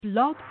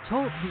Blog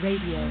Talk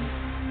Radio.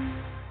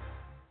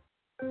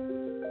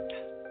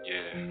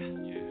 Yeah.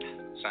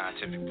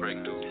 Scientific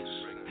breakthroughs,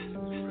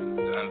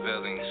 the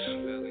unveilings,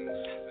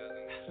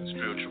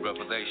 spiritual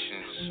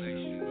revelations,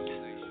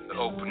 the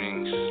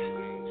openings.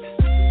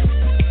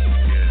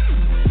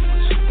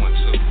 Yeah. 1,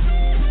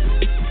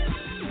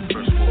 2.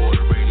 First World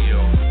Order Radio.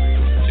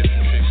 Tips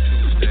and Tricks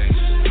Tuesdays.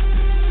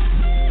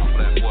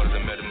 Blackwater the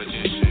Meta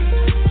Magician.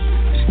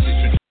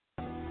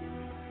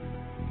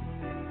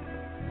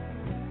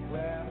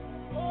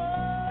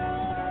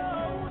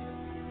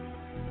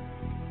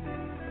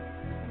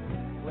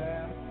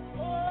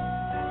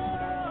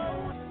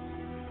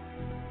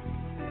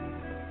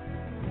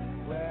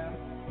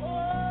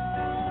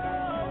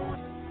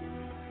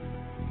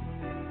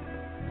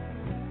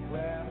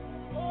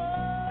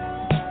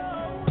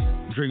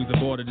 Dreams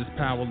of order is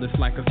powerless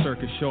like a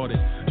circuit shorted.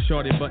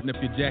 Shorty, button up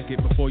your jacket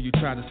before you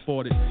try to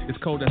sport it. It's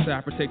cold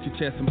outside, protect your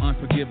chest from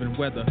unforgiving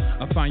weather.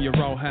 I find your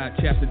rawhide,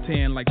 chapter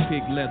 10 like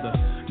pig leather.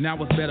 Now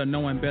it's better,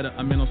 knowing better,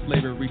 a mental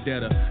slavery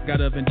debtor. Got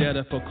a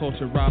vendetta for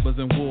culture robbers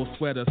and wool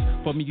sweaters.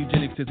 For me,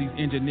 eugenics is these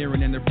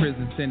engineering and the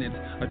prison sentence.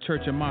 A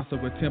church, a mosque,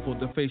 or a temple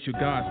to face your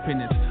God's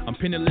penance. I'm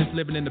penniless,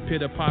 living in the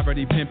pit of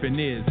poverty, pimping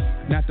is.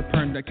 Not the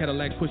perm, that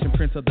Cadillac pushing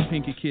prince of the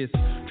pinky kiss.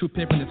 True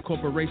pimping is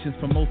corporations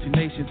for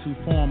multinations who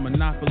form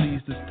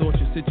monopolies, distort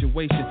your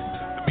situation.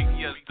 The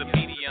media's the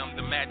medium,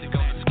 the magic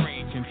on the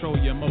screen. Control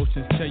your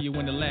emotions, tell you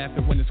when to laugh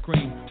and when to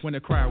scream, when to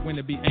cry, when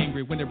to be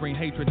angry, when to bring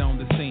hatred on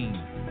the scene.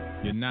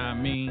 You know what I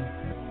mean?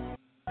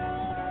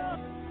 I'll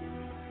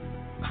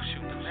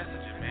shoot the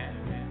messenger, man.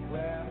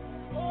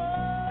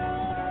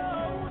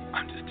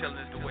 I'm just telling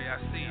it the way I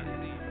see it.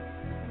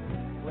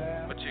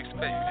 What you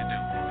expect me to do?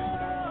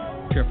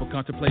 Careful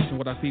contemplation,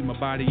 what I feed my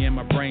body and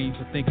my brain.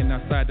 For thinking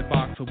outside the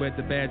box, or wear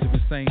the badge of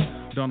insane.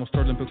 Donald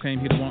Sterling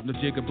proclaimed he don't want the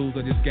jigaboos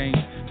of this game.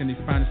 Can these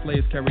spineless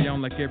slaves carry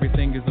on like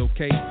everything is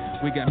okay?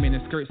 We got men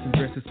in skirts and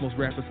dresses. Most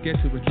rappers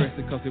scared to address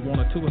it, cause they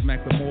want a two of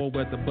Mac or more.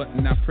 Where the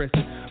button I press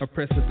it,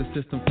 oppressive the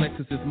system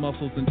flexes its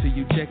muscles until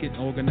you check it.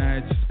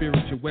 Organize your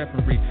spiritual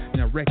weaponry,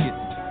 now wreck it.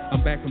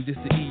 I'm back from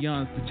distant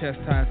eons to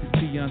chastise these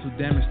peons who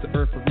damage the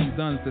earth for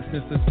reasons. The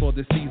senses for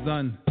the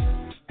season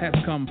has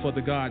come for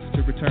the gods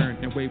to return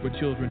and wayward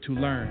children to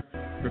learn.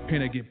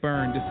 Repent or get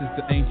burned. This is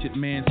the ancient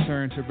man's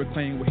turn to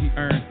reclaim what he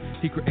earned.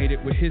 He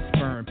created with his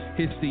sperm,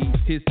 his seed,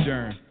 his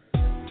germ.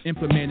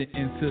 Implemented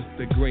into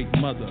the great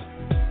mother,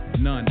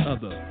 none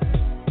other.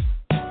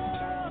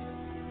 I'll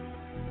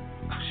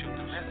shoot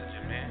the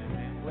messenger, man.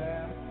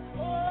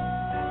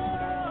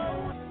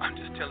 I'm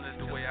just telling it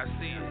the way I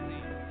see it.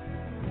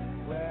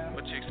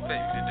 What you expect me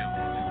to do?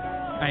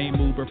 I ain't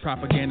moved but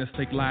propaganda,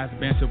 fake lies,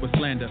 banter with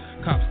slander.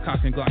 Cops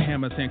cocking Glock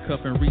hammers,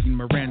 handcuffing, reading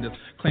Mirandas.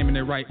 Claiming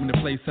they're right when they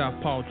play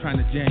Southpaw, trying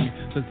to jam you.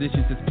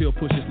 Physicians is pill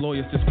pushers,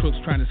 lawyers just crooks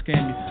trying to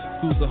scam you.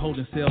 Schools are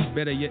holding cells,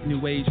 better yet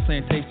new age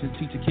plantations.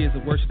 Teaching kids to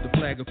worship the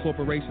flag of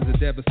corporations and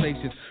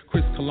devastation.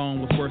 Chris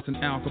Cologne was worse than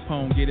Al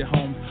Capone. Get it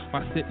home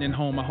while sitting at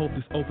home. I hope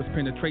this opus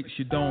penetrates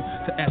your dome.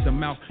 To at the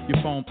mouth,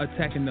 your phone,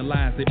 attacking the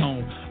lies they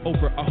own.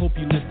 Oprah, I hope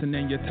you listen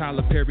and your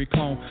Tyler Perry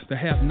clone. The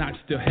have-nots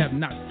still have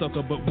not,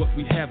 sucker, but what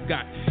we have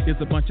got is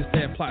a bunch of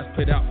sad plots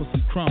played out for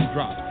some crumb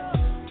drops.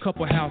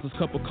 Couple houses,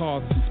 couple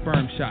cars, some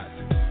sperm shots.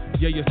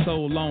 Yeah, your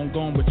soul long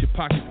gone, but your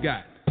pockets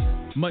got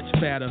much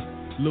fatter.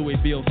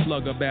 Louisville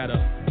slugger batter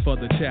for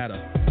the chatter.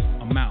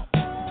 I'm out.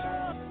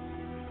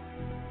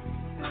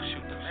 I'll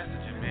shoot the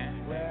messenger, man.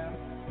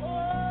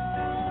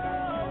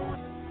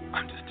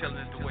 I'm just telling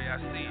it the way I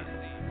see it.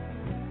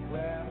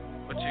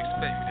 What you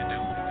expect me to do?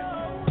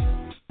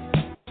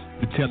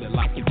 To tell it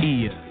like it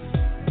is.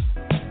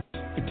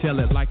 To tell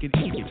it like it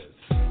is.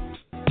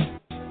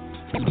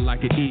 Tell it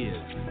like it is.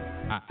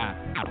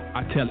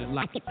 I tell it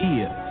like it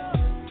is.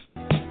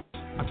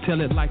 I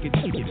tell it like it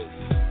is.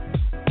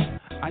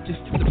 I just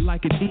tell it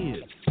like it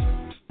is.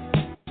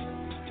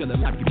 Tell it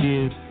like it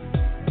is.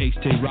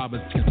 H.J.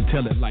 Robinson,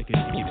 tell it like it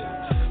is.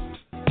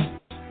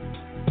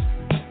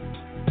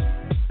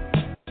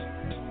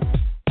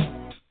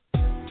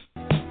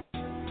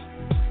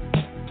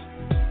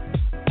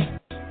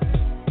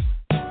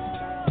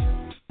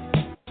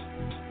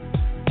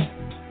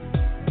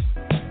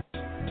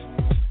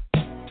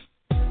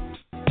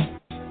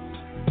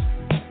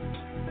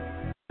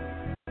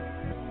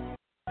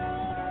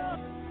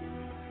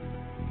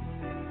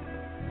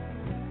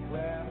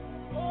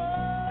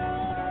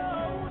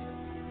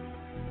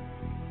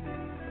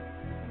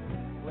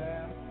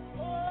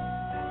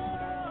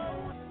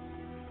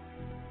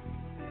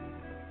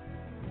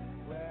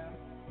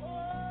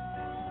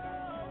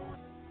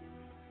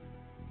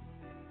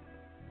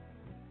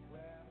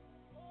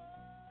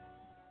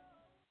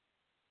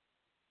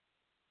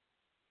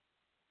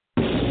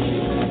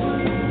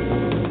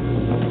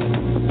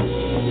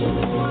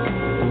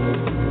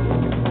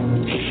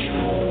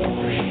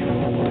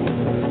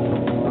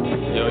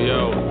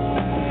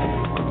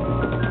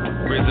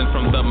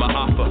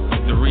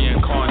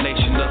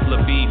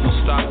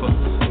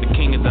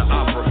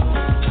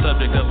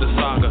 Subject of the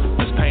saga,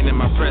 there's pain in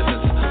my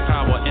presence,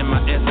 power in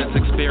my essence,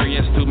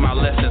 experience through my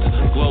lessons.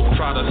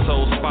 Globetrotter,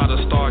 soul spotter,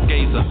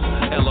 stargazer,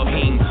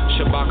 Elohim,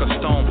 Shabaka,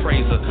 stone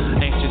praiser.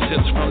 Ancient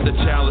tips from the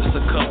chalice,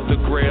 the cup, the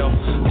grail.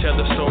 Tell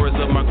the stories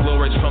of my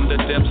glories from the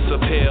depths of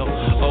hell.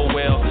 Oh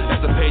well,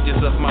 as the pages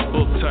of my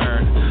book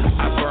turn,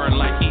 I burn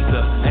like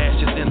ether,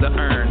 ashes in the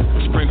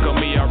urn. Sprinkle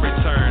me, I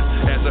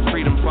return as a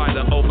freedom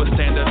fighter,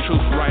 overstander,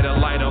 truth writer,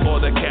 lighter, or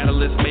the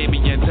catalyst,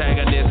 maybe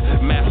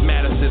antagonist,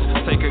 mathematicist,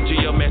 sacred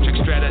geometric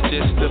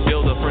strategist, the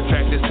builder,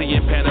 protractor,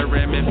 seeing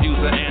panoramic views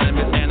of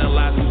animus,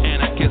 analyzing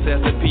anarchists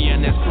as the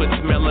pianist puts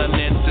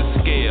melanin to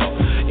scale.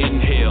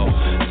 Inhale,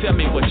 tell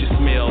me what you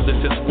smell.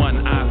 This is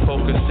one eye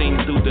focusing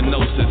through the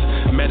gnosis.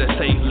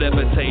 Meditate,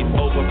 levitate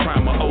over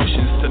primal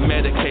oceans. To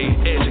medicate,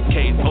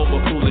 educate over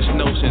foolish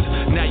notions.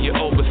 Now you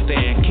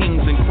overstand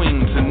kings and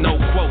queens and no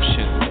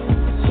quotient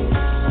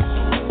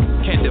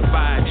can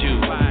divide you.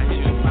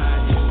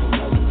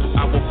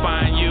 I will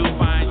find you,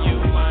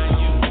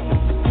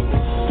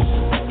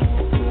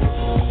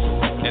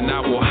 and I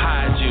will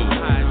hide you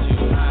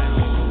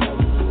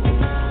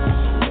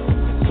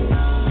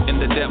in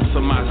the depths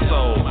of my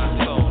soul.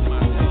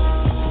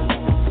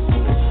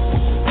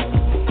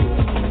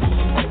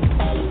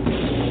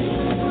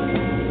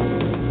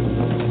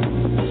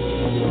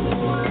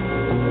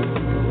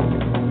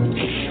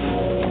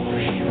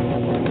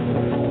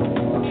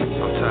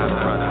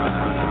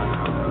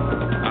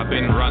 I've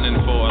been running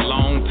for a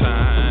long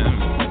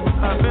time.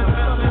 I've been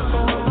running for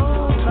a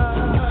long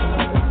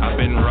time. I've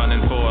been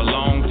running for a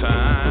long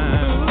time.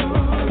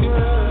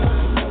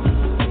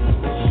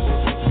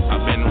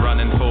 I've been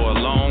running for a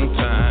long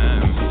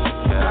time.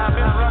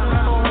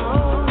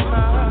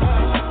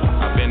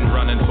 I've been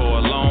running for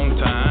a long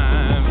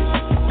time.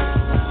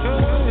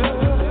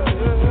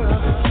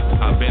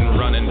 I've been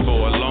running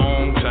for a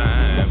long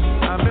time.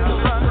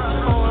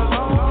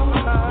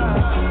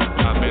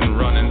 I've been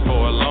running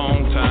for a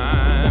long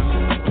time.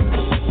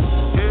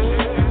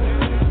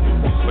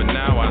 But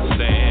now I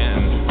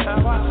stand.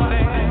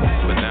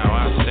 But now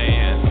I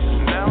stand.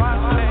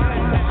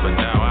 But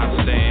now I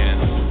stand.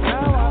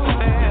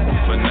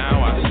 But now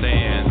I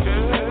stand.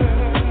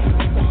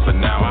 But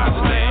now I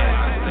stand.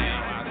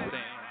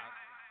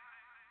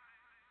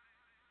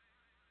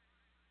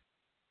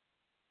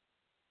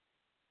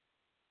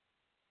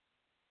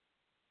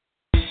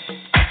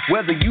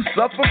 Whether you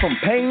suffer from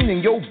pain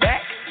in your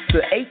back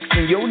to aches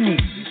in your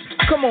knees,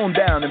 come on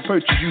down and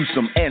purchase you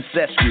some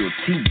ancestral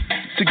tea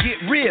to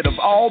get rid of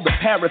all the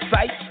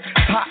parasites,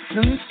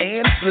 toxins,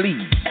 and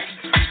fleas.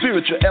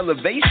 Spiritual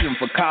elevation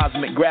for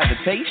cosmic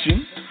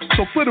gravitation.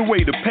 So put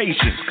away the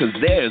patience, cause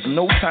there's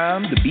no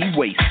time to be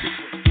wasted.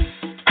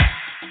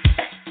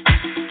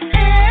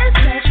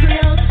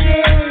 Ancestral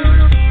tea.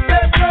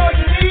 That's all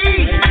you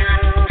need.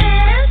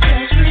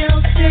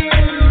 Ancestral tea.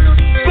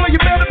 So you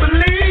better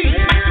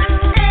believe.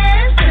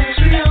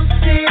 Ancestral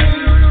tea.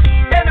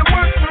 And it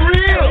works for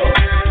real.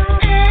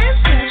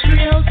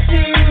 Ancestral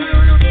tea.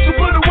 So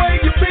put away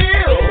your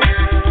pills.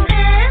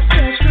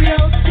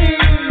 Ancestral tea.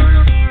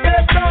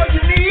 That's all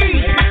you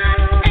need.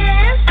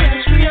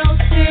 Ancestral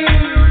tea.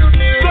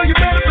 So you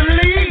better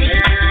believe.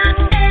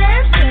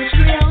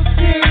 Ancestral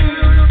tea.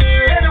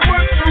 And it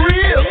works for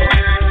real.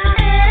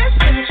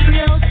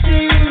 Ancestral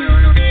tea.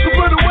 So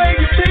put away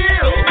your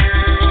pills.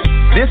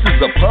 This is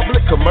a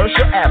public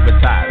commercial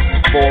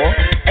advertisement for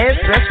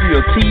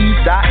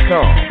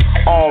AncestralTeas.com.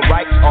 All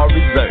rights are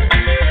reserved.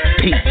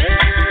 Peace.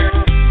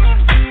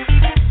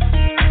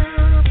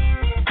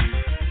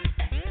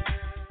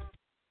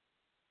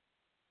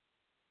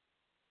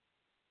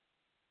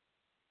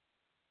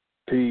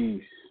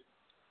 Peace.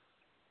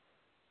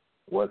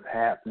 What's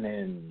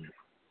happening?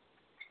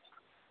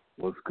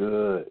 What's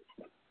good?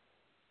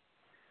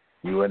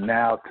 You are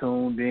now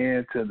tuned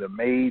in to the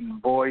maiden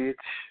voyage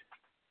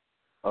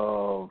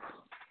of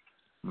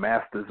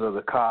Masters of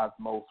the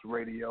Cosmos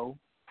Radio.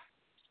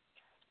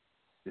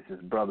 This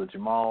is Brother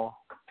Jamal,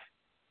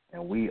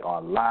 and we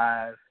are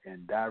live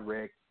and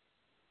direct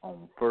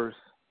on First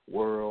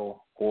World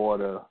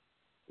Order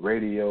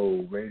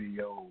Radio.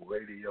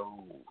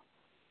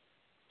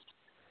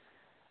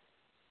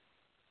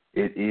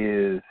 It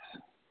is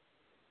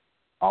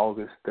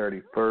August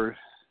 31st,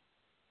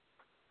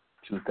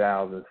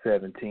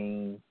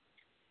 2017,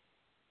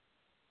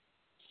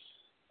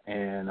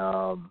 and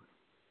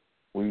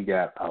we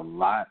got a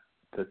lot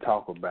to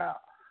talk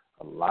about.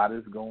 A lot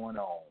is going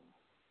on,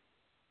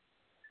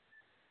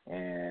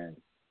 and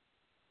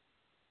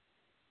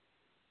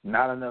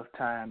not enough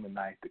time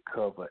tonight to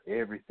cover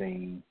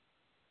everything,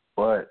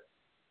 but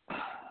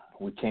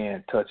we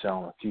can touch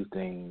on a few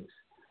things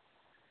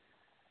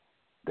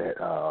that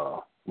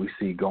we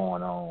see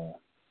going on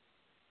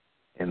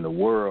in the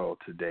world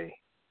today.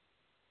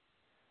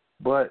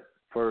 But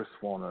first,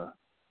 want to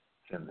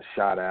send a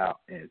shout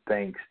out and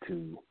thanks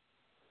to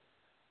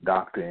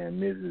Dr. and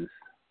Mrs.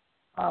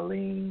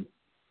 Eileen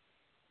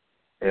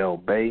L.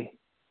 Bay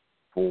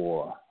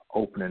for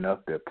opening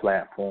up their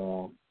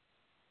platform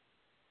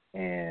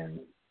and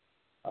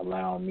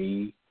allowing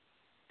me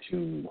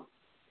to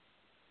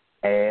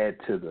add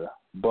to the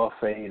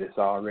buffet that's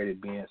already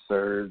being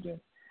served and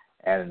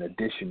add an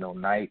additional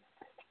night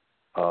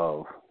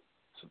of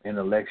some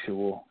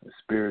intellectual and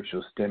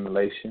spiritual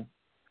stimulation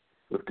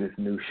with this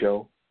new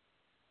show.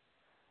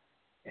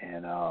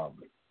 And want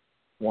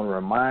to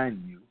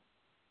remind you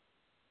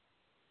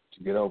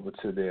to get over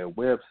to their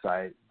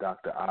website,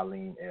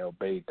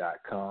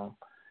 drarlenelbay.com.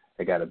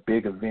 They got a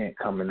big event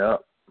coming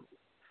up.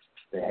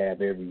 They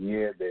have every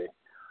year the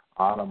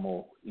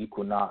autumnal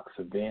equinox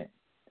event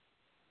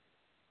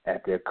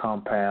at their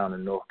compound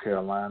in North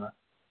Carolina.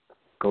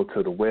 Go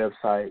to the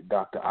website,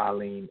 Dr.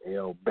 Arlene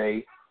L.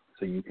 Bay,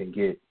 so you can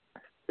get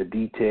the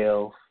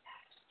details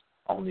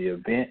on the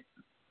event.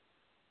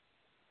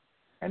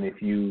 And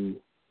if you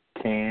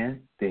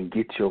can, then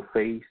get your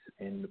face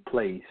in the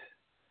place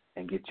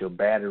and get your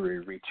battery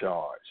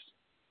recharged.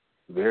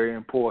 Very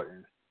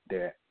important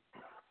that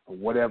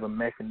whatever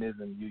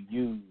mechanism you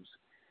use,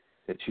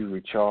 that you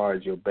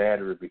recharge your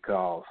battery,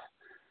 because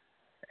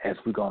as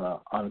we're going to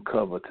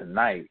uncover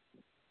tonight,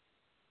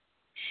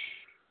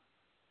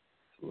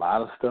 a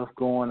lot of stuff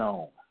going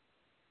on.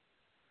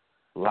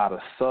 A lot of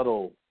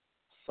subtle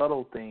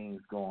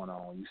things going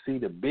on. You see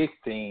the big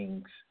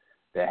things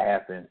that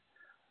happen,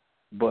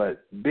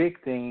 but big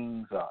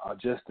things are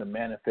just a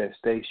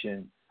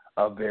manifestation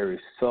of very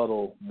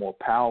subtle, more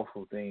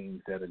powerful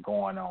things that are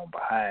going on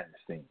behind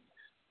the scenes.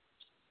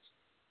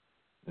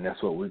 And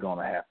that's what we're going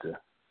to have to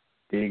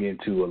dig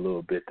into a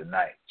little bit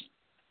tonight.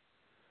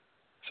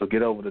 So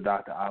get over to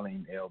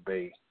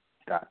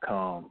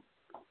drarlenelbay.com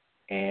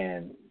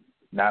and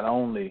not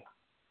only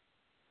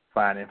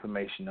find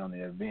information on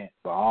the event,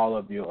 but all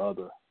of your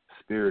other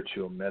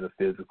spiritual,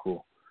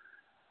 metaphysical,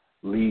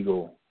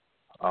 legal,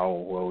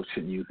 well, we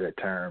shouldn't use that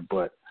term,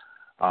 but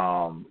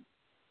all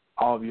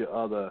of your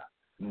other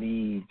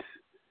needs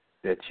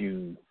that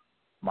you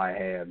might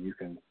have, you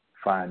can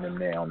find them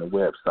there on the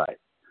website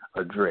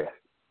address.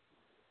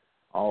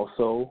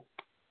 Also,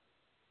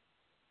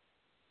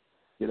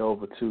 get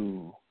over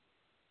to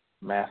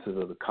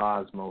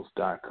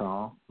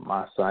mastersofthecosmos.com,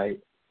 my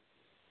site,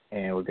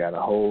 and we got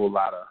a whole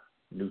lot of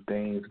new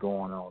things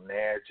going on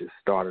there. Just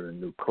started a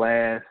new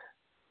class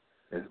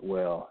as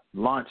well.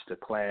 Launched a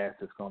class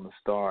that's going to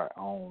start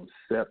on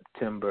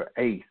September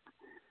 8th.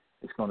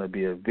 It's going to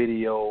be a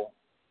video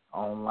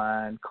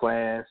online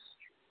class,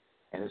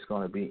 and it's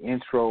going to be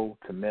Intro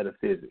to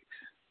Metaphysics.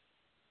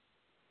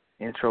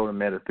 Intro to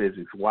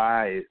Metaphysics.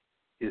 Why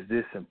is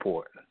this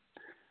important?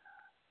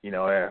 You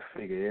know, I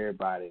figure a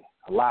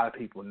lot of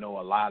people know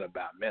a lot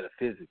about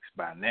metaphysics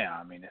by now.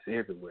 I mean, it's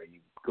everywhere. You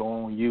go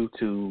on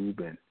YouTube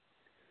and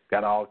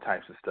got all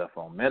types of stuff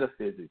on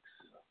metaphysics,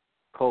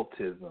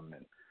 occultism,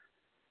 and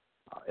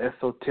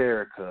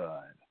esoterica,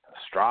 and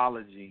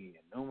astrology,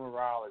 and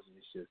numerology.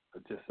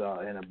 It's just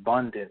an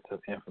abundance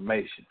of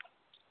information.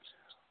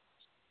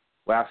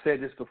 Well, I've said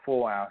this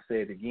before, and I'll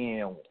say it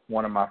again.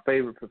 One of my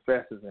favorite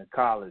professors in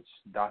college,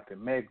 Dr.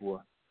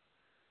 Megwa,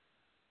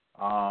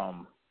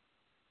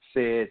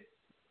 said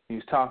he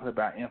was talking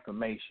about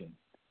information,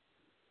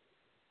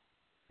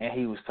 and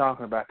he was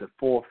talking about the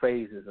 4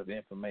 phases of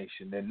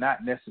information. They're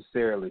not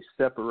necessarily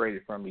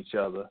separated from each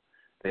other.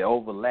 They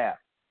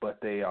overlap, but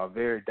they are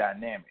very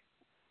dynamic.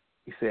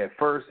 He said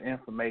first,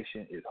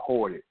 information is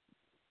hoarded.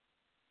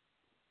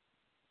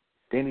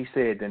 Then he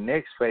said the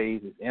next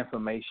phase is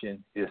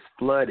information is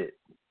flooded.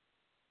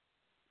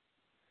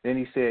 Then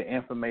he said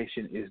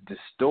information is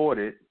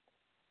distorted.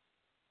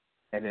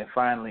 And then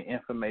finally,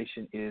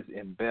 information is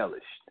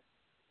embellished.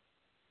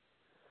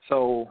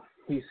 So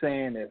he's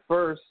saying that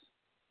first,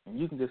 and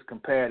you can just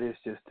compare this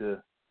just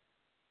to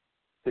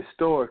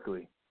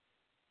historically,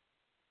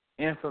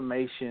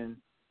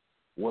 information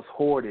was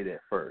hoarded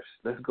at first.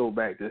 Let's go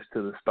back just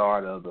to the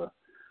start of the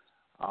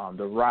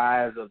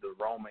rise of the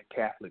Roman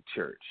Catholic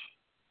Church.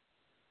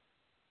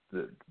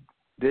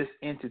 This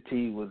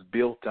entity was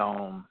built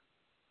on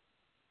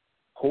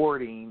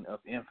hoarding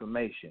of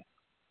information.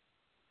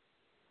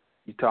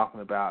 You're talking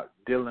about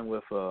dealing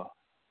with a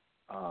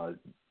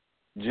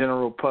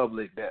general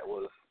public that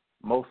was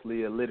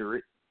mostly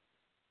illiterate,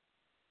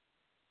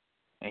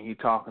 and you're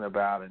talking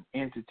about an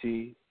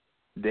entity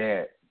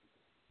that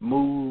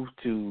moved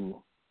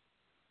to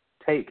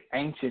take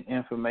ancient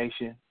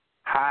information,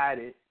 hide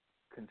it,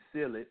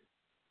 conceal it,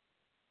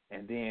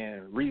 and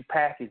then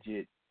repackage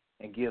it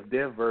and give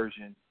their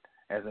version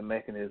as a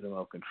mechanism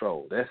of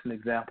control. That's an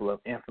example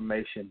of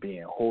information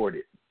being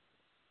hoarded.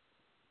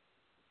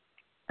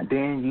 And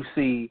then you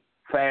see,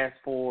 fast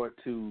forward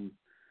to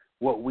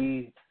what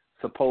we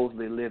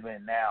supposedly live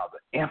in now, the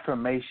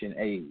information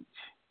age.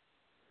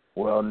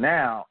 Well,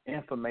 now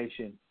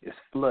information is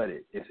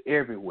flooded. It's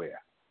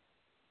everywhere.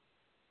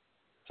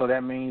 So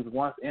that means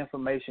once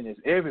information is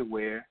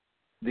everywhere,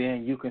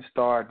 then you can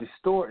start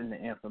distorting the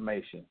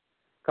information,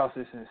 because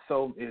it's in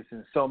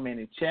so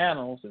many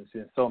channels, it's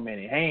in so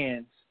many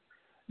hands,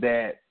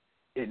 that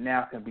it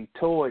now can be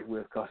toyed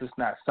with, because it's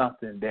not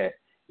something that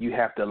you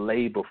have to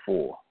labor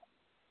for.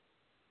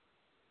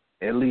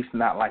 At least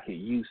not like it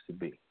used to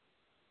be.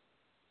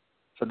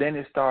 So then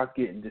it starts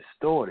getting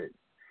distorted.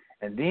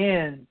 And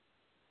then,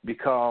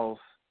 because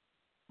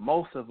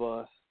most of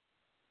us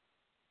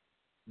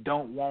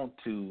don't want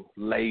to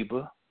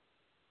labor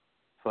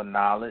for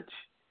knowledge,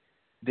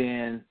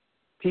 then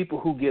people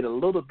who get a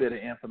little bit of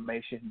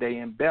information, they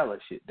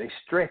embellish it, they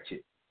stretch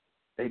it,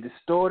 they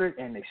distort it,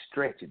 and they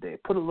stretch it. They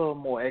put a little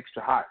more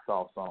extra hot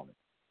sauce on it,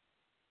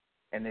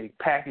 and they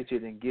package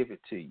it and give it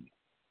to you.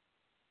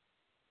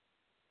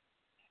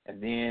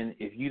 And then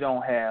if you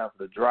don't have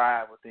the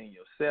drive within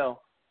yourself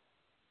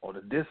or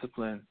the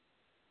discipline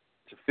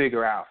to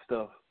figure out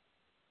stuff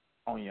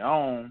on your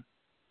own,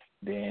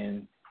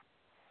 then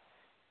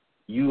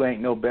you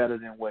ain't no better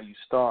than where you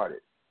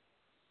started.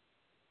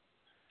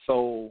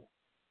 So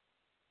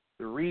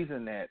the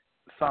reason that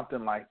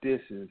something like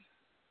this is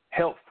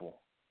helpful,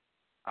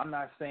 I'm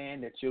not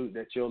saying that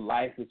your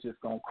life is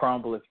just going to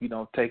crumble if you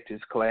don't take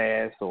this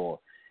class, or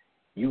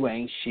you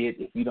ain't shit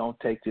if you don't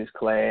take this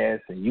class,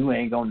 and you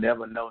ain't going to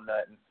never know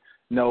nothing.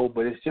 No,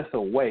 but it's just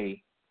a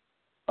way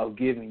of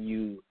giving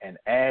you an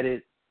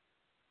added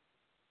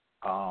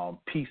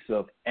piece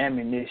of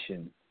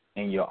ammunition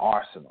in your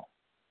arsenal,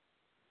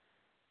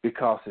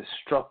 because it's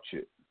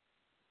structured.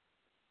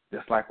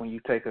 Just like when you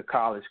take a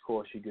college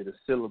course, you get a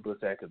syllabus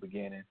at the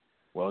beginning.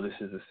 Well, this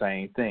is the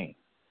same thing.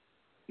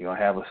 You're going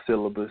to have a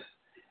syllabus,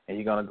 and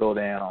you're going to go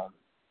down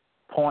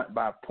point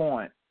by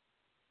point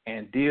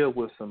and deal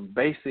with some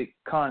basic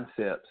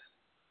concepts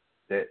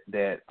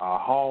that are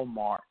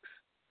hallmarks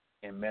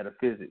in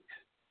metaphysics.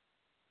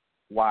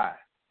 Why?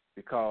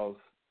 Because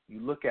you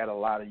look at a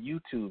lot of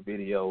YouTube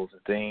videos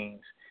and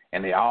things,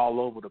 and they're all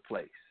over the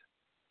place.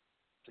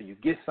 So you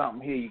get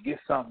something here, you get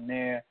something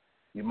there.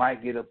 You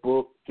might get a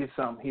book, get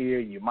something here.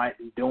 You might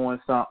be doing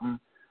something,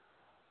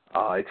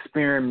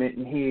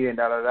 experimenting here, and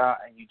da-da-da.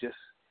 And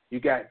you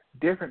got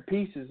different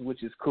pieces,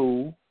 which is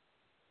cool.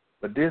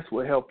 But this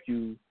will help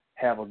you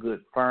have a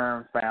good,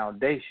 firm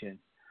foundation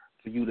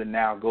for you to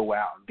now go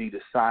out and be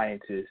the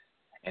scientist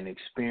and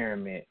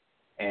experiment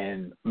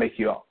and make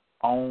your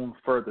own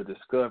further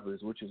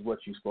discoveries, which is what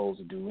you're supposed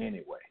to do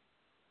anyway.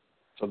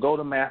 So go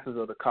to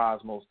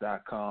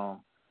mastersofthecosmos.com,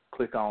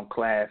 click on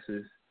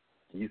classes.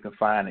 You can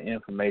find the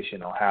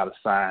information on how to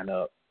sign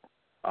up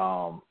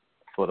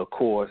for the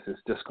course. It's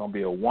just going to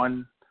be a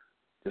one-time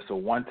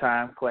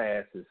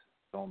class. It's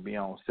going to be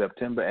on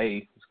September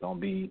 8th. It's going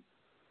to be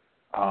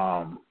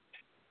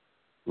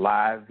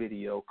live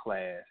video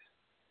class.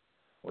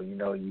 Well,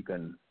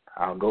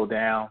 I'll go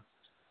down,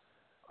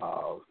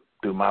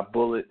 do my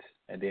bullets,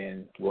 and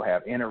then we'll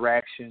have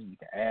interaction. You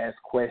can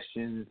ask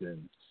questions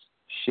and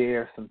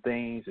share some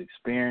things,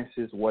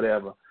 experiences,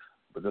 whatever.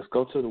 But just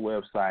go to the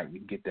website. You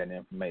can get that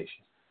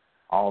information.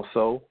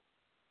 Also,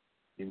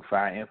 you can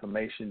find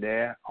information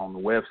there on the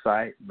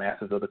website,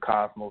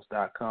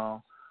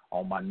 mastersofthecosmos.com,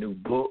 on my new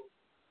book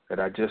that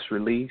I just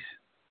released,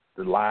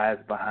 The Lies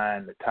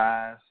Behind the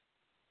Ties.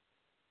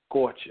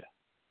 Scorcher.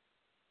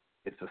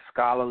 It's a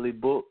scholarly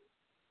book,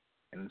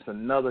 and it's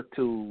another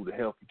tool to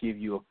help give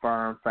you a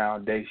firm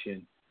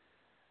foundation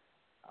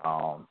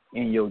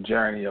in your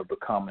journey of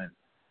becoming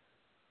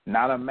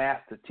not a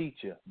master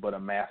teacher, but a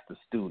master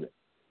student.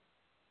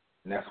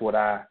 And that's what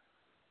I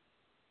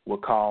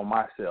would call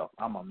myself.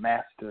 I'm a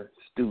master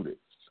student.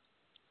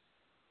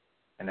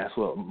 And that's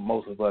what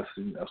most of us,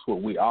 that's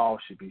what we all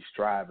should be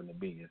striving to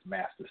be, as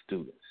master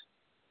students.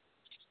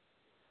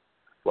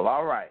 Well,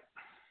 all right.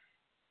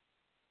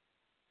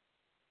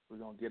 We're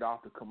going to get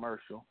off the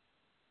commercial,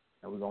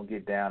 and we're going to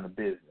get down to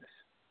business.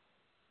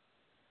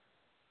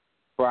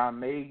 For our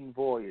maiden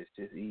voyage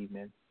this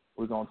evening,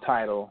 we're going to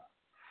title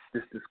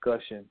this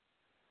discussion,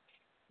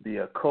 The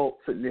Occult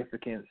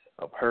Significance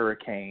of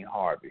Hurricane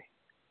Harvey.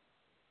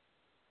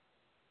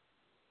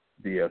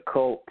 The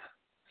Occult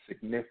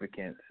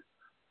Significance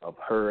of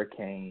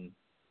Hurricane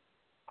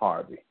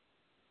Harvey.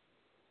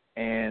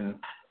 And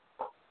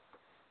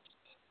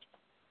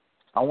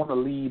I want to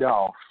lead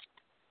off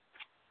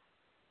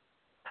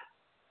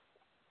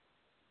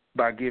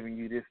by giving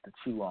you this to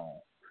chew on.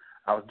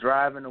 I was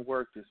driving to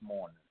work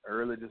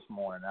early this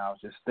morning. I was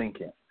just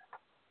thinking,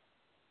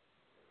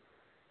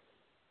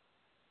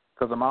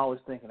 because I'm always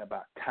thinking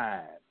about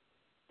time,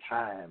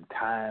 how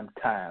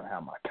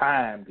my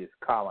time gets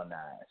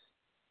colonized.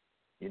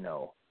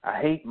 I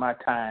hate my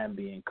time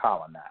being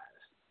colonized,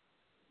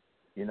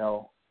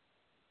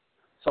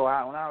 So when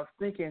I was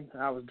thinking,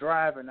 I was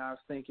driving, I was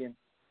thinking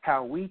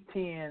how we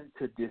tend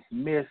to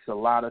dismiss a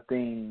lot of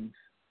things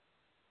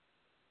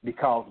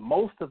because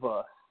most of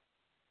us,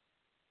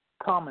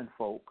 common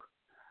folk,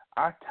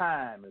 our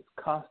time is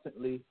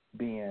constantly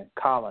being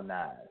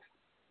colonized.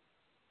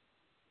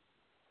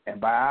 And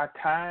by our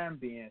time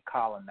being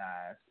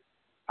colonized,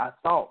 our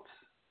thoughts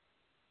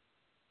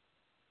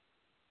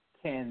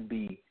can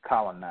be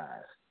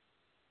colonized.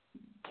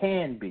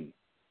 Can be.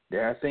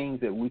 There are things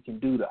that we can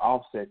do to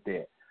offset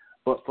that.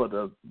 But for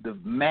the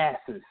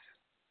masses,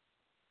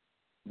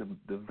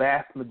 the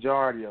vast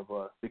majority of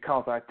us,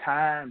 because our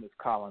time is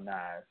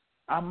colonized,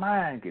 our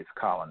mind gets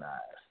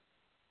colonized.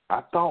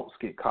 Our thoughts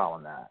get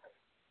colonized,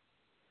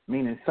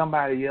 meaning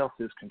somebody else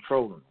is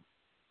controlling them.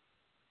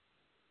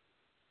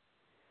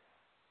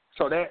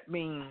 So that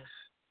means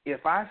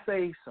if I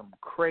say some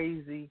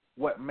crazy,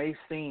 what may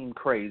seem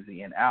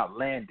crazy and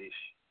outlandish,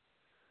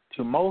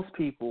 to most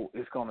people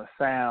it's going to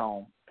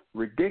sound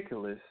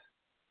ridiculous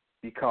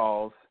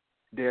because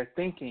they're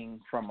thinking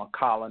from a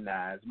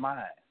colonized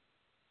mind.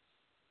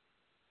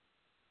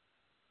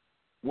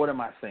 What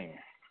am I saying?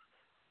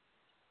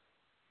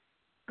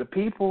 The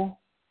people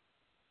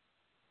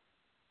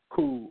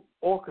who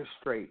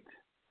orchestrate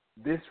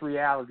this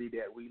reality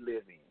that we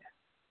live in,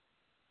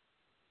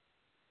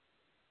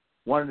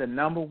 one of the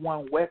number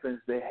one weapons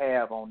they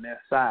have on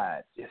their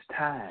side is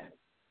time.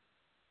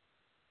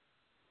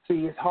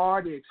 See, it's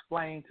hard to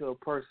explain to a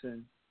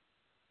person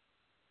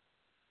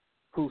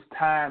whose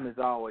time is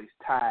always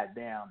tied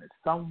down that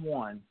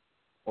someone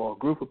or a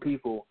group of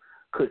people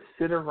could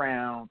sit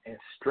around and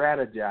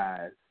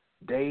strategize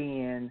day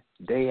in,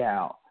 day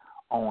out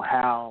on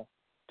how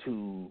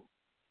to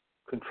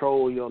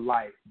control your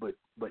life, but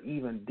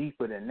even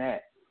deeper than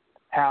that,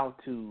 how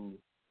to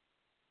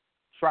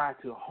try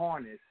to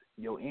harness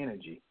your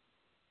energy.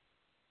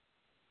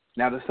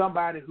 Now, to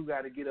somebody who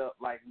got to get up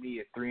like me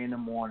at 3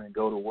 a.m. and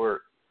go to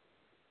work,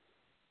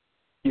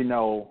 you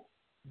know,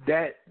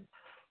 that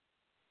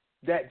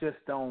just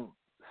don't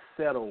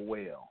settle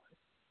well.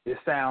 It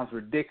sounds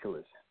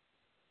ridiculous.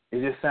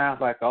 It just sounds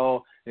like,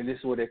 oh, and this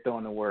is what they're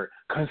throwing the word,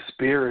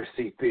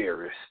 conspiracy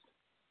theorists.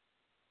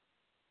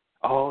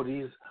 Oh,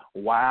 these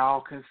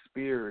wild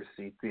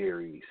conspiracy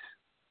theories.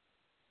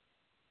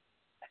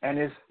 And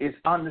it's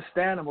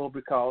understandable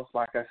because,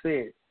 like I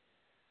said,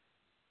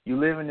 you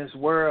live in this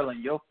world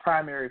and your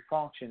primary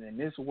function in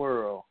this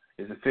world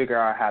is to figure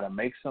out how to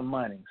make some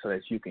money so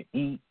that you can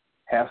eat,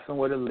 have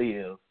somewhere to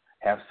live,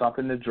 have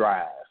something to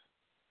drive.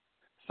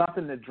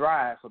 Something to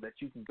drive so that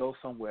you can go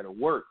somewhere to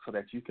work, so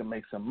that you can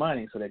make some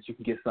money, so that you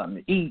can get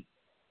something to eat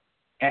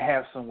and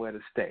have somewhere to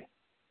stay.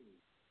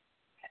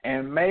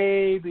 And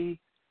maybe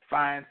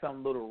find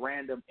some little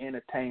random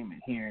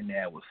entertainment here and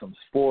there with some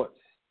sports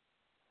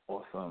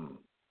or some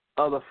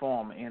other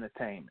form of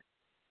entertainment.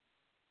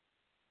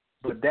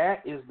 But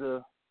that's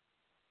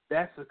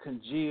a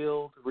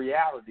congealed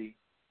reality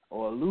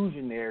or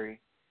illusionary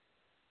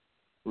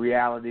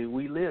reality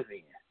we live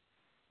in.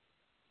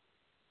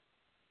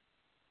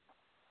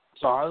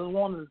 So I just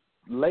want to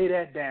lay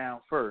that down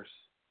first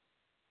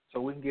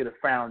so we can get a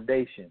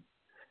foundation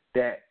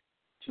that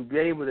to be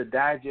able to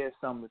digest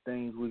some of the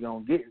things we're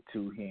going to get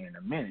into here in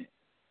a minute,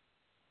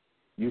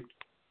 you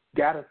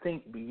got to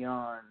think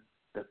beyond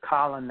the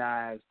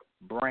colonized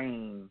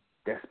brain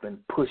that's been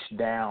pushed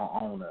down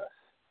on us,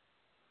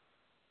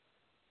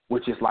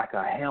 which is like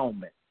a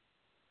helmet.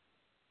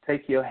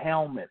 Take your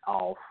helmet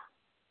off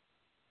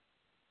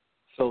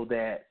so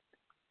that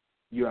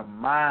your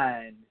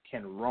mind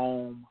can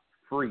roam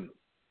free,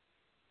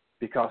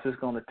 because it's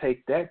going to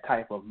take that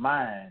type of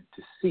mind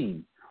to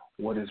see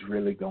what is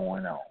really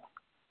going on.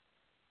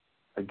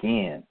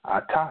 Again,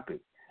 our topic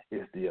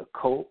is the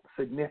occult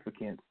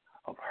significance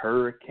of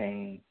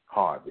Hurricane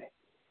Harvey.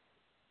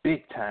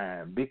 Big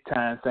time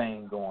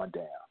thing going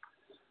down.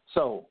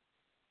 So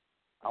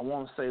I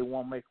want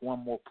to make one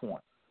more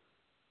point.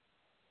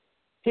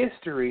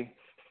 History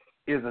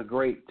is a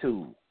great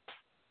tool.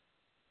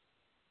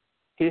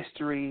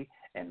 History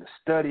and the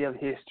study of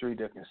history,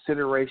 the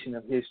consideration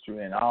of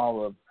history and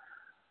all of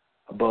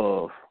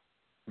above,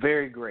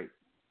 very great.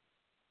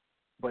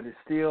 But it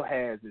still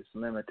has its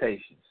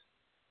limitations.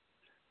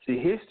 See,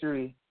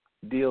 history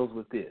deals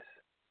with this: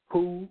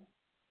 who,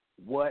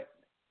 what,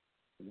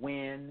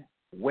 when,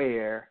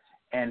 where,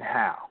 and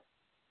how.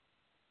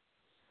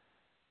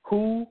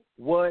 Who,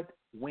 what,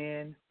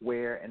 when,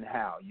 where, and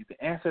how. You can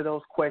answer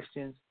those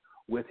questions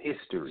with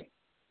history.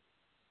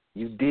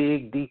 You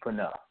dig deep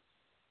enough.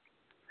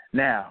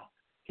 Now,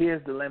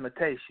 here's the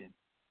limitation.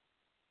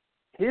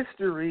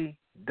 History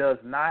does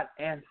not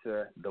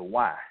answer the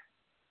why.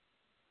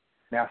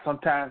 Now,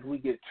 sometimes we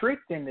get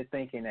tricked into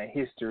thinking that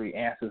history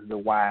answers the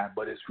why,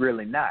 but it's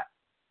really not.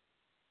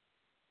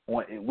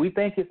 We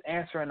think it's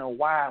answering a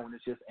why when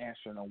it's just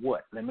answering a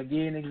what. Let me give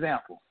you an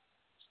example.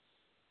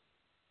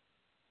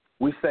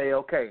 We say,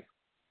 okay,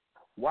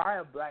 why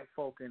are black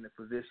folk in the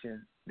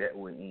position that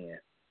we're in?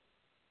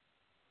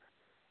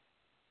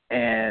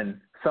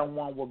 And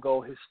someone will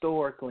go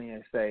historically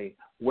and say,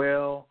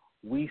 well,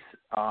 we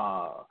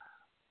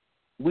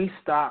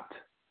stopped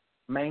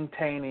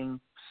maintaining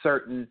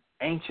certain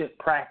ancient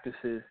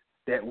practices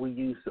that we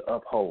used to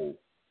uphold.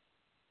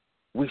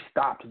 We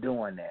stopped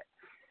doing that.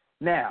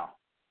 Now,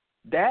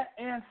 that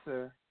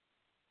answer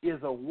is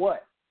a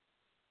what,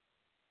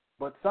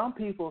 but some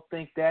people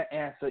think that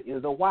answer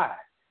is a why.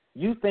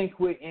 You think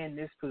we're in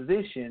this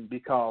position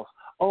because,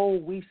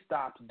 we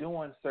stopped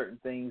doing certain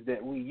things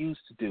that we used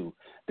to do.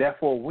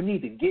 Therefore, we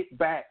need to get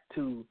back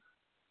to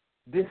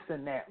this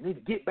and that. We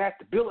need to get back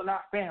to building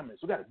our families.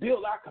 We got to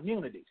build our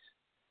communities.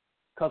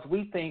 Because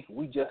we think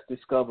we just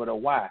discovered a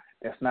why.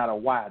 That's not a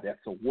why,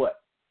 that's a what.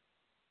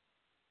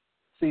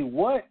 See,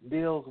 what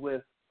deals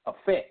with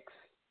effects.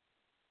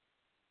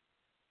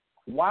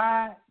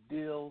 Why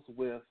deals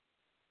with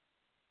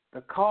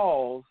the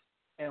cause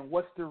and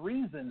what's the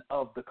reason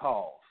of the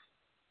cause.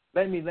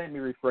 Let me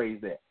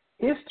rephrase that.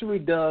 History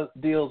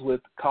deals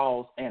with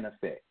cause and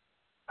effect.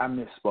 I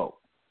misspoke.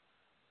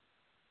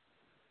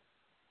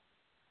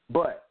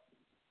 But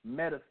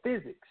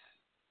metaphysics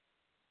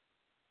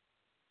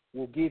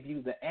will give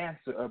you the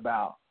answer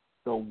about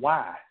the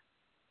why.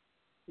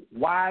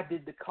 Why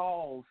did the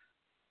cause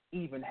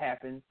even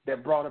happen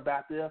that brought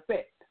about the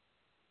effect?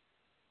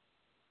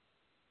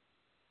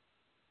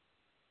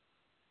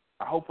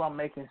 I hope I'm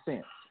making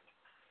sense.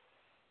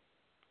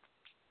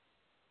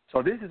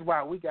 So this is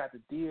why we got to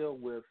deal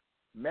with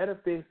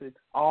metaphysics.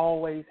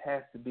 Always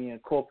has to be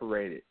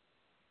incorporated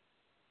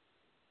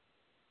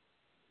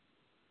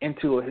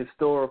into a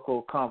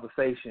historical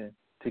conversation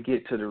to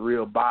get to the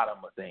real bottom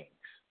of things.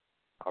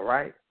 All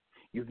right?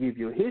 You give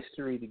your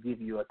history to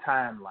give you a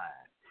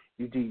timeline.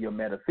 You do your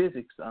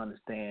metaphysics to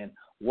understand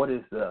what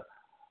is the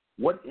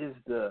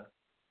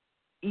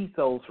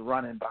ethos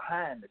running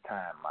behind the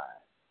timeline.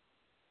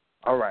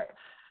 All right.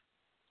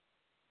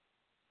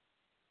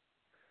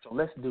 So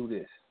let's do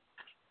this.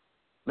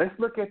 Let's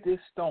look at this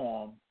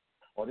storm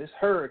or this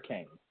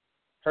hurricane,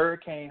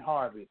 Hurricane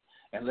Harvey,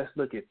 and let's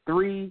look at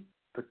three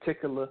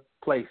particular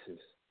places: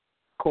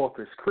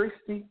 Corpus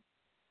Christi,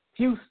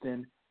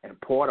 Houston, and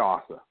Port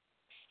Arthur.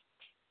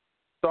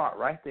 Start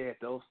right there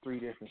at those three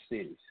different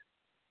cities.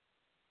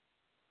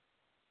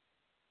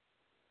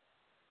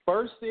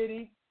 First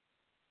city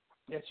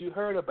that you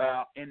heard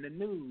about in the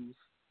news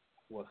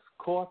was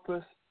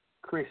Corpus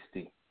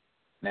Christi.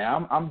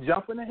 Now, I'm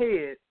jumping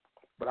ahead,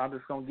 but I'm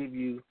just going to give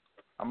you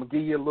a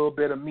little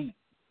bit of meat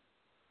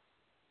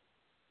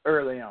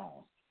early on,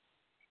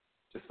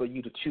 just for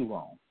you to chew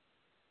on.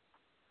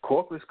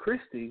 Corpus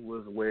Christi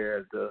was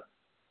where the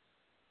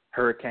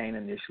hurricane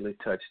initially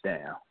touched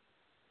down.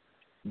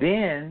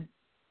 Then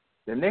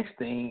the next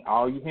thing,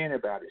 all you're hearing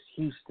about is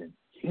Houston.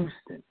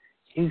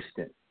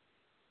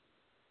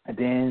 And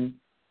then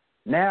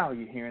now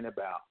you're hearing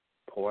about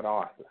Port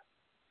Arthur.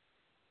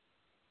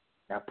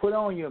 Now put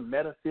on your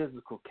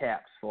metaphysical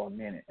caps for a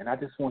minute, and I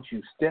just want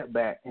you to step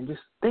back and just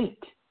think.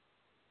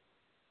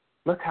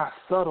 Look how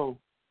subtle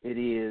it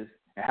is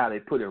and how they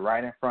put it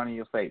right in front of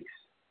your face.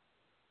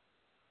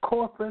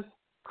 Corpus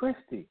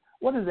Christi.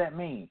 What does that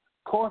mean?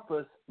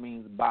 Corpus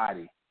means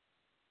body.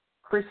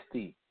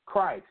 Christi,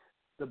 Christ,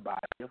 the body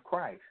of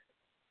Christ.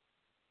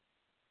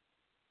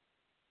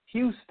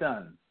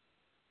 Houston,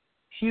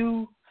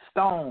 hue,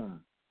 stone,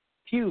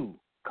 hue,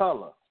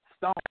 color,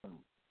 stone.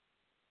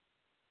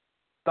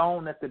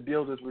 Stone that the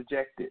builders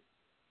rejected.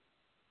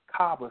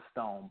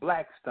 Cobblestone,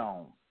 black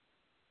stone.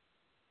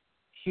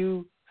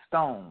 Hue,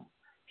 stone.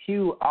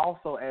 Hue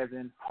also as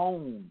in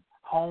hone,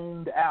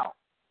 honed out.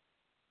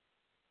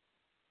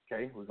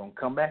 Okay, we're going to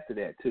come back to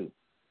that too.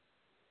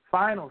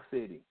 Final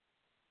city.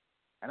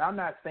 And I'm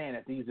not saying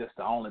that these are just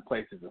the only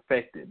places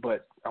affected,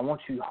 but I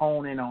want you to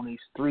hone in on these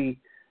three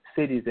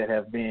cities that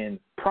have been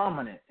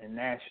prominent in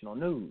national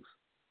news.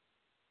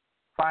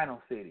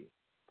 Final city,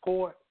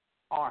 Port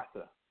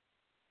Arthur.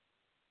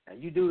 Now,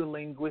 you do the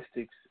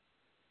linguistics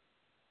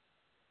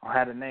on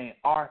how the name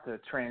Arthur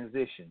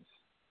transitions.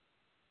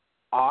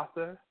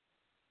 Arthur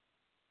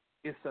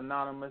is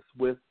synonymous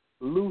with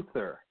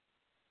Luther.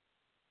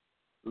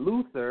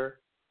 Luther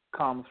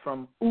comes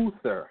from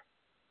Uther.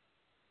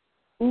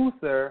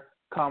 Uther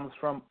comes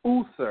from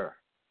Uther.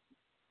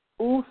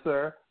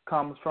 Uther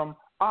comes from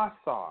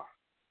Asar.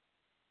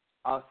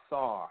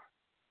 Asar.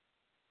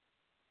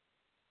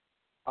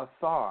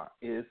 Asar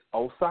is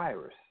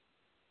Osiris.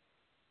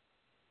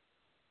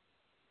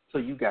 So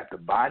you got the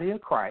body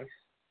of Christ,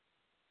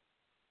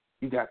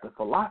 you got the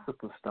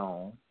philosopher's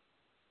stone,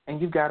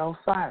 and you got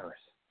Osiris.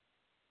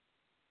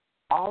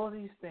 All of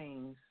these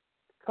things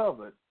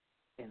covered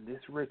in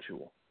this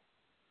ritual.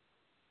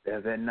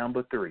 There's that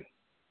number 3.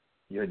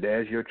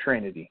 There's your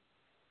Trinity.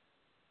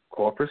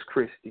 Corpus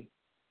Christi,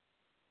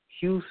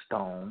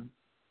 Houston,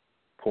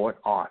 Port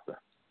Arthur.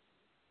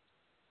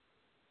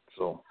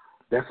 So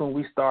that's when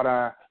we start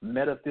our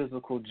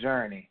metaphysical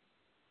journey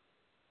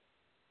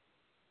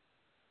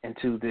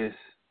into this,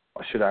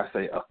 or should I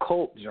say,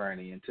 occult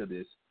journey into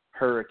this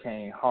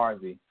Hurricane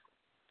Harvey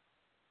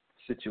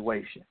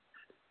situation.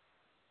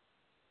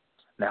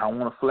 Now I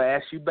want to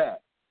flash you back.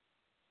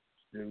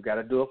 We've got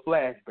to do a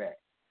flashback,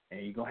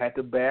 and you're gonna have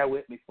to bear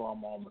with me for a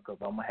moment because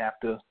I'm gonna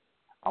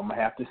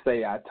have to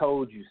say I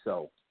told you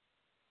so.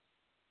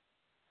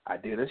 I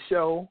did a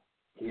show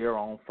here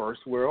on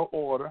First World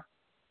Order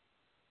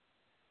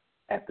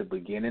at the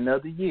beginning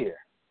of the year.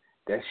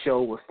 That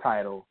show was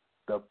titled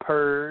 "The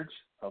Purge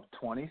of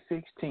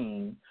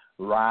 2016: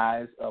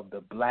 Rise of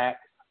the Black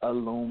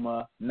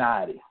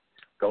Illuminati."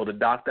 Go to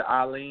Dr.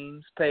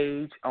 Eileen's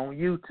page on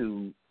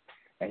YouTube,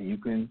 and you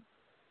can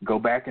go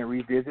back and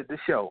revisit the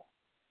show.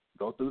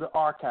 Go through the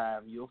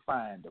archive, you'll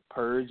find The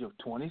Purge of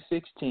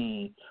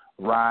 2016,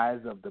 Rise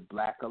of the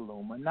Black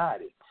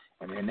Illuminati.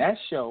 And in that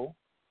show,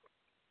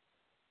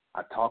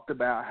 I talked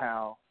about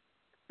how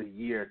the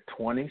year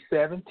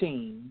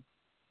 2017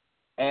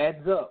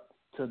 adds up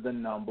to the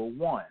number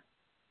 1.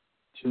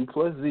 2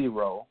 plus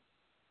 0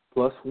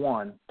 plus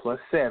 1 plus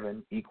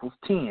 7 equals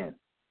 10.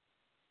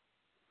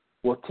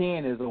 Well,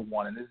 10 is a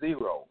 1 and a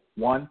 0.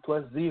 1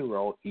 plus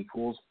 0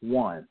 equals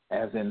 1,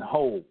 as in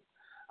whole.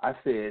 I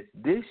said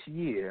this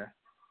year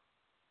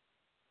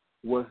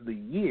was the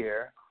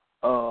year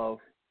of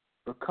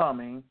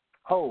becoming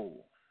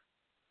whole.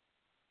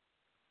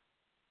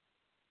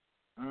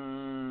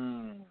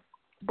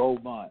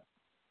 Beaumont,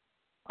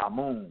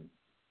 Amun.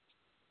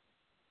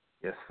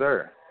 Yes,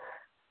 sir.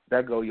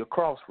 There go your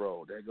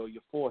crossroad. There go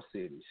your 4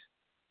 cities.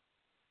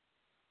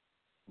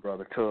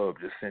 Brother Tubb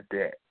just sent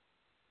that.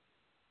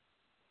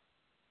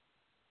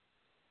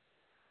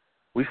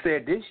 We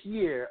said this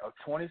year of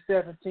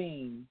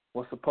 2017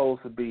 was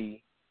supposed to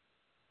be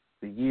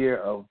the year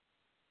of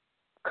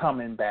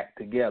coming back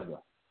together.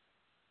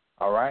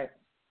 All right?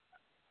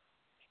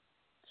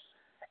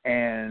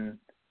 And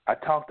I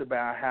talked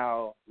about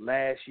how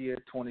last year,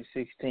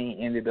 2016,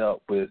 ended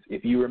up with,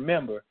 if you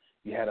remember,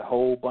 you had a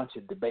whole bunch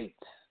of debates.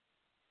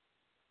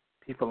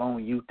 People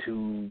on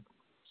YouTube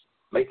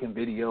making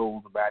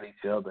videos about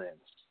each other and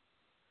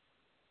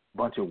a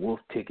bunch of wolf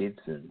tickets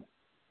and,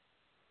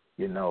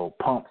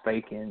 pump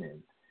faking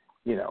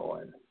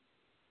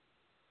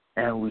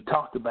and we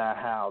talked about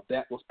how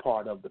that was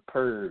part of the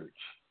purge.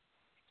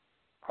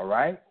 All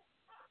right?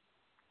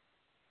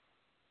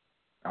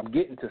 I'm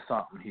getting to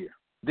something here.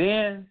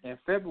 Then in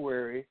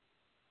February,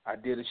 I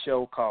did a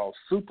show called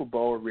Super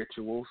Bowl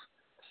Rituals,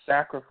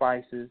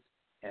 Sacrifices,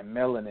 and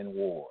Melanin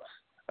Wars.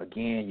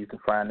 Again, you can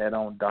find that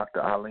on Dr.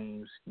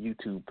 Alim's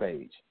YouTube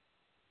page.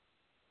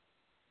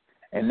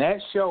 In that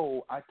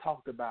show, I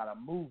talked about a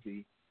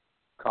movie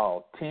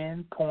called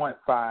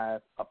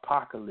 10.5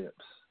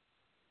 Apocalypse,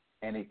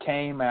 and it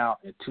came out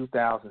in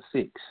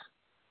 2006.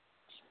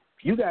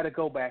 You got to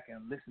go back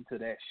and listen to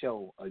that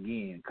show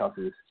again because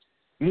you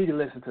need to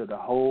listen to the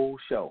whole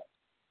show.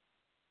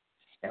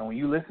 And when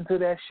you listen to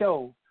that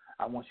show,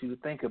 I want you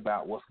to think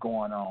about what's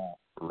going on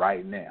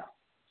right now.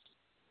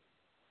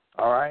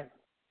 All right?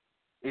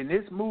 In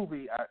this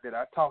movie that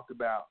I talked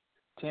about,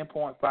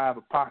 10.5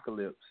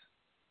 Apocalypse,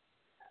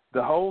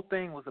 the whole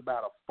thing was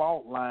about a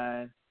fault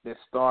line that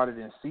started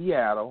in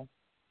Seattle,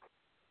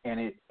 and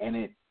it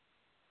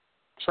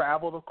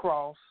traveled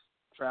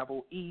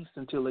east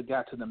until it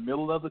got to the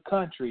middle of the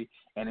country,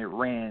 and it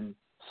ran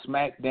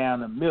smack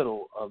down the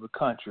middle of the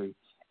country.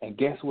 And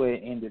guess where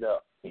it ended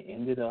up? It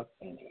ended up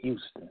in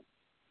Houston.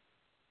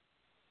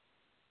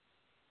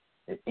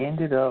 It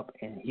ended up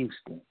in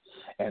Houston.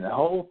 And the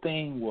whole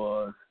thing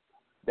was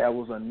there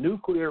was a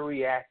nuclear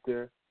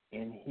reactor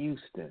in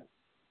Houston.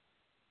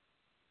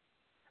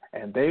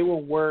 And they were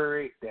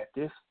worried that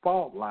this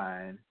fault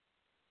line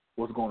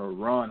was going to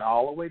run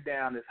all the way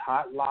down this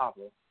hot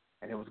lava,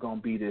 and it was going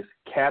to be this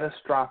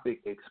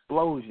catastrophic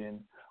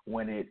explosion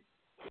when it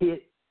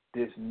hit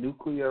this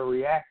nuclear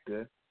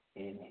reactor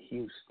in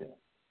Houston.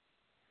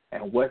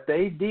 And what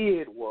they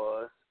did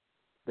was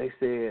they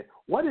said,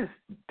 what are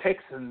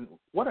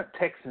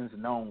Texans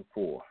known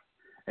for?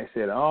 They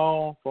said,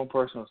 one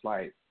person was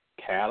like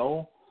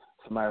cattle,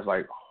 somebody was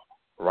like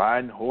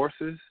riding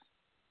horses,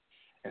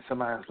 and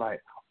somebody was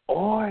like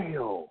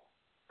oil.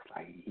 It's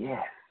like,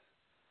 yes,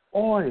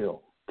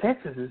 oil.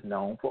 Texas is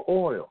known for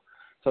oil.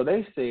 So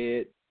they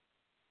said,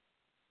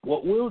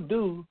 what we'll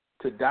do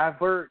to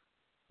divert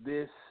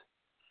this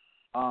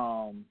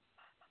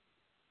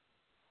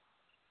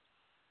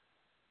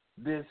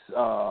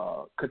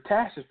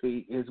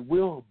catastrophe is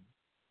we'll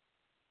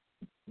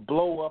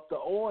blow up the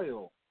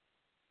oil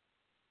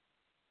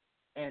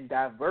and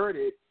divert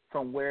it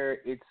from where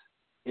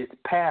its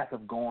path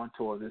of going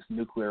toward this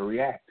nuclear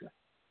reactor.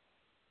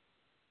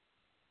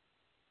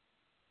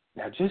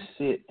 Now just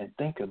sit and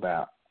think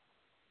about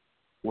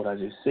what I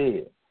just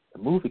said.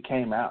 The movie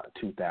came out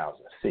in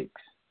 2006.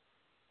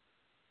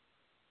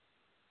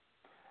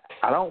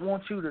 I don't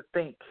want you to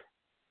think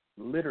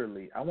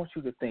literally. I want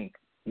you to think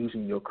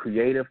using your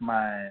creative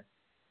mind,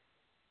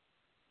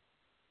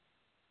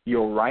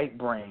 your right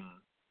brain,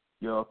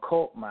 your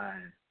occult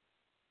mind.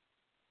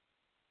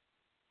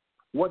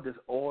 What does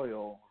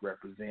oil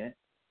represent?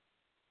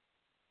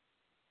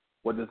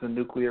 What does a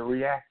nuclear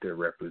reactor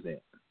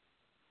represent?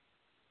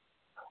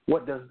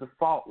 What does the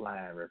fault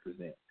line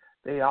represent?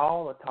 They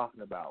all are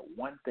talking about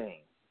one thing: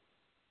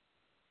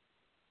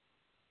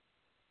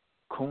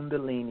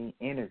 Kundalini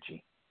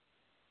energy.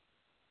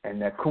 And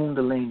that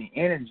Kundalini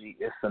energy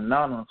is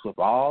synonymous with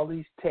all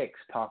these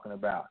texts talking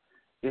about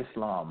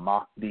Islam,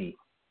 Mahdi,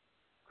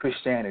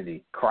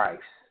 Christianity,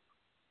 Christ,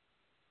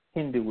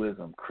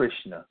 Hinduism,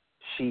 Krishna,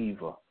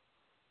 Shiva,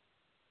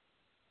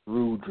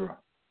 Rudra,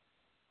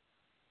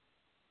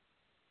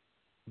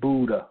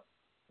 Buddha,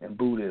 and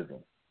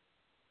Buddhism.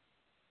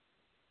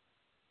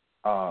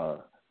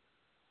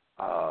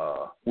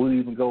 We'll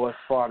even go as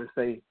far to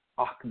say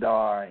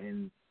Akhdar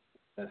in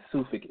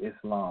Sufic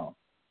Islam.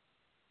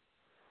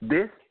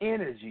 This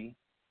energy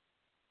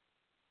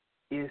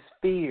is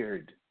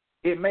feared.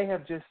 It may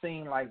have just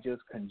seemed like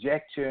just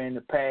conjecture in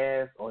the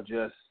past or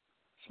just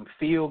some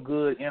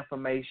feel-good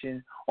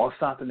information or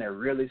something that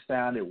really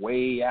sounded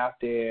way out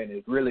there and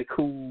is really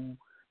cool,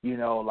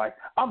 like,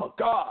 I'm a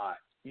god,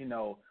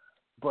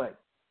 But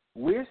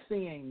we're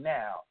seeing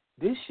now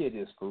this shit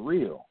is for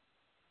real.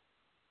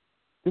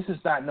 This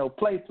is not no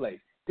play.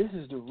 This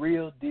is the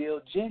real deal,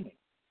 Jimmy.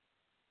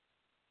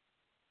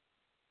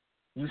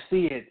 You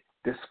see it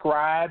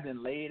described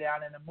and laid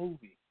out in a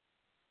movie.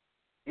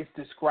 it's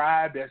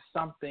described as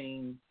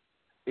something,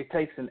 it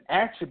takes an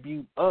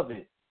attribute of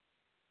it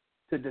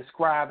to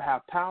describe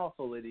how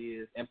powerful it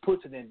is and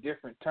puts it in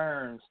different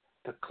terms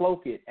to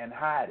cloak it and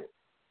hide it.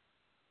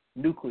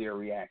 Nuclear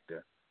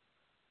reactor,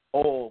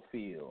 oil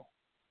field,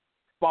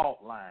 fault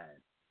line.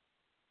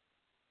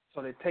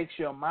 So that takes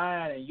your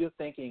mind and you're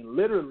thinking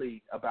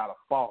literally about a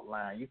fault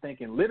line. You're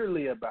thinking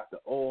literally about the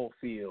oil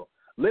field,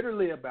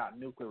 literally about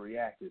nuclear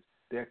reactors.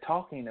 They're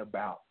talking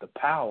about the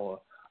power,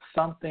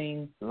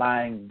 something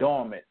lying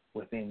dormant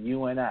within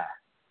you and I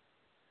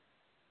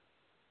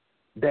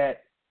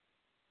that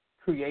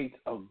creates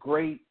a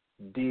great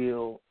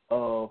deal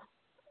of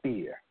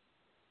fear.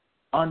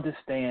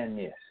 Understand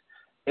this.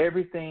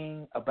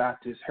 Everything about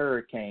this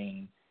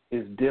hurricane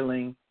is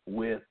dealing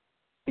with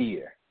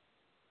fear.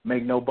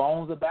 Make no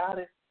bones about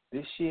it,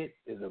 this shit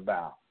is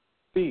about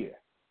fear.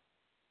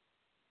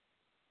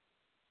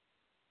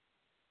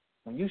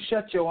 When you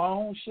shut your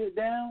own shit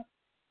down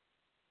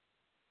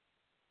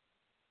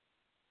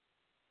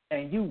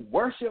and you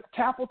worship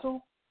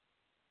capital,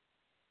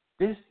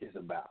 this is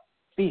about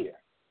fear.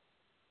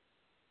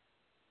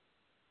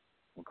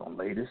 We're going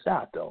to lay this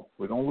out, though.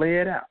 We're going to lay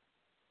it out.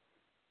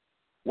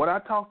 What I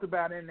talked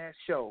about in that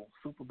show,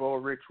 Super Bowl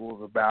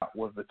Rituals, about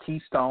was the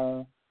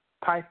Keystone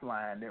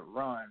pipeline that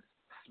runs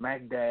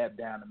smack dab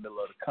down the middle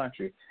of the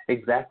country,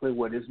 exactly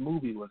what this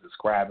movie was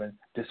describing,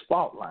 this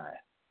fault line.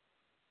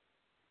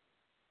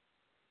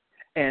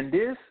 And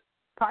this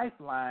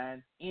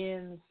pipeline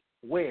ends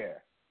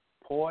where?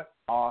 Port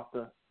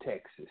Arthur,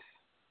 Texas.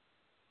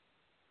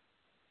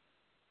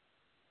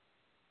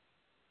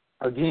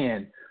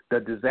 Again, the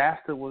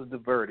disaster was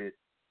diverted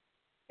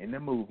in the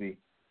movie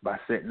by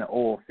setting the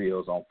oil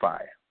fields on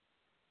fire.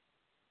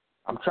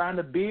 I'm trying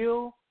to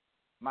build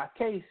my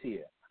case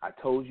here. I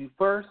told you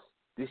first,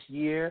 this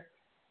year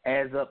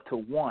adds up to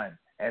one,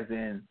 as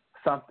in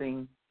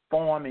something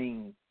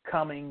forming,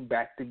 coming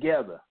back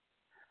together.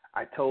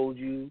 I told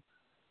you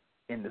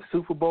in the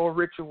Super Bowl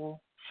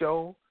Ritual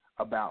show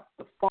about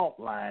the fault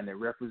line that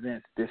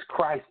represents this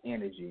Christ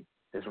energy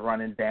that's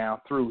running down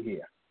through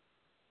here.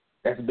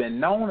 That's been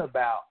known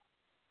about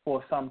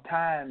for some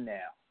time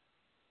now.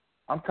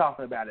 I'm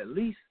talking about at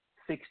least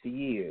 60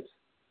 years.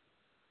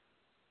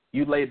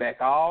 You lay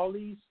back all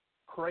these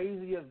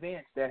crazy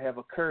events that have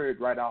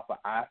occurred right off of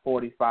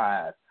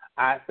I-45,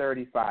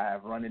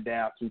 I-35 running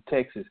down through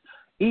Texas,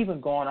 even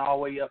going all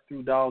the way up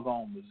through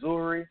doggone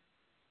Missouri,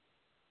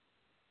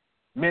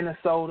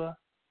 Minnesota.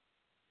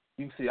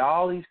 You see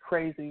all these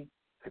crazy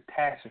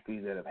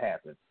catastrophes that have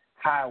happened,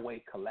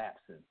 highway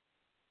collapsing.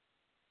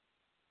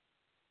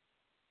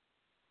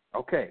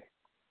 Okay,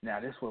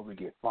 now this is where we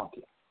get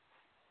funky.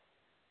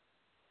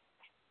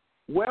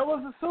 Where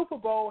was the Super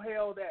Bowl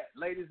held at,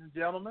 ladies and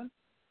gentlemen?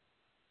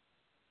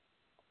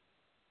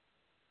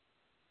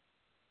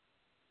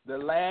 The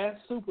last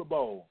Super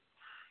Bowl,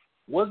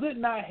 was it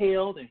not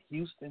held in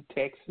Houston,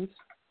 Texas?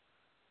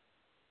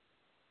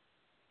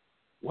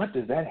 What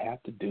does that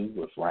have to do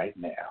with right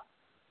now?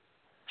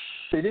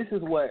 See, this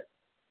is what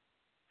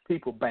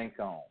people bank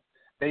on.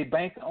 They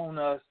bank on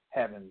us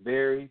having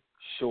very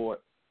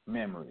short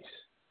memories.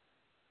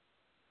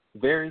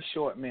 Very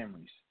short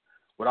memories.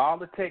 With all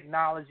the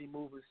technology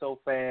moving so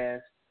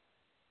fast,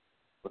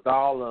 with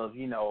all of,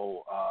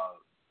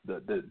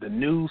 the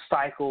news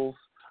cycles,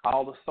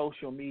 all the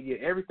social media,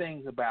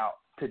 everything's about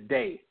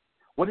today.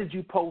 What did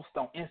you post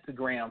on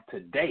Instagram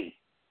today?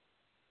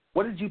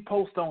 What did you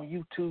post on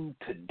YouTube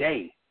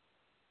today?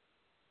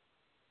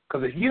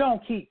 Because if you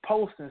don't keep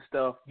posting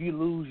stuff, you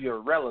lose your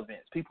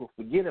relevance. People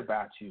forget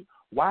about you.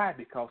 Why?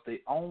 Because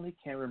they only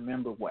can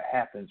remember what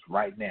happens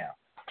right now.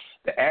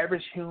 The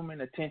average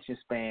human attention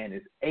span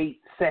is 8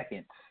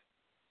 seconds.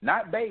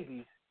 Not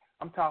babies.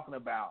 I'm talking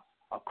about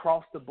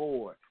across the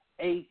board,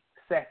 8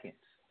 seconds.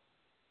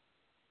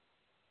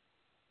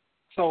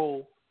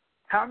 So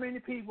how many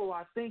people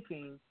are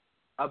thinking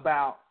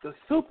about the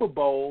Super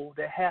Bowl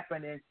that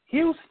happened in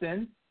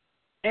Houston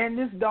and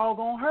this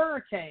doggone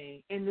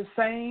hurricane in the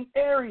same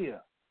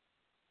area?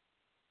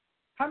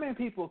 How many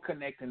people are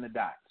connecting the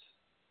dots?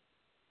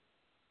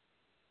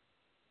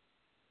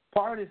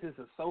 Part of this is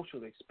a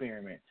social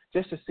experiment,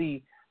 just to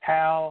see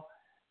how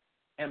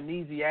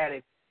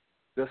amnesiac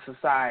the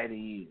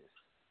society is,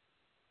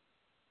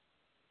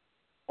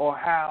 or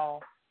how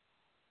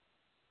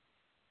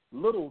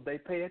little they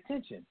pay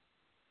attention.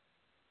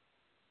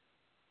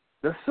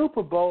 The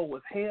Super Bowl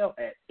was held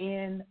at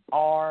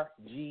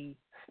NRG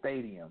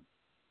Stadium.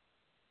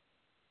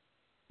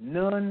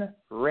 Nun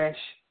Resh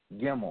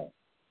Gimel.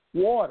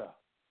 Water.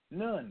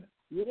 Nun.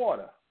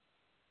 Water.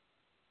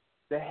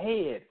 The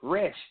head.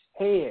 Resh.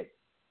 Head.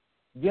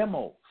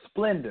 Gimel.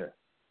 Splendor.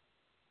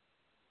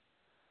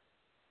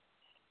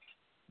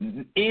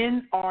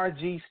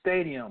 NRG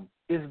Stadium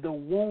is the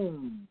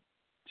womb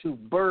to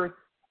birth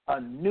a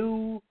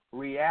new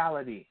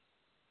reality.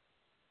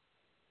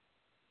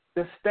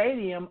 The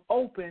stadium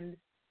opened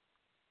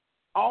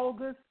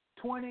August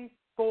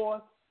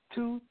 24th,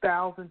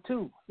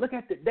 2002. Look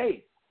at the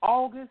date,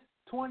 August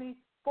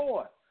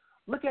 24th.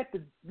 Look at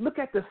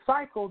the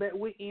cycle that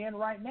we're in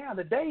right now.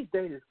 Today's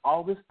date is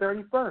August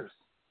 31st.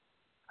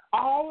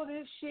 All of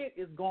this shit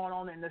is going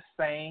on in the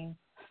same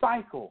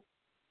cycle.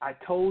 I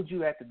told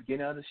you at the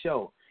beginning of the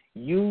show,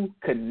 you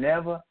could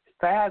never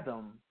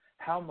fathom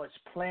how much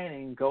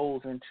planning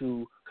goes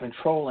into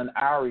controlling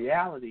our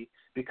reality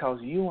because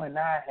you and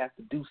I have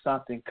to do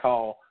something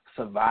called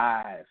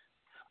survive.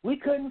 We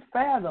couldn't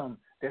fathom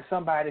that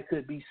somebody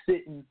could be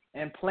sitting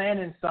and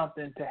planning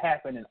something to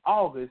happen in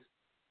August,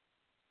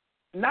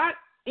 not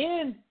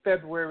in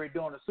February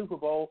during the Super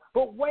Bowl,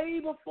 but way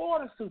before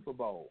the Super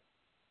Bowl.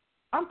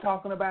 I'm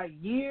talking about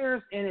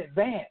years in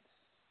advance.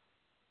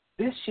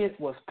 This shit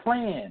was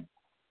planned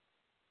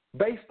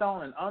based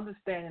on an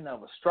understanding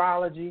of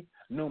astrology,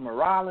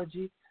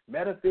 numerology,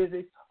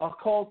 metaphysics,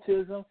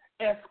 occultism,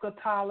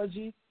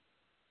 eschatology.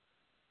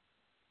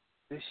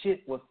 This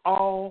shit was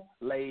all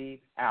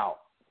laid out.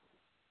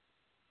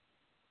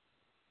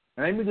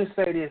 And let me just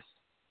say this.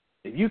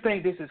 If you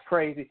think this is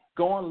crazy,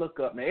 go and look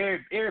up. Now,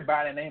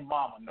 everybody and their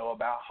mama know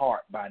about HAARP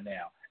by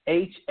now.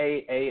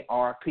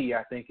 HAARP,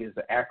 I think, is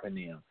the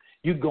acronym.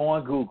 You go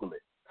and Google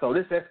it. So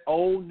that's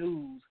old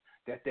news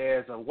that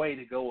there's a way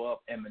to go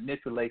up and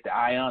manipulate the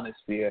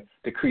ionosphere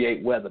to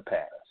create weather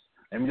patterns.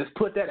 Let me just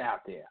put that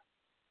out there.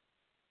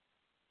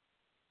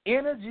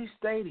 Energy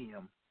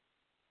Stadium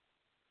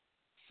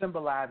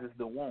symbolizes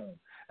the womb.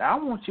 Now,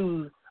 I'm going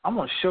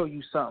to show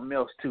you something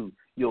else, too.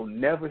 You'll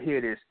never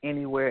hear this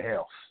anywhere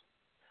else.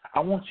 I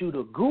want you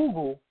to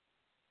Google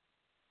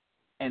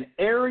an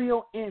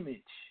aerial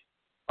image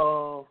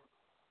of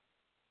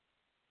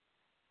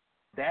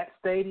that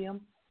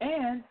stadium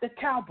and the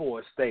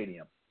Cowboys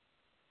stadium.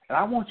 And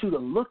I want you to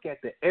look at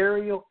the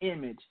aerial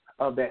image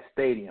of that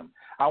stadium.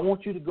 I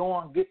want you to go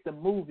and get the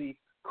movie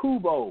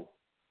Kubo,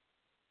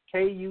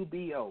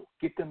 Kubo.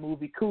 Get the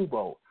movie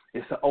Kubo.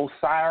 It's an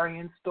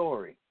Osirian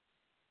story.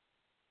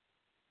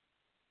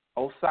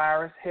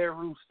 Osiris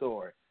Heru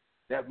story.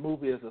 That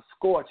movie is a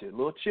scorcher,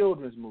 little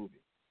children's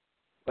movie.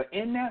 But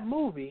in that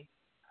movie,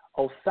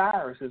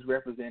 Osiris is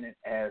represented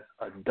as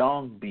a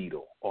dung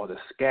beetle or the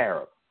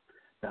scarab.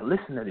 Now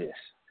listen to this.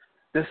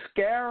 The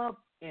scarab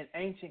in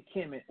ancient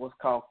Kemet was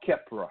called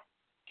Khepra.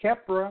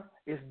 Khepra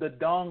is the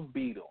dung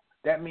beetle.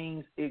 That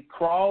means it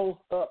crawls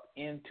up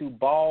into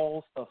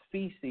balls of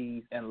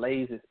feces and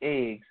lays its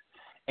eggs,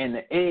 and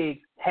the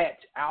eggs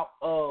hatch out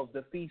of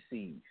the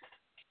feces.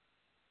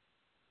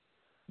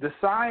 The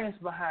science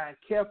behind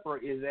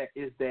Khepra is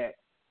that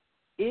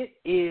it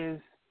is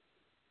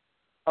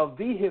a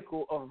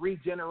vehicle of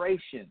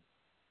regeneration.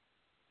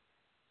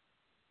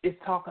 It's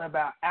talking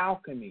about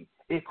alchemy.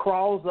 It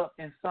crawls up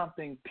in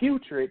something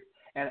putrid,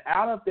 and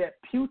out of that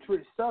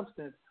putrid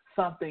substance,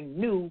 something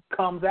new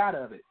comes out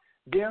of it.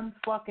 Them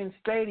fucking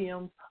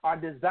stadiums are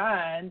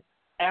designed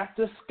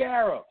after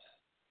scarabs.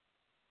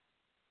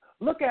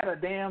 Look at a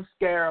damn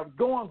scarab.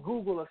 Go and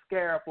Google a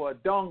scarab or a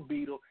dung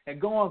beetle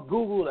and go and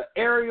Google the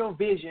aerial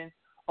vision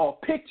or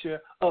picture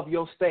of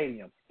your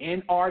stadium,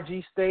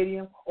 NRG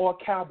Stadium or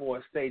Cowboy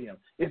Stadium.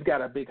 It's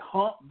got a big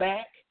hump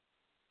back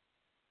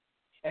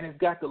and it's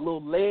got the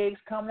little legs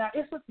coming out.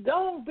 It's a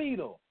dung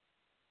beetle.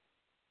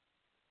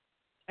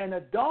 And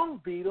a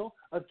dung beetle,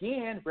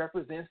 again,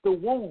 represents the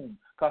womb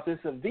because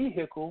it's a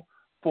vehicle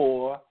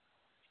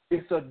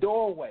it's a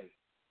doorway.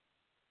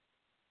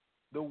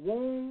 The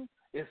womb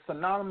is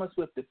synonymous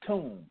with the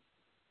tomb.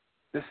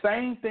 The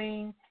same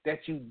thing that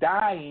you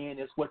die in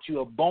is what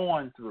you are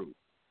born through.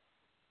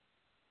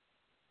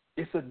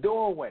 It's a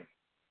doorway.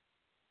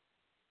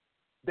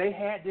 They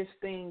had this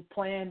thing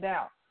planned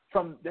out.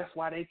 That's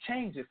why they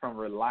changed it from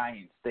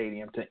Reliant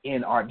Stadium to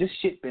NR. This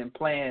shit been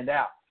planned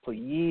out for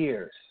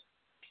years.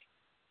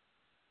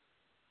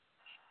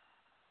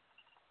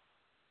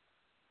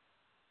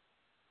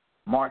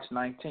 March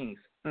 19th.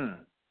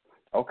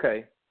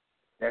 Okay.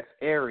 That's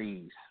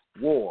Aries,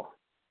 war.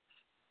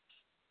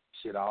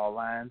 Shit all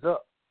lines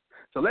up.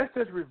 So let's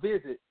just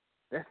revisit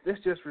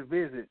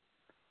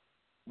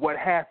what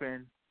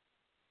happened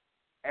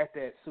at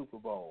that Super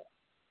Bowl.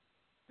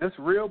 Just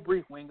real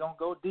brief. We ain't going to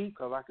go deep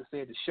because, like I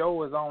said, the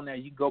show is on there.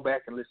 You can go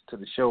back and listen to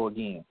the show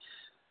again.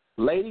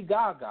 Lady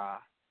Gaga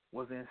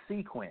was in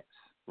sequence,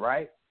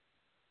 right?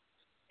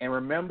 And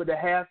remember the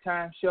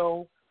halftime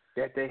show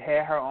that they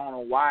had her on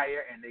a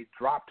wire and they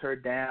dropped her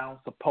down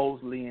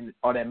supposedly,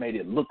 or they made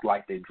it look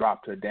like they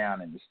dropped her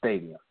down in the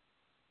stadium.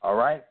 All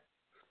right?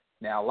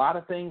 Now, a lot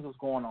of things was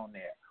going on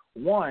there.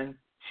 One,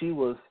 she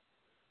was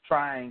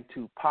trying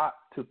to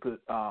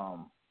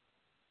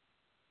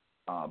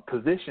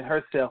position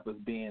herself as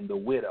being the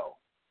widow.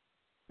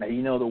 Now,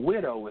 you know the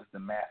widow is the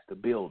master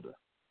builder.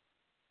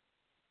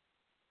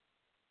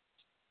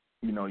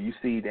 You know, you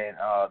see that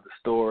the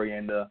story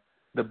in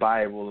the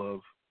Bible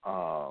of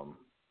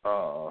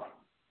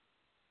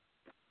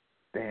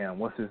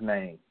what's his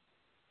name?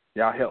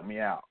 Y'all help me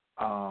out.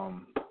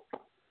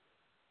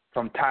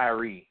 From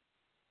Tyree.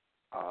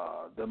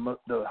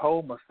 The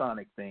whole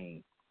Masonic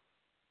thing.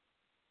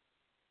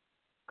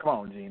 Come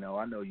on, Gino.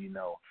 I know you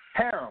know.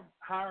 Hiram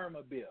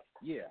Abiff.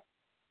 Yeah.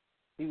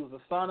 He was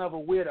the son of a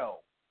widow.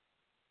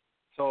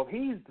 So if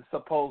he's the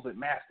supposed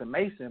master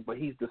mason, but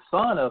he's the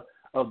son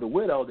of the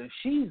widow, then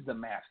she's the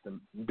master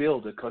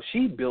builder because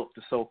she built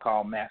the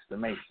so-called master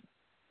mason.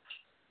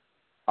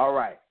 All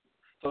right.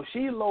 So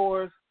she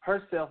lowers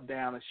herself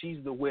down and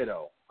she's the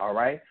widow. All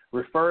right.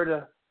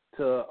 Refer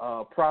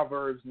to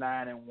Proverbs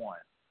 9:1,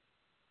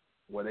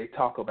 where they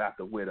talk about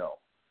the widow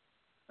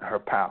and her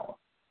power.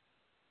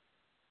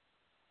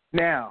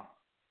 Now,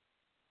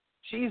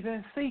 she's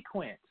in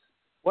sequence.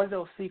 What do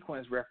those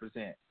sequences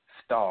represent?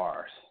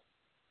 Stars.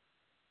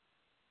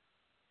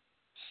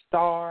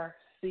 Star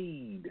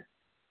seed.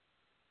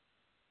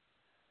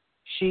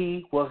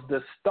 She was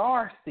the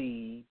star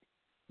seed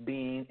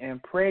being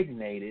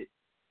impregnated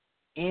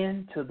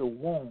into the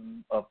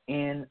womb of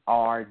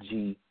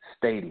NRG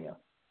Stadium.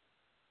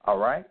 All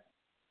right?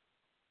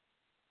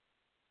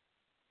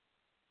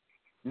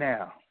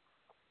 Now,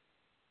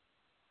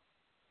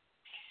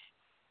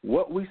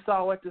 what we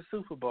saw at the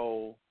Super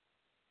Bowl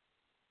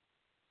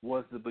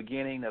was the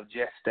beginning of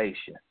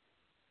gestation.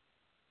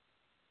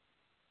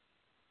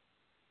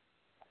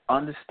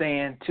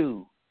 Understand,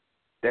 too,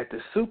 that the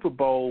Super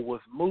Bowl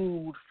was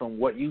moved from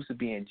what used to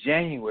be in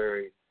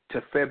January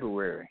to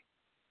February.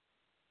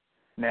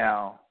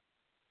 Now,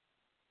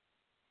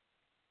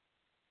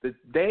 the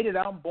day that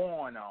I'm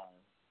born on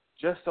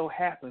just so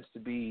happens to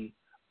be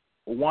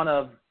one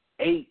of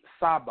 8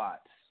 Sabbats.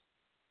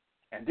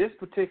 And this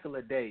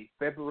particular day,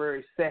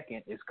 February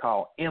 2nd, is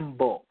called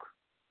Mbok.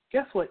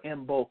 Guess what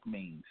Mbok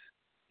means?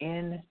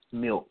 In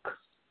milk.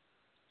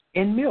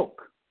 In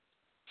milk.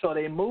 So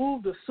they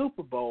moved the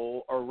Super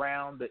Bowl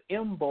around the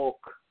Mbok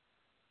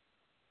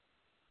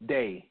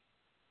day.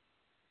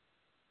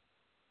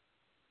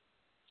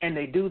 And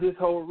they do this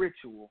whole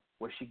ritual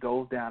where she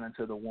goes down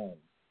into the womb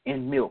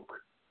in milk.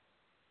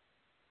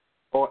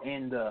 Or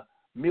in the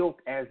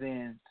milk as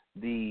in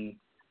the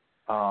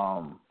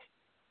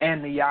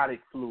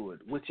amniotic fluid,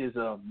 which is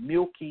a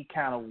milky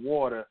kind of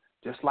water,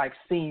 just like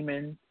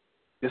semen,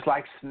 just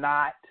like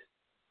snot,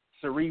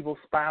 cerebral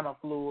spinal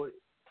fluid.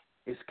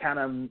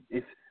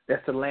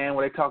 That's the land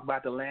where they talk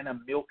about the land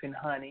of milk and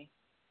honey.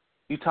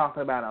 You're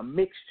talking about a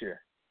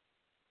mixture,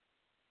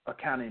 a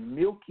kind of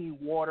milky,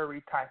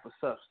 watery type of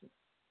substance.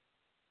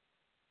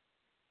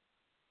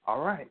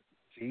 All right.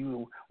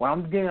 So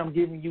I'm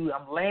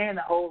laying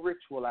the whole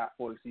ritual out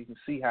for you so you can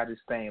see how this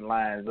thing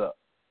lines up.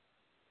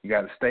 You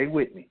got to stay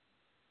with me.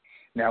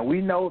 Now,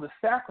 we know the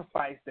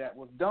sacrifice that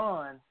was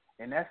done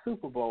in that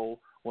Super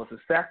Bowl was to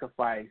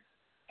sacrifice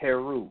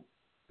Heru,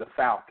 the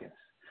Falcons,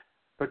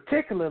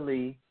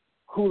 particularly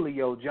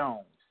Julio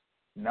Jones,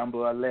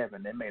 number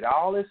 11. They made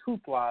all this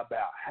hoopla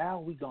about how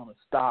are we going to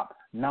stop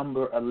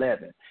number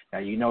 11. Now,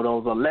 you know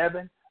those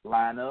 11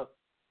 line up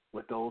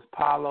with those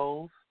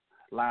Paulos,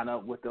 line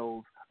up with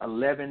those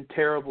 11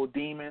 terrible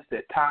demons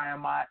that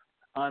Tiamat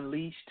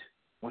unleashed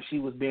when she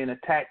was being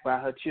attacked by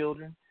her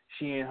children,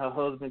 she and her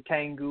husband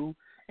Kangu,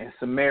 and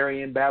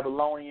Sumerian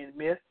Babylonian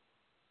myth.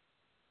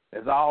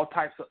 There's all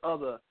types of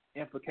other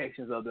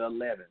implications of the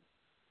 11.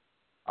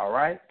 All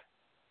right?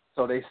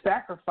 So they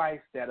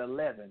sacrificed that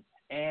 11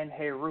 and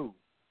Heru.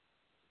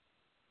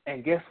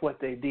 And guess what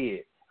they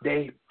did?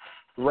 They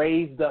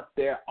raised up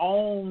their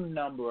own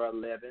number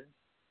 11,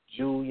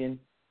 Julian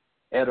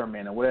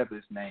Ederman, or whatever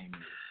his name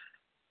is.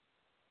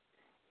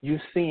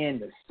 You're seeing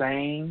the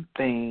same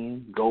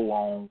thing go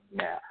on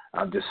now.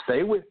 Just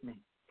stay with me.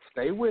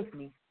 Stay with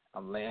me.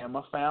 I'm laying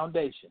my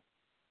foundation.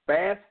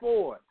 Fast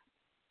forward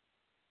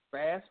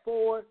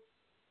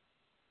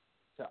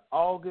to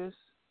August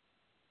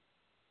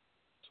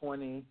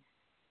 21st.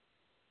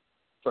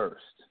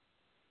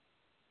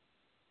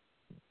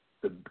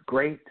 The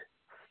great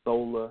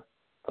solar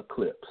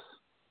eclipse.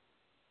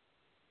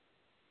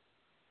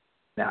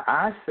 Now,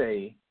 I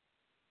say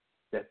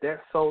that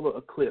solar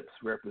eclipse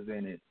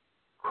represented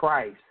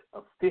Christ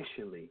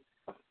officially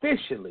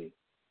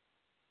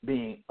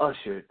being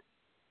ushered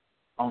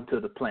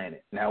onto the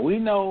planet. Now, we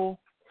know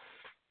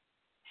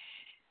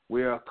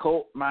we're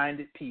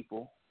occult-minded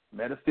people,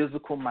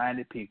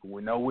 metaphysical-minded people.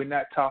 We know we're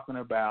not talking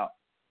about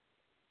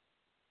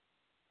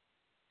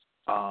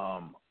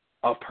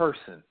a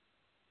person.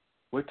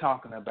 We're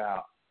talking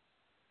about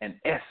an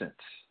essence,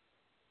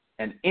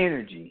 an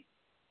energy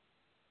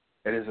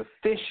that is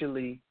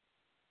officially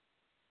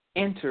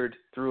entered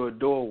through a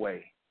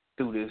doorway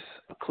through this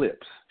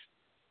eclipse.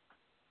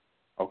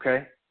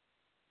 Okay?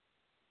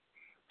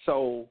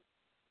 So,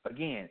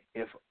 again,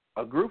 if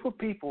a group of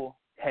people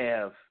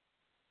have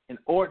an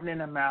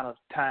inordinate amount of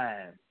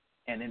time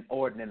and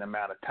inordinate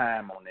amount of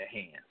time on their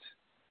hands,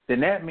 then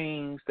that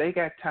means they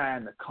got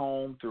time to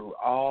comb through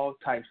all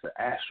types of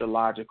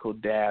astrological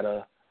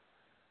data,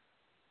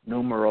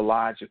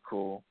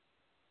 numerological,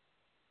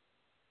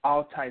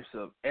 all types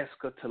of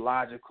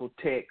eschatological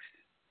texts,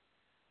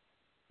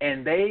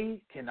 and they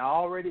can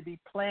already be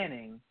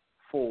planning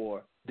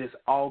for this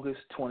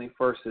August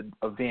 21st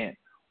event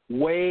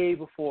way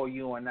before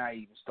you and I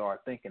even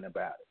start thinking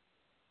about it.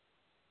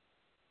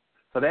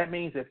 So that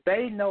means if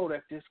they know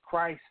that this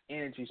Christ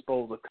energy is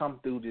supposed to come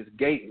through this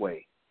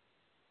gateway,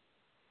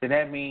 then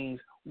that means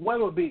what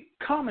would be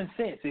common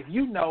sense if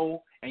you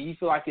know and you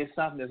feel like it's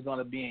something that's going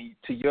to be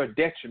to your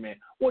detriment,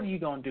 what are you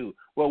going to do?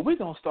 Well, we're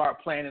going to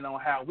start planning on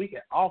how we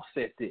can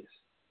offset this.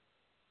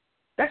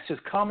 That's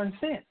just common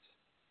sense.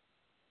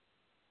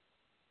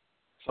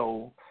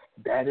 So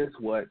that is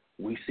what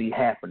we see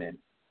happening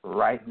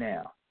right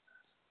now.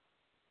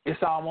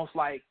 It's almost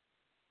like,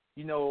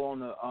 you know, on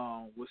the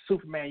with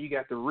Superman, you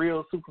got the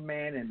real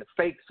Superman and the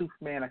fake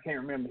Superman. I can't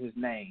remember his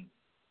name.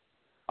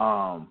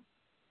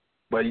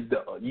 But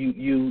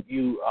you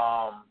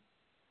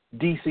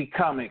DC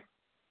comic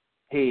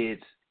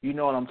heads, you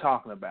know what I'm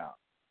talking about.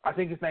 I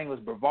think his name was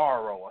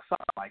Bavaro or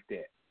something like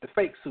that. The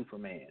fake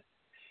Superman.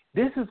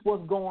 This is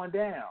what's going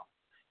down.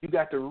 You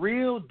got the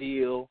real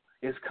deal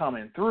is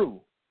coming through,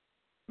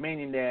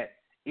 meaning that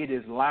it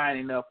is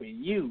lining up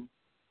in you.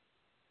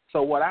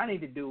 So what I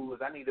need to do is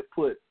I need to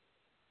put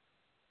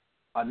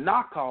a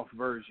knockoff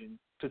version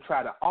to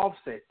try to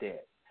offset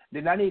that.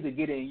 Then I need to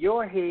get in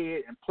your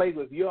head and play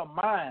with your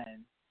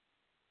mind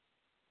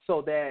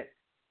so that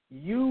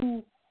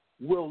you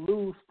will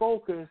lose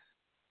focus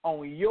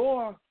on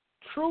your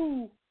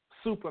true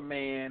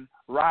Superman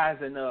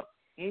rising up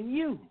in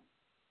you.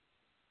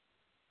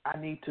 I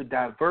need to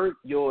divert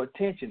your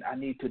attention. I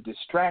need to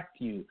distract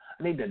you.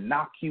 I need to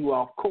knock you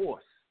off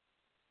course.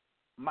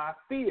 My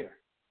fear.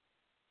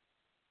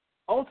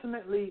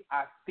 Ultimately,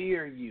 I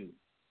fear you.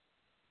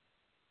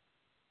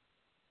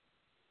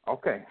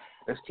 Okay,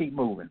 let's keep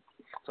moving.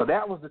 So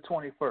that was the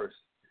 21st.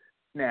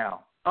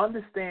 Now,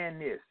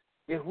 understand this.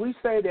 If we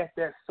say that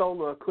that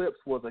solar eclipse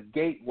was a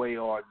gateway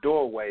or a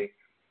doorway,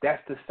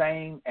 that's the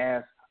same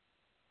as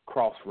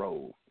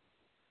crossroads.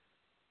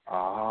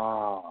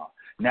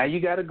 Now you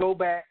got to go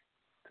back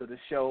to the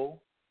show,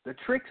 The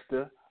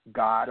Trickster,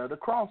 God of the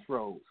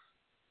Crossroads.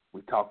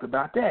 We talked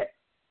about that.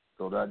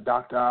 Go to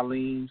Dr.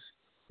 Alim's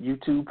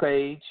YouTube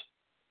page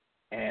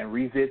and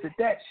revisit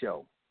that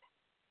show.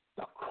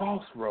 The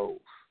Crossroads.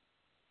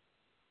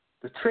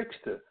 The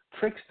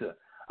trickster.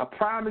 A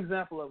prime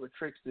example of a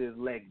trickster is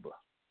Legba.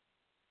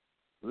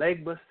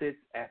 Legba sits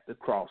at the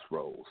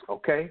crossroads,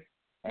 okay?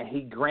 And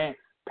he grants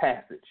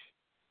passage.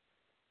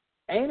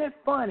 Ain't it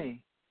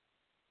funny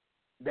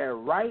that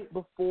right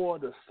before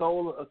the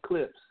solar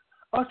eclipse,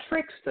 a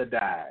trickster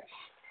dies?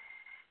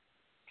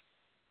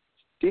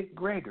 Dick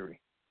Gregory.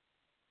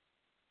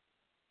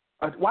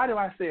 Why do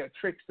I say a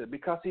trickster?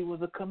 Because he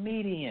was a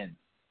comedian.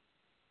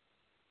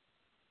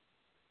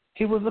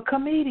 He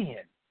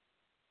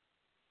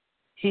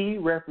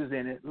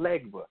represented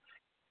Legba.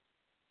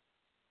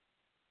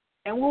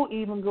 And we'll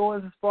even go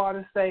as far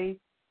to say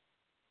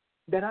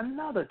that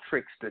another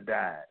trickster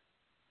died,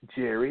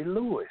 Jerry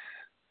Lewis.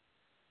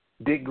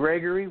 Dick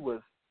Gregory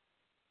was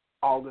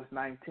August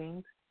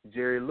 19th,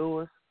 Jerry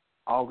Lewis,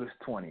 August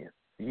 20th.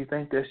 Do you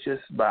think that's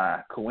just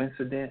by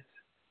coincidence?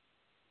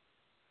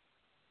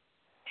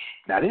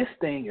 Now this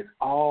thing is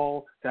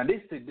all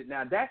this is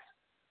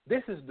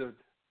the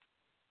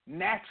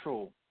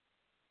natural.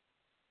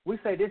 We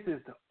say this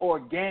is the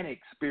organic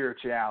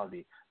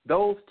spirituality.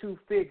 Those two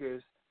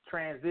figures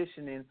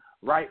transitioning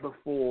right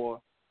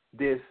before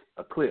this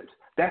eclipse.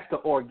 That's the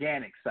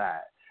organic side.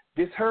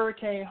 This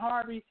Hurricane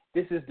Harvey,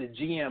 this is the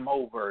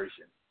GMO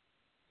version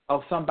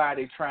of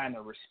somebody trying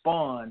to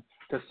respond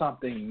to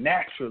something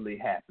naturally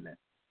happening.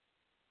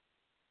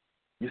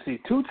 You see,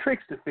 two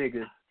trickster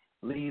figures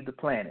leave the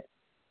planet.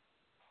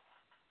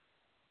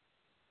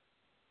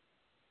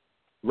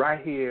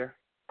 Right here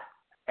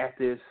at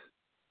this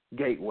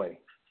gateway.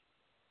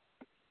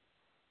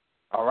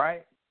 All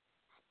right?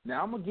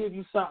 Now, I'm going to give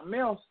you something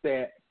else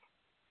that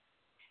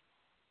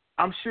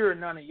I'm sure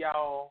none of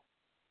y'all,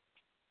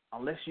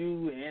 unless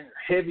you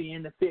heavy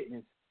into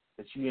fitness,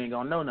 that you ain't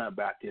going to know nothing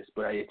about this,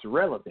 but it's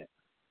relevant.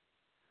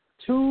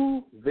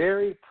 Two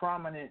very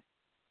prominent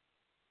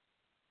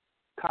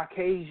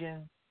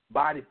Caucasian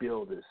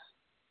bodybuilders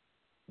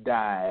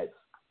died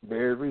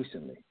very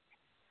recently.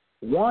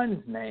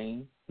 One's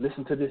name,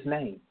 listen to this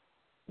name,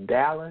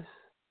 Dallas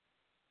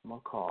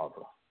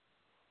McCarver.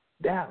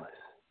 Dallas.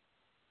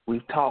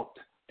 We've talked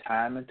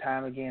time and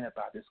time again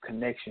about this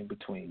connection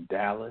between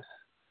Dallas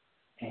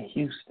and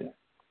Houston.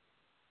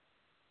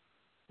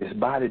 This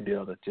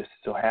bodybuilder just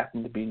so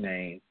happened to be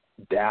named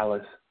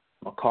Dallas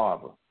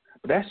McCarver.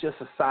 But that's just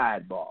a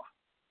sidebar.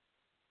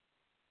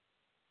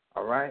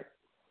 All right?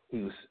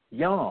 He was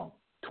young,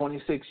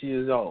 26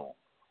 years old.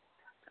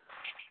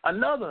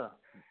 Another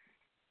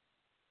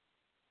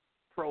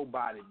pro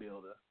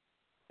bodybuilder,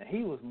 and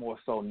he was more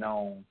so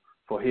known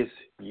for his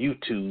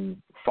YouTube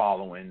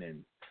following,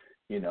 and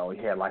you know,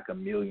 he had like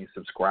 1 million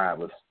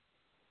subscribers.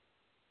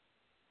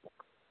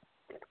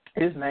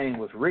 His name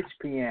was Rich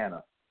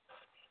Piana.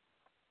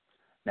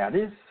 Now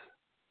this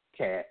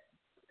cat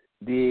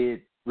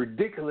did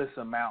ridiculous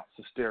amounts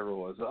of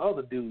steroids. The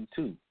other dude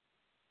too,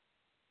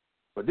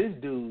 but this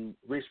dude,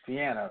 Rich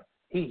Piana,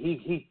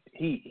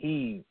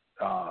 he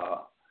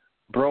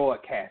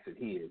broadcasted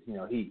his. You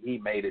know,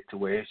 he made it to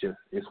where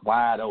it's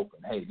wide open.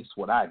 Hey, this is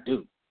what I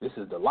do. This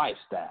is the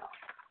lifestyle.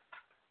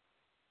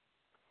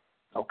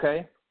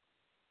 Okay?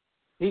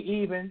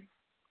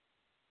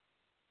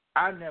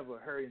 I've never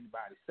heard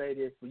anybody say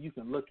this, but you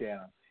can look at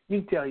him. You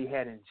can tell he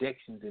had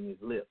injections in his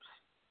lips.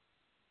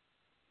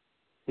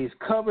 His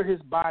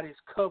body's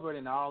covered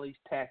in all these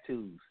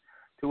tattoos,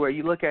 to where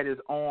you look at his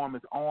arm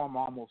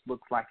almost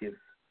looks like it's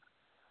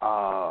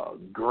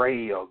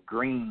gray or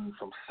green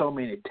from so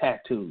many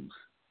tattoos.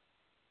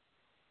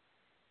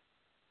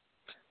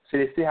 So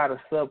you see how the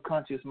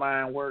subconscious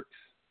mind works?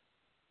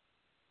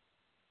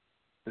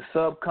 The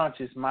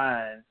subconscious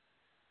mind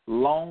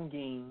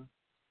longing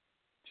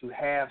to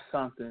have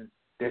something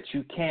that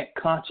you can't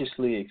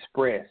consciously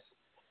express.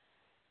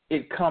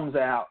 It comes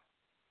out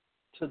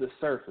to the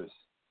surface.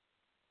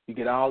 You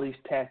get all these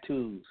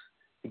tattoos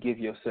to give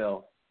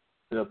yourself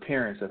the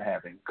appearance of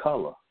having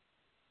color.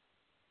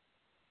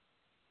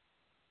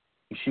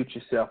 You shoot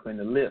yourself in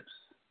the lips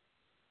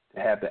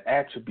to have the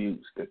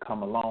attributes that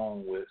come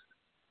along with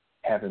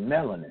having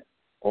melanin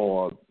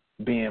or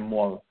being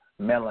more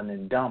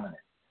melanin dominant.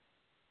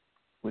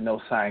 We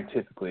know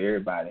scientifically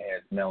everybody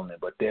has melanin,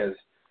 but there's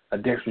a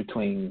difference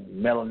between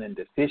melanin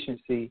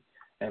deficiency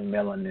and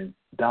melanin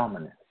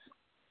dominance.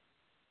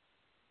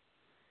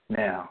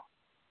 Now,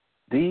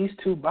 these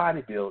two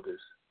bodybuilders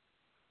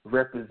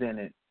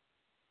represented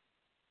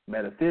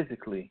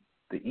metaphysically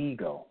the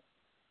ego.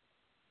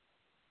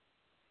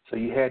 So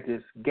you had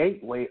this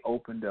gateway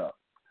opened up.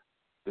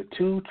 The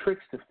two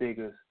trickster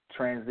figures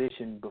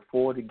transitioned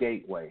before the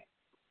gateway.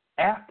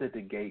 After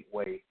the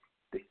gateway,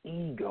 the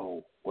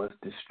ego was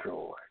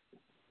destroyed.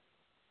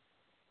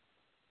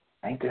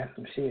 Ain't that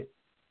some shit?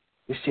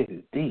 This shit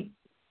is deep.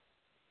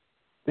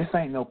 This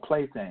ain't no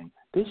plaything.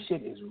 This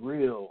shit is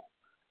real.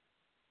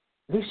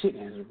 This shit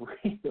is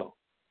real.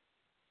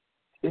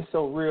 It's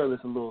so real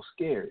it's a little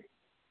scary.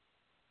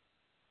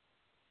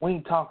 We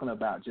ain't talking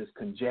about just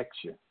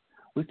conjecture.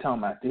 We're talking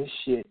about this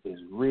shit is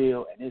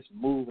real and it's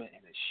moving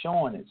and it's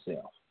showing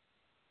itself.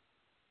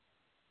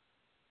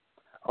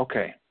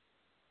 Okay.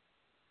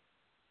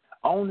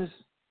 On this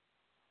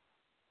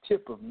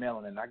tip of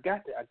melanin, I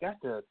got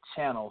the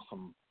channel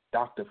from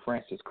Dr.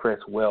 Francis Cress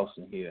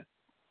Welsing here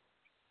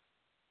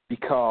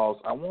because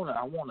I wanna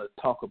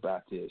talk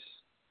about this.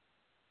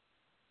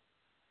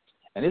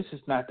 And this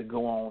is not to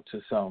go on to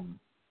some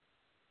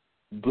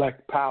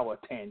black power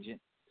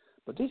tangent,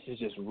 but this is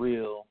just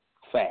real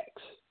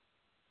facts.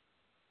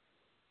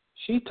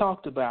 She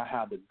talked about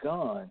how the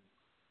gun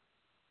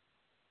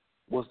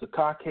was the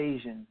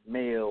Caucasian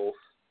male's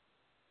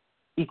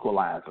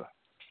equalizer.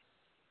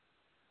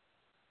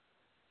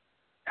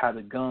 How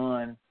the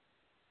gun,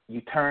 you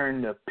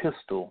turn the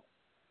pistol,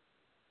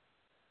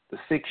 the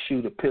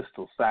 6-shooter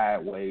pistol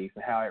sideways,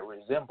 and how it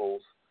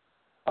resembles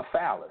a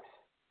phallus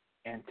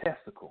and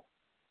testicle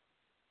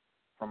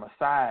from a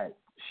side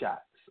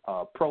shot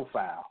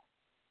profile.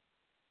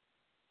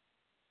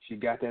 She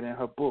got that in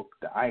her book,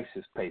 The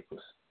ISIS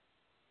Papers.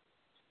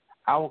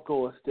 I will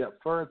go a step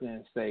further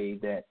and say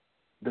that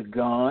the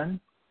gun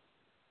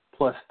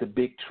plus the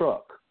big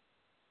truck,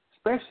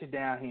 especially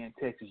down here in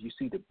Texas, you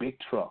see the big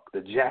truck, the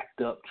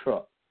jacked up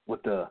truck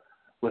with the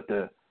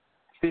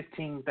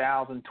 $15,000,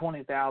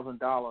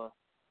 $20,000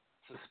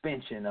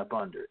 suspension up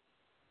under it.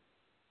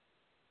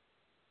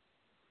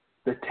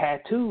 The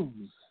tattoos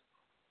is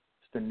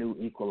the new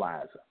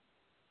equalizer.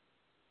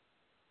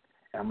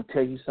 And I'm going to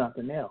tell you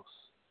something else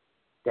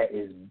that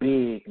is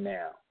big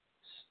now.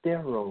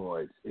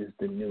 Steroids is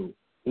the new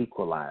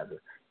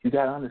equalizer. You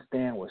got to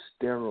understand what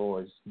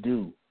steroids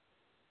do.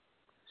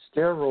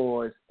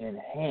 Steroids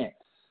enhance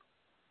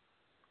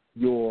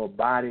your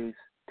body's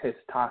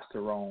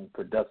testosterone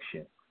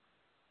production.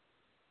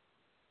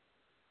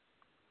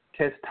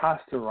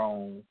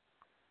 Testosterone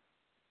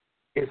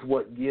is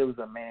what gives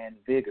a man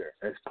vigor.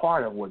 It's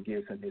part of what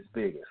gives him his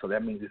vigor. So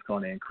that means it's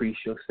going to increase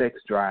your sex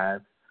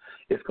drive.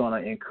 It's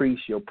going to increase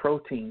your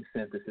protein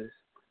synthesis.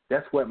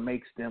 That's what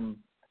makes them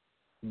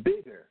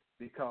bigger,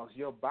 because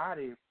your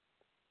body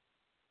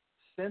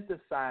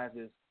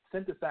synthesizes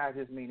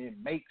meaning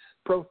it makes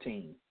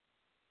protein.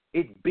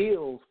 It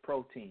builds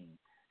protein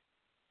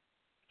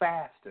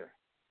faster.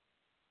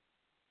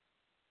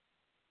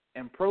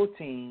 And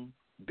protein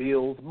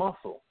builds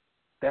muscle.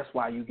 That's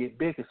why you get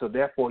bigger. So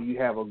therefore you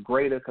have a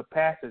greater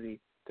capacity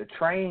to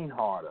train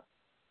harder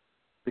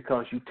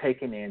because you're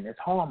taking in this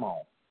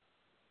hormone.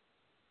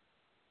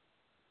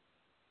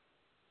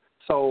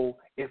 So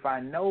if I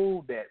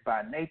know that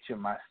by nature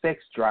my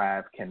sex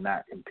drive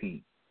cannot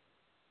compete,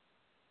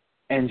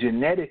 and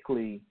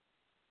genetically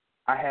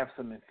I have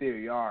some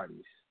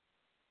inferiorities,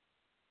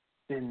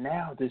 then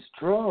now this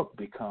drug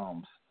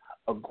becomes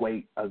a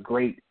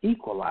great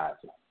equalizer.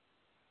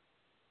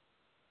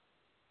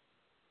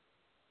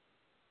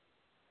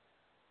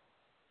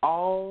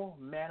 All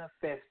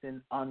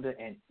manifesting under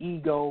an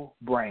ego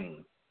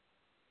brain.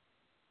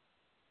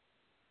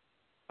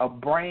 A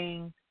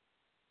brain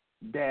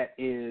that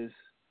is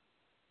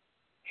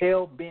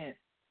hell-bent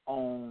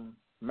on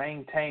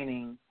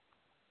maintaining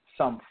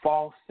some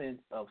false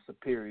sense of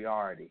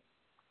superiority.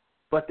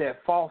 But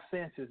that false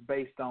sense is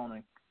based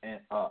on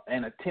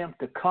an attempt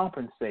to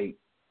compensate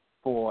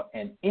for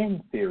an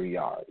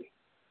inferiority.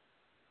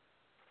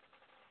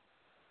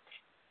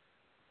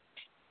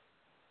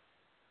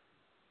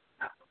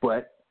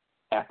 But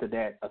after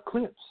that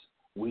eclipse,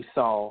 we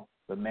saw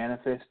the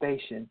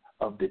manifestation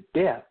of the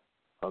death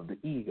of the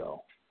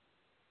ego.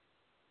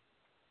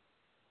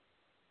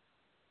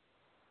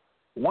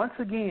 Once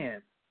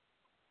again,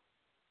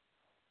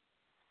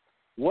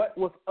 what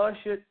was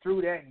ushered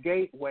through that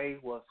gateway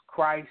was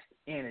Christ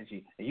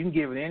energy. And you can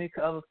give it any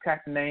other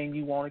type of name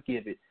you want to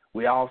give it.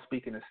 We all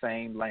speak in the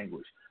same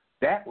language.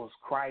 That was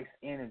Christ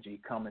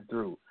energy coming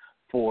through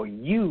for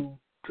you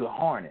to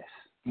harness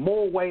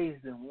more ways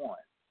than one.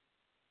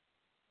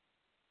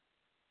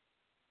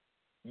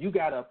 You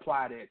got to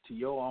apply that to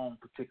your own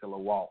particular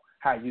walk,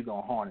 how you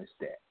going to harness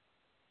that.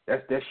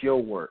 That's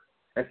your work.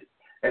 That's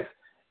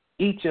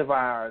each of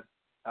our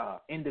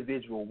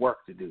individual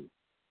work to do.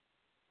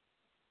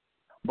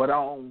 But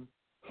on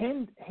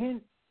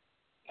hinging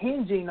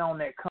on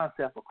that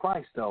concept of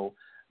Christ, though,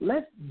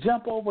 let's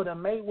jump over to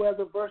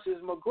Mayweather versus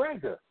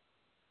McGregor.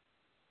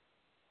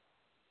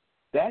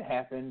 That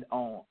happened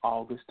on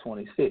August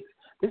 26th.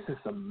 This is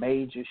some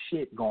major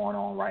shit going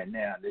on right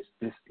now,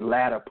 this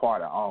latter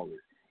part of August.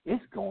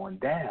 It's going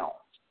down.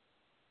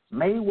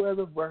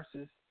 Mayweather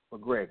versus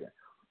McGregor.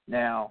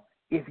 Now,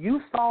 if you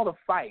saw the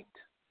fight,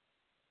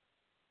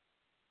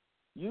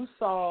 you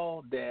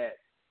saw that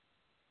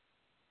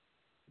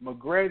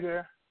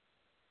McGregor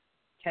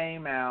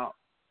came out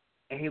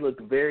and he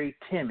looked very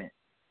timid.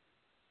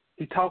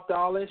 He talked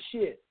all that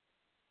shit.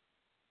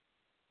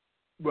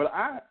 But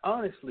I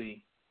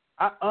honestly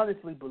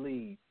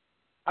believe,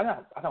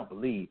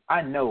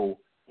 I know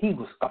he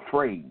was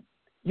afraid.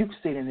 You can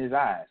see it in his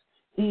eyes.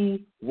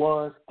 He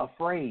was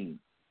afraid.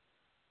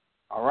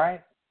 All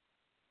right?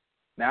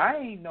 Now, I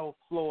ain't no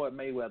Floyd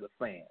Mayweather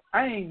fan.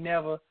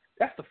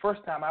 That's the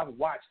first time I've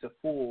watched a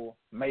full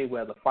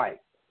Mayweather fight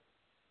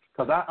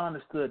because I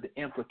understood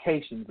the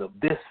implications of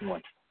this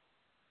one.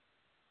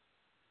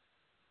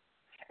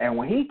 And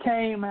when he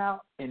came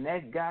out in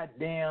that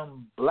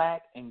goddamn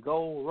black and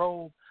gold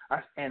robe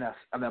and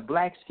a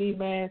black ski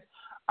mask,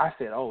 I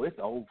said, oh, it's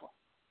over.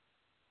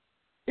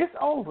 It's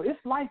over.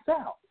 It's lights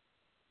out.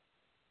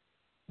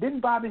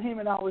 Didn't Bobby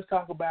Hemming always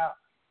talk about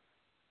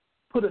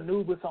put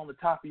Anubis on the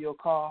top of your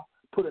car,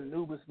 put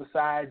Anubis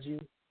beside you,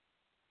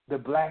 the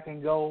black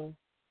and gold?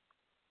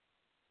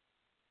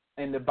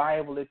 In the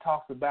Bible, it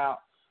talks about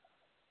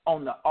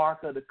on the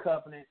Ark of the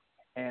Covenant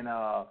and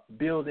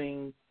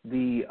building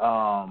the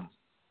Ark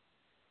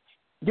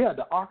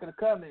of the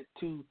Covenant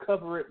to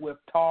cover it with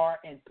tar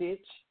and pitch.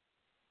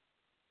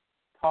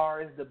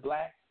 Tar is the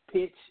black.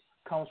 Pitch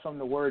comes from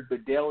the word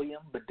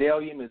bdellium.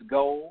 Bdellium is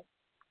gold.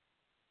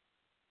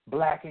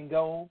 Black and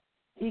gold.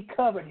 He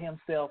covered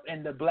himself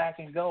in the black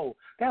and gold.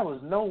 There was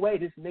no way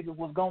this nigga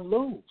was going to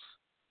lose.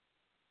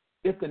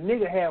 If the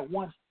nigga had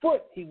 1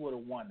 foot, he would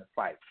have won the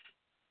fight.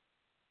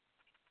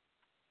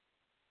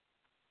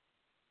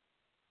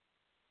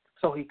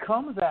 So he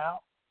comes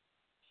out,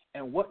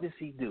 and what does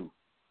he do?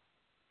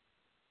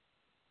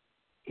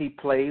 He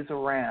plays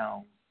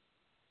around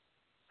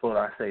for,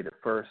 I say, the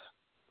first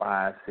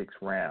 5, 6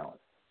 rounds.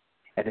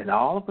 And then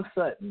all of a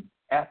sudden,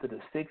 after the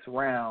 6th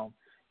round,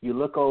 you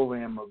look over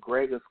in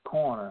McGregor's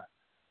corner,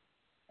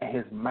 and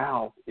his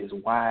mouth is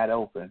wide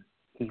open.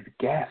 He's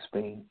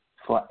gasping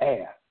for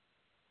air.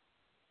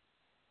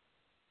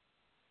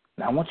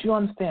 Now, I want you to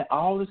understand,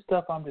 all the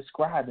stuff I'm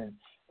describing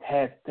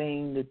has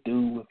things to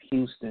do with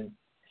Houston.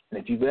 And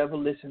if you've ever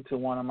listened to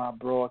one of my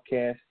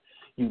broadcasts,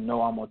 you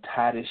know I'm going to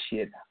tie this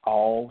shit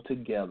all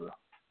together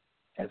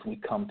as we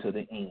come to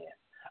the end.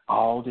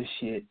 All this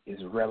shit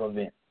is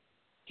relevant.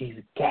 He's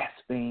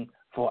gasping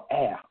for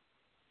air.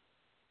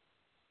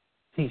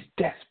 He's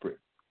desperate.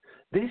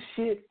 This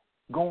shit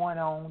going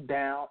on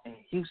down in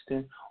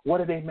Houston,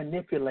 what are they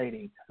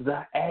manipulating?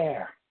 The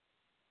air,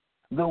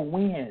 the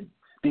wind,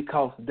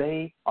 because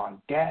they are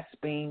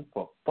gasping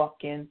for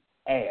fucking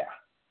air.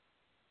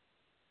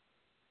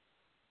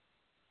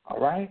 All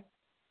right?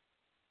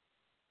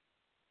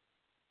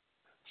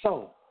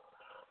 So,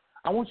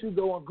 I want you to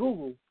go and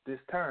Google this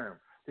term.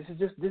 This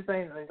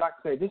ain't, like I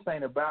said, this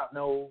ain't about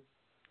no,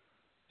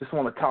 just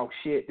want to talk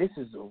shit. This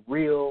is a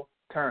real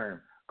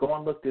term. Go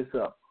and look this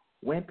up.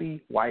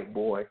 Wimpy white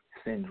boy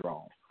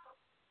syndrome.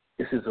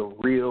 This is a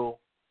real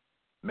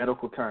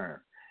medical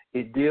term.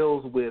 It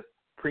deals with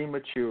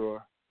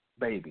premature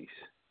babies.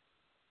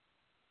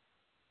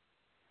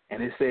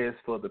 And it says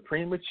for the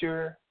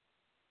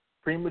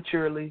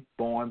prematurely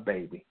born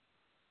baby,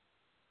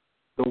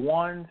 the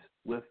ones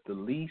with the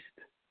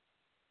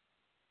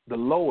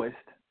lowest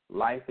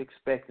life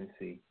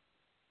expectancy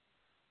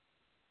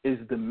is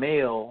the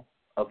male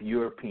of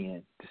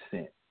European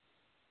descent,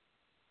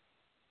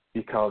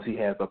 because he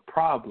has a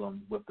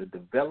problem with the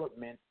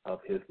development of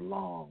his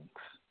lungs.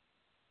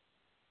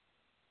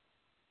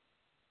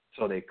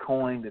 So they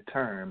coined the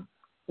term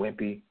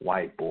wimpy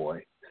white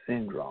boy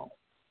syndrome.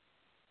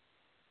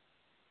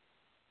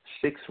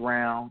 6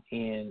 round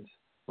ends,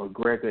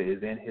 McGregor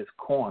is in his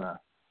corner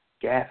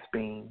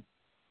gasping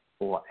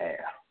for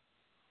air.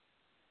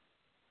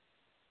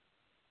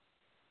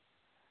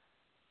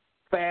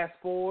 Fast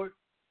forward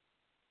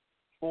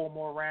 4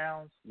 more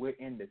rounds. We're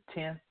in the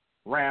 10th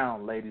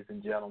round, ladies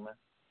and gentlemen.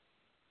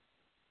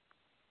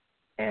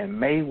 And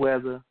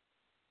Mayweather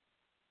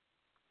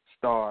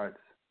starts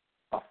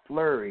a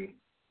flurry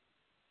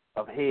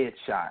of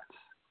headshots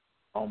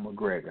on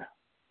McGregor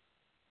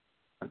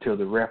until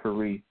the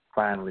referee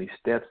finally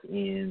steps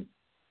in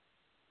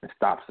and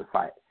stops the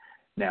fight.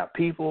 Now,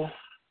 people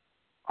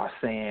are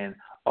saying,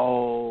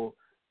 oh,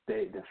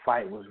 the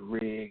fight was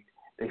rigged.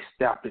 They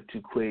stopped it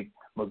too quick.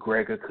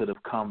 McGregor could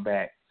have come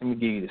back. Let me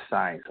give you the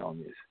science on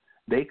this.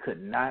 They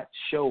could not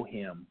show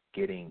him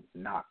getting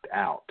knocked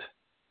out.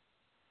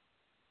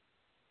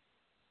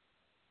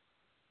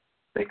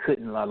 They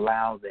couldn't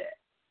allow that.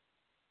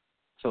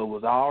 So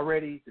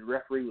the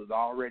referee was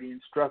already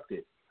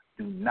instructed,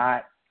 do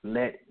not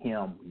let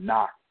him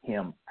knock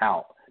him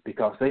out,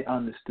 because they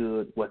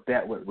understood what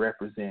that would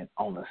represent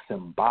on a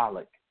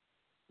symbolic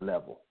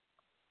level.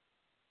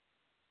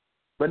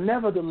 But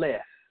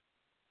nevertheless,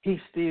 he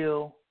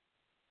still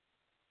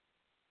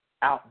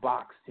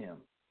outboxed him.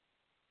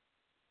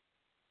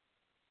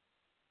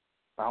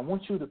 I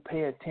want you to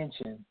pay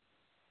attention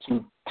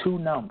to two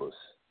numbers.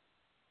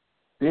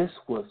 This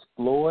was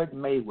Floyd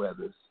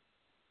Mayweather's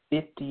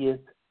 50th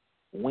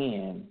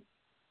win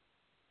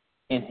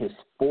in his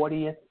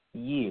 40th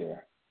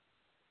year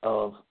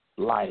of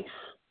life,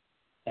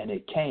 and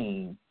it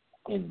came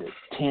in the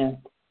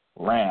 10th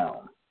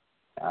round.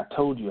 I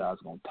told you I was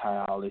going to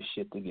tie all this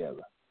shit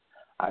together.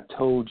 I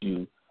told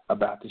you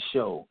about the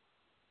show,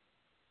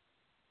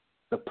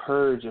 The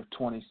Purge of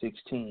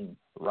 2016,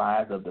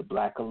 Rise of the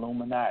Black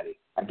Illuminati.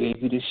 I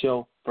gave you the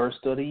show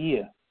first of the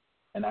year,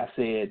 and I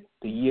said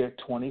the year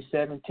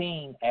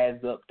 2017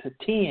 adds up to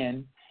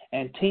 10,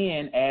 and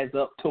 10 adds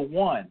up to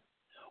 1.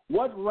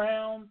 What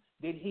round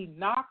did he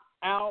knock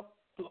out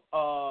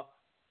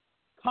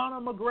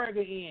Conor McGregor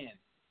in?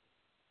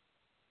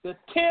 The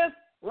 10th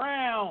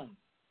round.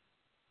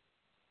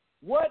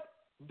 What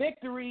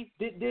victory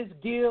did this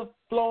give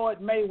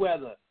Floyd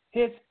Mayweather?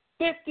 His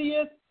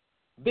 50th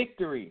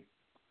victory.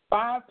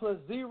 5 plus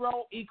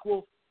 0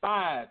 equals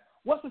 5.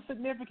 What's the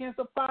significance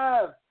of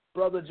 5,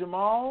 Brother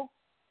Jamal?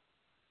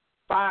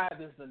 5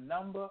 is the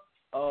number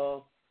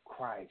of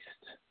Christ.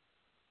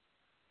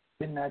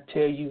 Didn't I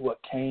tell you what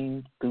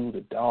came through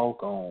the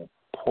doggone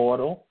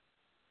portal?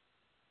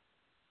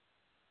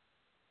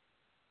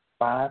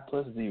 5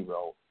 plus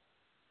 0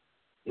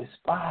 is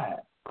 5.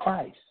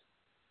 Christ.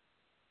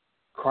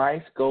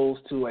 Christ goes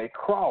to a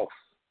crossroad,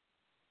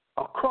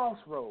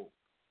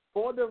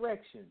 4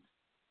 directions,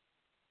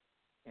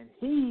 and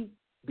he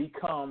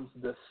becomes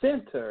the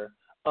center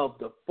of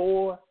the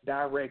 4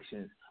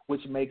 directions,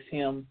 which makes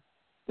him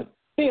the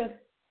 5th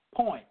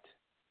point.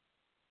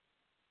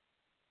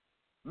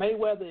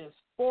 Mayweather is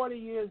 40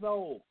 years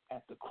old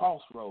at the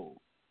crossroad,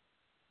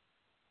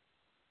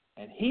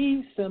 and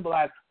he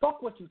symbolized,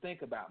 fuck what you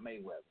think about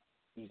Mayweather.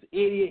 He's an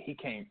idiot. He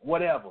can't,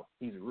 whatever.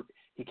 He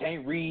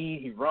can't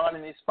read. He run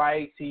in his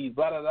fights. He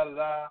blah, blah, blah,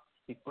 blah.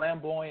 He's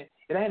flamboyant.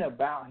 It ain't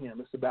about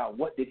him. It's about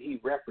what did he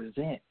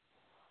represent.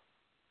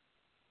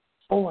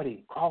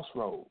 40,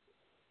 crossroad,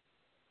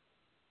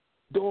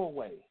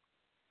 doorway,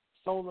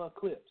 solar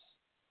eclipse,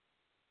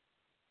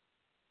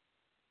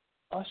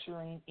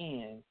 ushering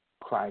in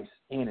Christ's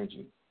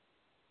energy.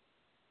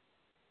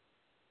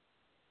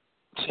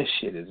 This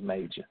shit is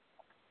major.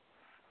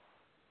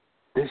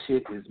 This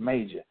shit is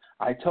major.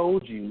 I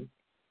told you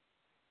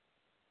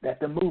that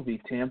the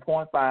movie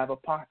 10.5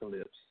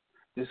 Apocalypse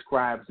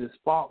describes this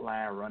fault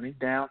line running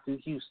down through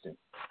Houston,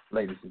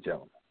 ladies and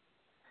gentlemen.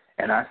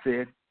 And I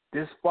said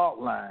this fault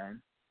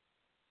line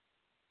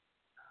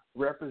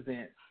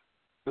represents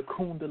the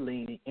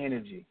Kundalini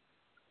energy.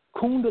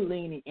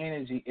 Kundalini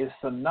energy is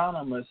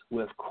synonymous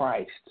with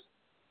Christ.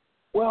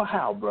 Well,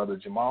 how, Brother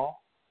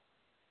Jamal?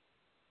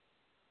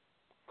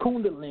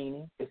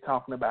 Kundalini is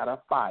talking about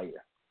a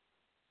fire.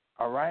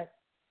 All right?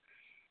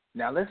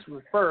 Now let's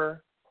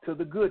refer to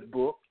the good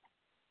book.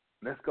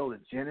 Let's go to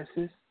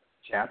Genesis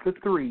chapter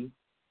 3,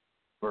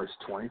 verse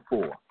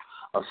 24,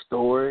 a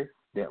story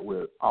that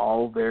we're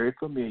all very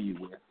familiar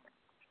with.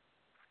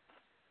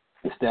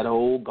 It's that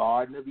old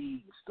Garden of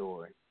Eden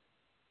story.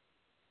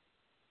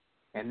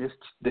 And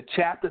the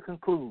chapter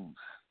concludes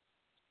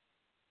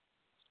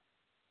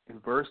in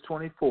verse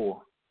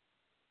 24.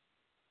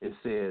 It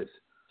says,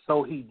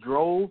 so he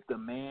drove the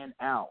man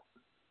out,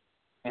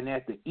 and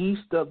at the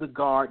east of the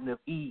Garden of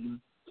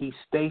Eden, he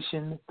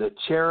stationed the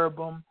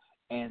cherubim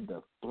and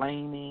the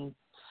flaming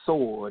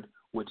sword,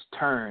 which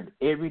turned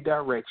every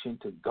direction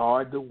to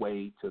guard the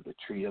way to the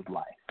tree of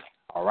life.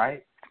 All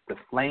right? The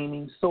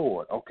flaming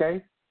sword,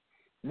 okay?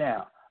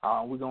 Now,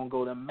 we're going to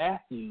go to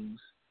Matthew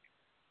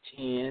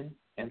 10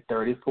 and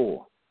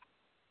 34.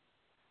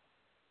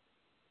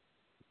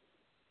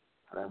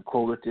 I've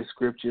quoted this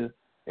scripture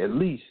at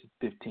least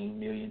 15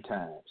 million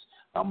times.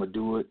 I'm going to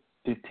do it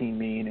 15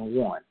 million and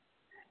one.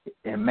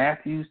 In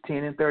Matthew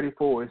 10 and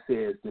 34, it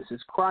says, this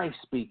is Christ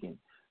speaking.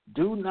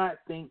 Do not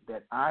think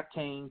that I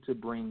came to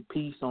bring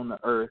peace on the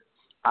earth.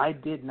 I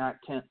did not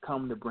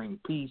come to bring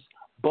peace,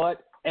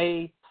 but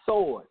a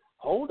sword.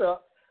 Hold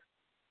up.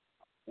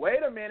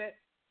 Wait a minute.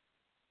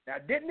 Now,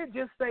 didn't it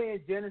just say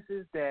in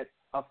Genesis that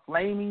a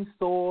flaming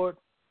sword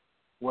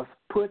was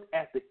put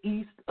at the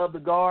east of the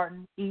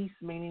garden. East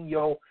meaning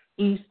your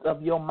east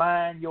of your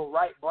mind, your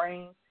right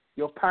brain.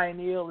 Your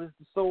pineal is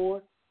the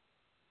sword.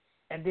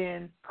 And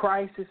then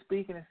Christ is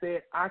speaking and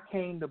said, I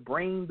came to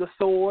bring the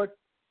sword.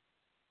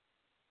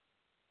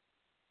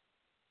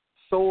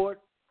 Sword,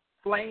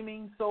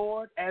 flaming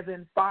sword, as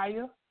in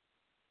fire.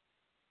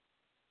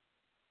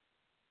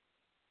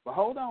 But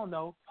hold on,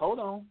 though. Hold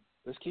on.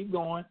 Let's keep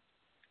going.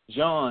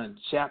 John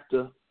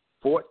chapter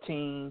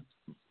 14,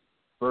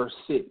 verse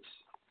 6.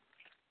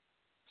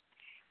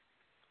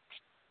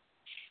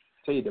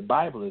 Tell you, the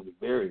Bible is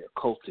a very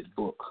occulted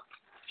book,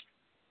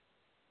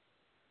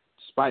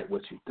 despite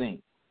what you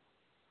think.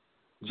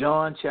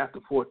 John chapter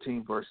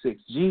 14, verse 6.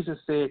 Jesus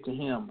said to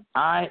him,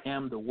 I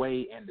am the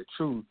way and the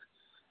truth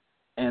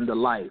and the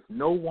life.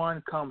 No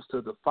one comes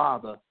to the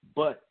Father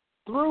but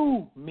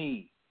through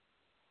me.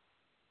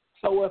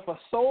 So if a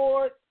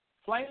sword,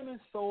 flaming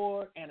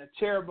sword, and a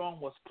cherubim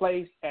was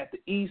placed at the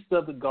east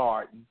of the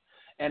garden,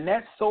 and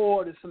that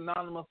sword is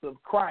synonymous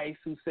of Christ,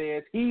 who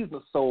says he's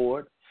the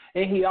sword,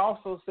 and he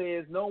also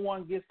says no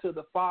one gets to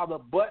the Father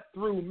but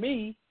through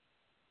me,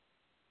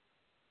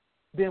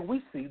 then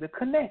we see the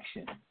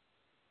connection.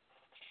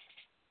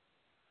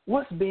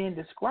 What's being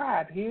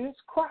described here is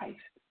Christ.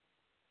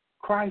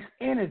 Christ's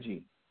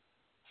energy,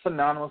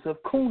 synonymous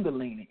of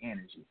Kundalini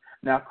energy.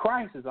 Now,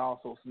 Christ is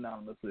also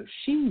synonymous with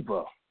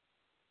Shiva,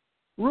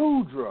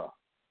 Rudra,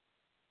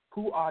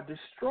 who are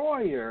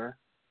destroyer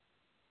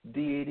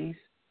deities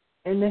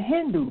in the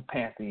Hindu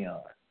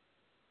pantheon.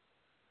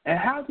 And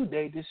how do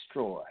they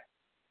destroy?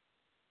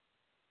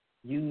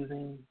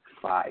 Using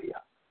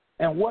fire.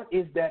 And what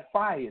is that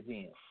fire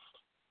then?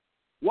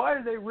 What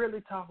are they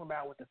really talking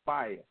about with the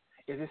fire?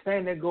 Is it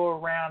saying they go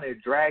around, they're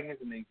dragons,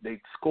 and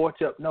they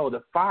scorch up? No,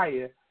 the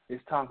fire is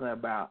talking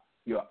about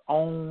your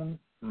own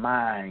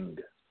mind.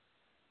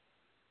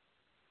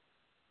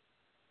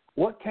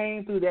 What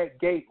came through that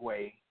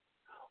gateway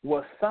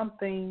was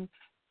something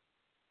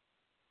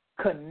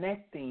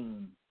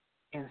connecting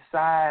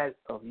inside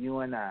of you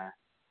and I,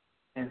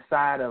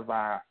 inside of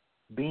our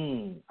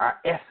being, our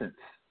essence,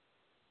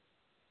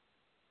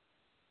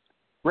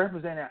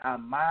 representing our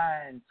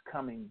minds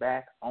coming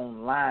back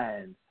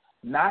online,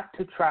 not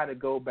to try to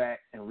go back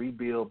and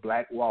rebuild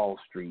Black Wall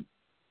Street,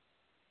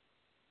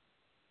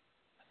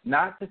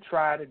 not to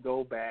try to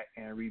go back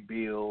and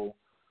rebuild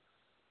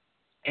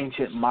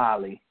ancient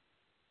Mali,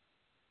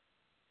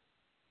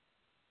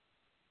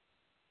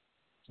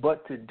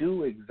 but to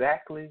do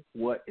exactly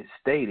what is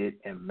stated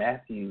in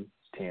Matthew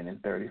 10 and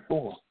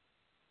 34,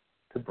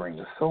 to bring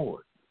a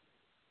sword,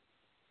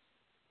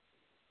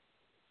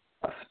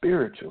 a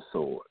spiritual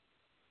sword.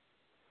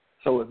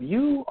 So if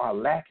you are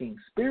lacking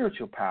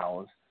spiritual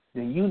powers,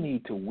 then you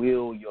need to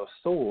wield your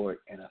sword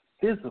in a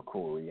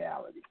physical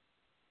reality,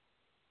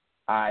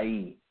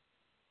 i.e.,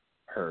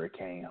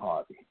 Hurricane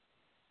Harvey.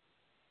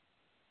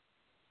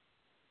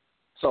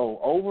 So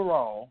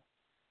overall,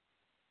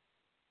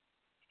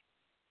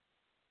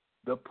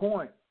 the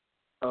point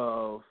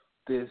of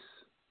this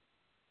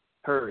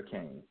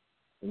hurricane,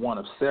 one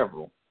of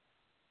several,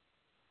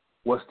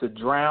 was to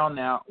drown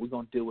out, we're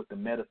going to deal with the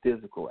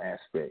metaphysical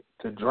aspect,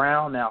 to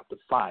drown out the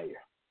fire,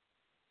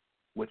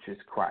 which is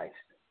Christ.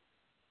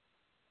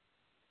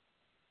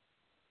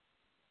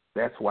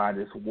 That's why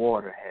this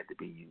water had to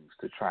be used,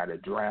 to try to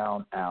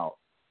drown out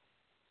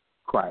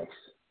Christ.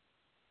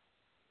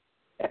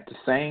 At the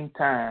same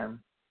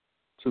time,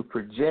 to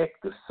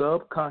project the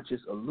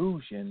subconscious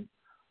illusion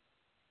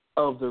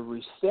of the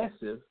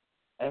recessive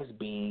as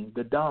being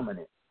the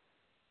dominant.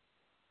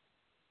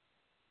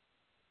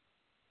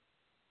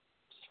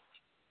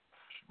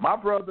 My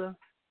brother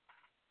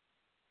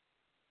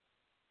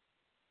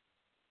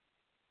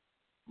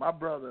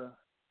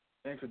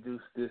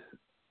introduced this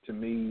to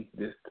me,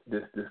 this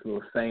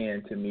little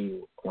saying to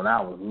me when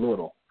I was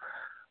little.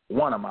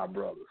 One of my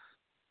brothers.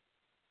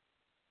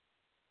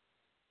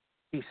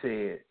 He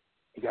said,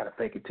 you got to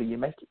fake it till you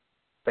make it.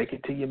 Fake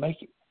it till you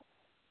make it.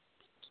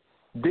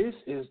 This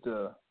is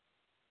the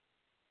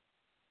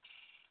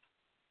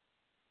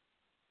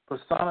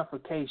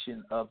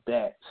personification of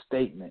that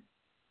statement.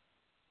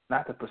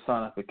 Not the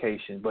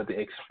personification, but the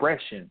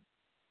expression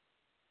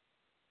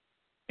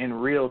in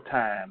real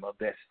time of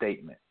that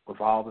statement with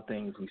all the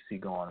things we see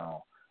going on.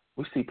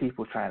 We see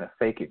people trying to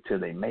fake it till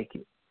they make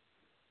it.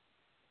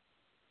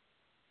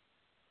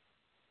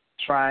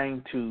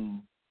 Trying to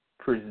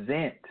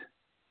present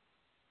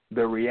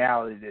the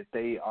reality that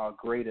they are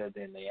greater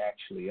than they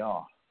actually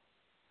are.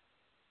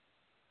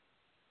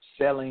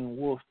 Selling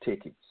wolf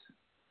tickets.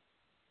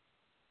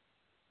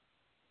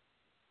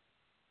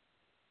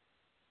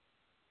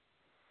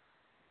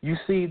 You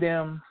see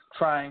them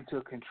trying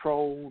to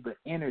control the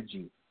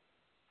energy.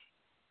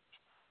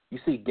 You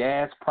see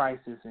gas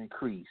prices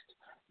increased,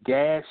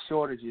 gas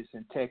shortages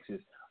in Texas.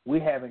 We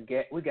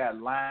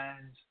got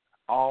lines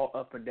all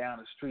up and down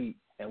the street,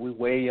 and we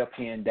way up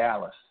here in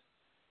Dallas.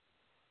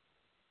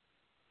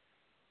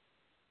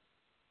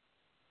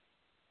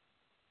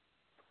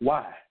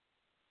 Why?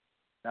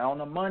 Now,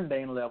 on a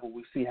mundane level,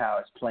 we see how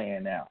it's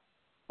playing out.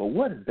 But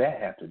what does that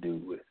have to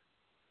do with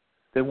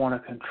They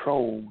want to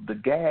control. The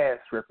gas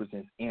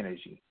represents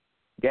energy.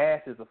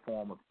 Gas is a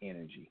form of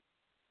energy.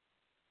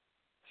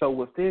 So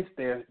with this,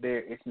 there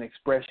it's an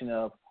expression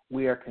of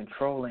we are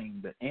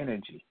controlling the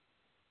energy.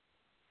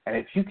 And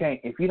if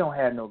you don't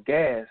have no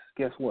gas,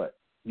 guess what?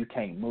 You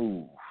can't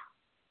move.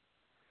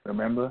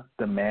 Remember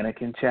the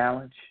mannequin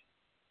challenge,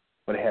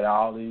 where they had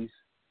all these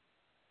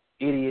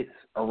idiots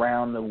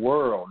around the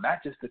world,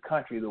 not just the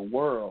country, the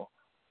world,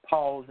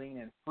 pausing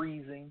and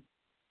freezing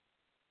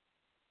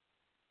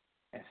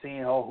and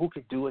seeing, who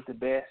could do it the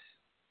best.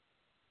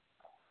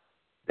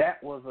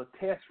 That was a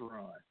test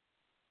run.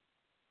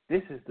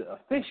 This is the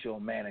official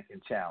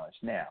mannequin challenge.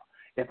 Now,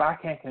 if I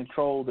can't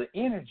control the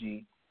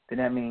energy, then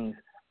that means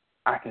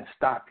I can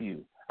stop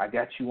you. I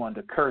got you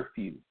under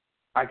curfew.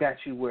 I got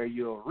you where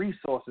your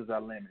resources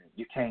are limited.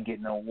 You can't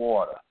get no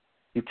water.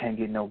 You can't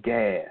get no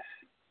gas.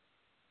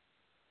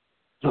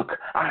 Look,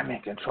 I'm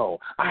in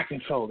control. I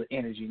control the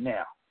energy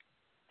now.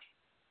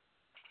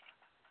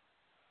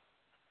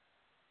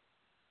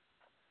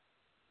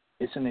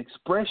 It's an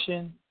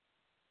expression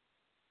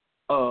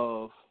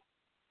of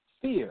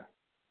fear.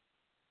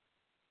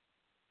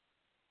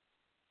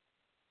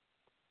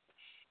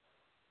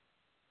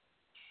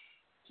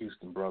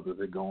 Houston brothers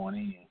are going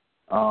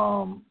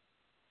in.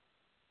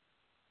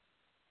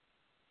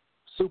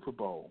 Super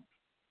Bowl.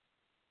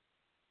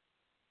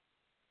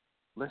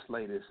 Let's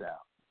lay this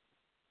out.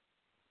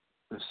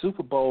 The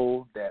Super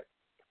Bowl that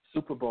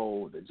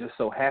just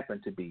so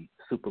happened to be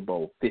Super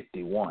Bowl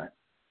 51,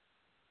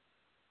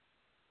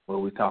 where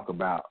we talk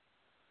about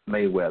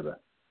Mayweather,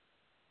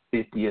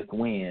 50th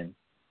win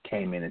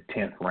came in the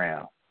 10th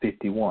round,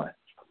 51.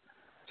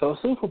 So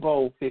Super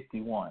Bowl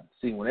 51.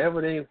 See,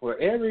 for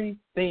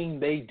everything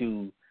they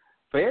do,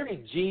 for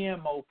every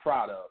GMO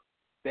product,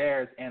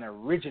 there's an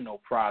original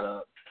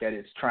product that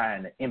it's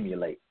trying to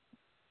emulate.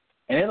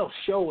 And it'll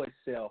show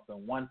itself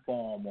in one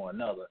form or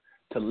another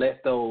to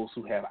let those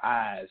who have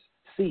eyes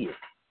see it.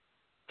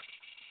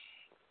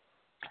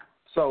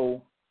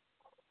 So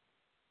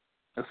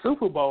the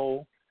Super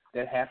Bowl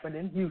that happened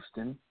in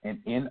Houston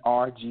in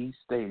NRG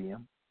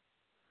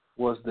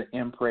was the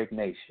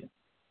impregnation.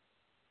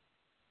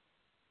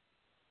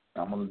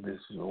 This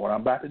is what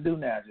I'm about to do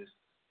now, just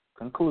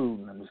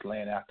conclude. I'm just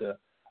laying out the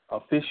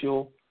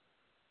official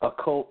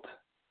occult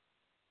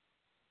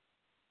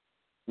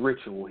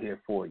ritual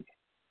here for you.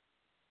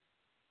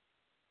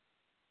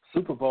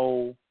 Super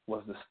Bowl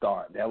was the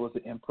start. That was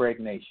the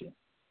impregnation.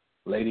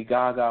 Lady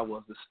Gaga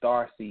was the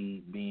star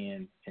seed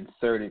being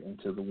inserted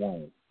into the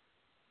womb,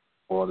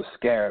 or the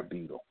scarab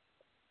beetle.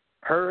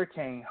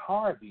 Hurricane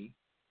Harvey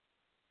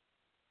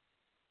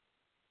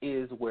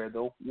is where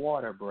the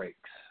water breaks.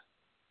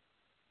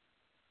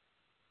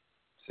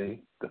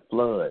 See, the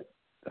flood.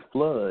 The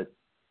flood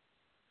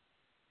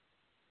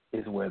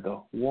is where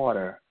the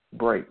water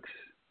breaks.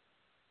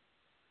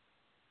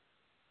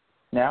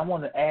 Now I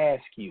want to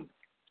ask you,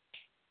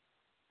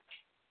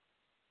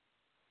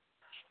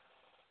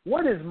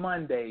 what is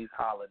Monday's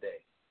holiday?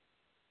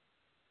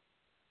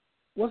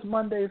 What's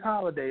Monday's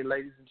holiday,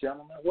 ladies and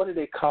gentlemen? What do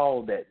they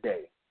call that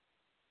day?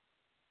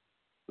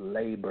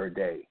 Labor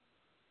Day.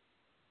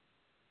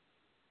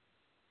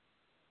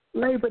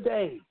 Labor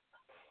Day.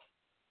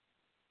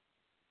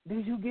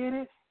 Did you get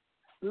it?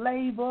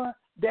 Labor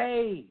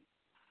Day.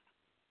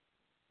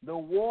 The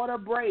water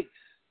breaks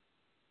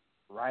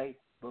right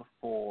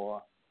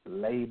before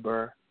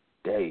Labor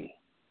Day.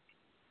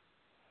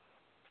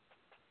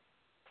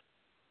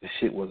 The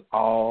shit was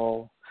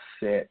all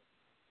set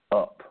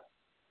up.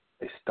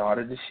 They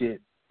started the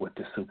shit with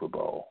the Super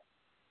Bowl.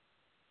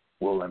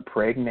 We'll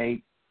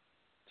impregnate,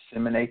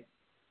 disseminate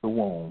the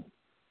womb.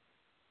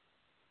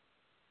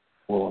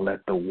 We'll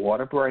let the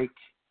water break,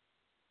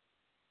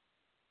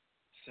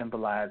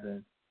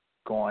 symbolizing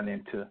going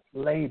into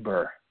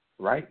labor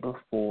right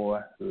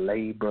before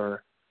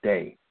Labor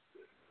Day.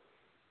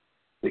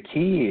 The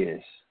key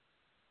is,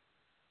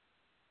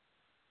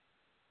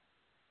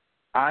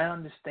 I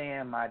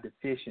understand my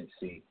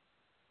deficiency,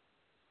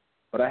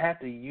 but I have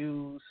to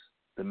use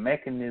the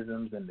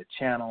mechanisms and the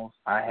channels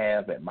I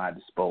have at my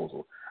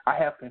disposal. I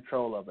have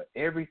control over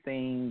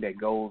everything that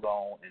goes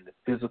on in the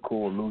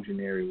physical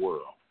illusionary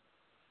world.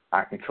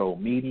 I control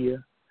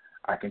media,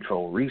 I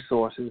control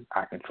resources,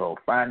 I control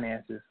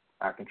finances,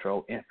 I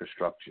control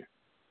infrastructure,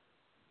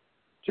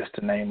 just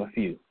to name a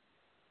few.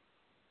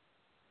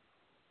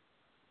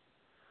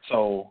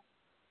 So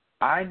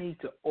I need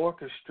to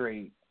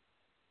orchestrate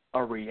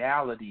a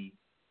reality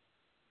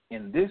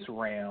in this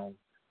realm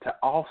to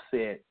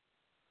offset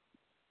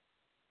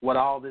what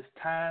all this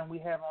time we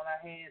have on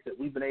our hands that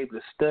we've been able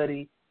to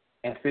study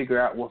and figure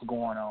out what's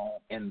going on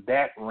in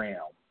that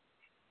realm.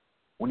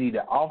 We need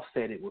to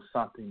offset it with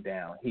something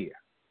down here.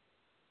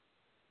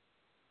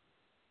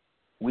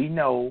 We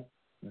know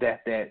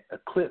that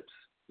eclipse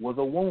was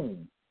a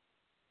womb,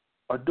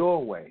 a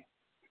doorway,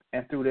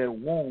 and through that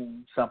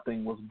womb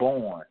something was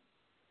born.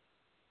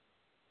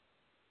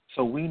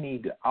 So we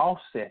need to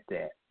offset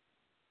that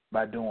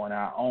by doing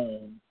our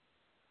own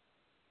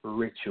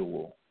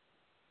ritual.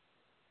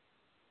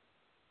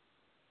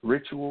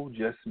 Ritual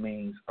just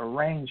means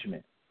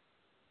arrangement.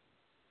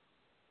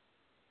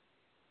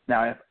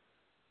 Now, if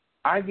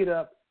I get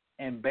up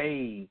and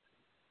bathe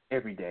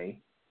every day,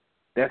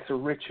 that's a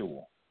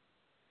ritual.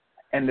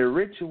 And the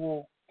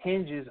ritual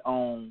hinges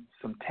on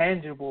some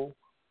tangible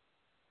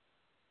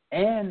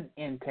and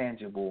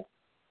intangible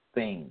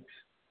things.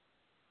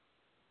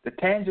 The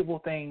tangible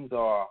things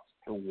are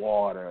the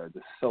water, the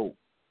soap,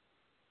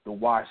 the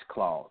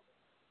washcloth.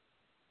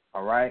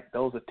 All right?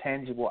 Those are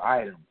tangible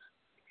items.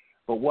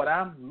 But what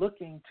I'm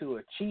looking to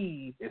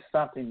achieve is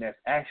something that's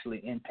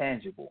actually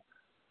intangible.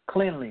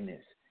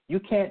 Cleanliness. You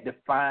can't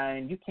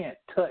define, you can't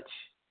touch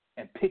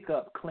and pick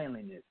up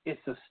cleanliness. It's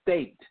a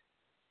state.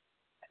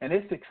 And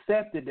it's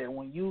accepted that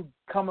when you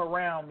come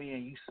around me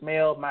and you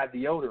smell my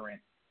deodorant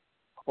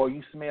or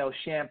you smell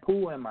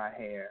shampoo in my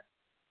hair,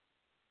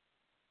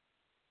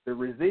 the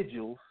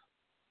residuals,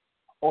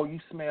 or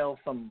you smell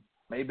some,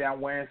 maybe I'm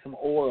wearing some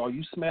oil, or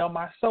you smell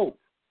my soap,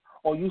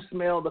 or you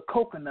smell the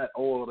coconut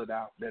oil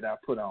that I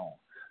put on,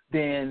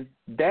 then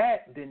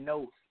that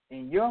denotes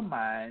in your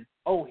mind,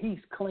 oh, he's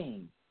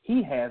clean.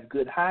 He has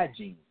good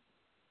hygiene.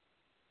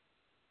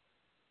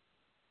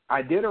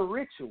 I did a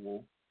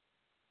ritual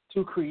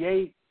to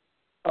create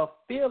a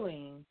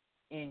feeling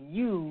in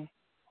you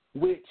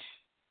which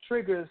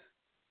triggers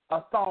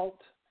a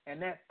thought,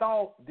 and that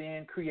thought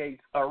then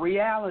creates a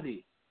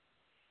reality.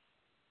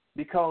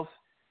 Because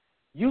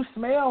you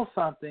smell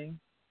something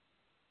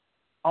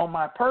on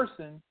my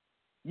person,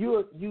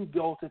 you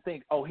go to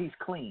think, oh, he's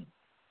clean.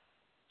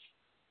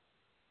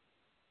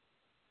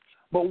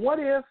 But what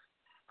if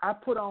I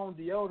put on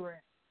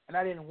deodorant and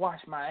I didn't wash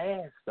my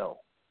ass, though?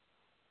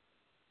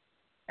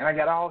 And I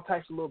got all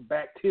types of little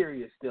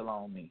bacteria still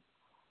on me.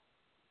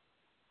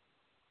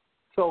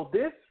 So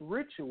this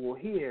ritual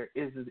here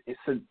is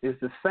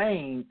the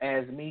same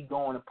as me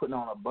going and putting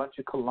on a bunch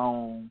of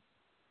cologne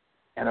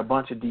and a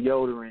bunch of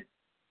deodorant,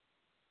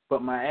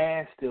 but my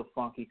ass still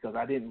funky because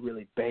I didn't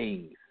really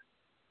bathe.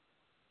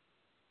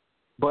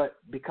 But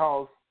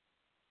because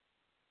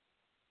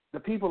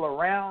the people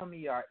around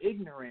me are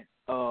ignorant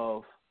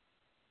of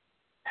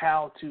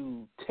how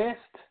to test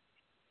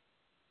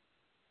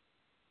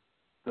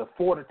the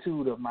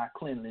fortitude of my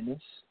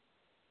cleanliness,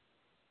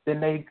 then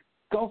they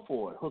go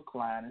for it, hook,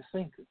 line, and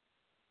sinker.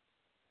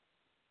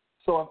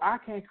 So if I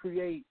can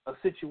create a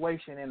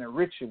situation and a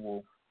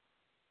ritual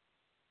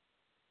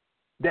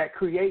that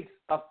creates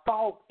a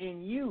thought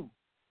in you,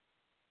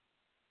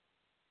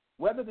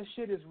 whether the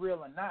shit is real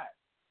or not,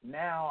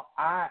 now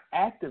I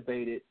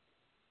activate it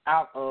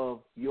out of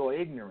your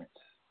ignorance.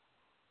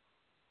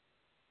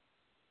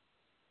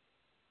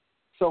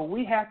 So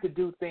we have to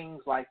do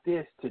things like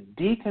this to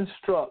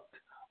deconstruct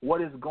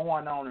what is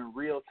going on in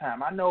real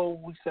time. I know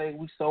we say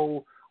we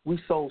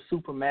so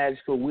super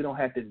magical, we don't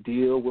have to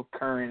deal with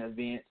current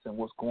events and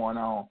what's going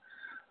on.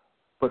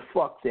 But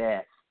fuck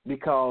that,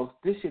 because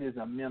this shit is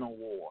a mental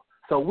war.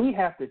 So we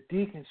have to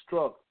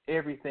deconstruct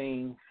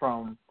everything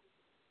from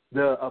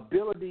the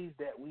abilities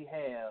that we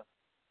have,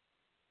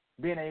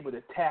 being able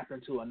to tap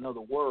into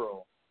another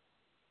world.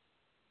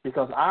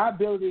 Because our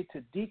ability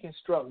to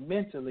deconstruct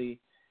mentally,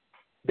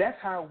 that's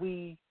how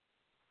we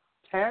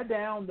tear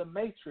down the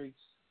matrix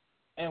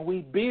and we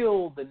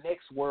build the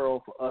next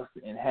world for us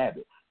to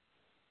inhabit.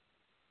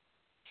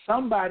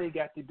 Somebody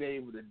got to be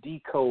able to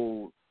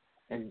decode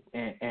and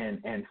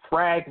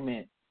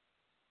fragment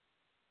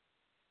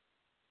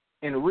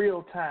in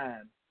real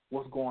time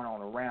what's going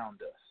on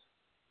around us.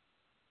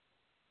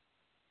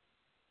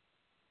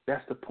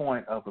 That's the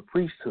point of a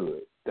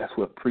priesthood. That's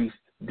what priests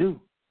do.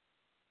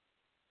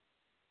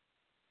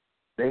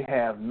 They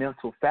have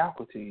mental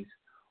faculties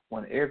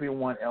when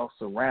everyone else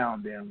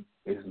around them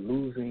is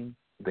losing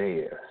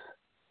theirs.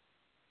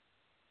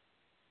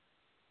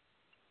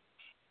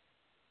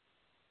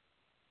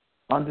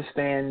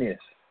 Understand this,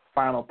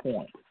 final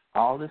point.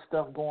 All this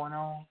stuff going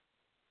on,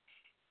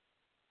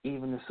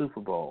 even the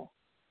Super Bowl.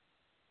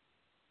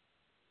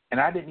 And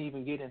I didn't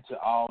even get into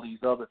all these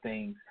other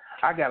things.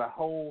 I got a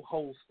whole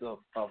host of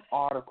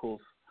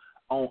articles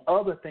on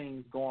other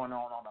things going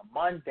on a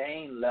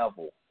mundane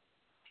level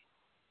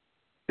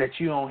that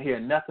you don't hear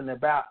nothing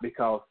about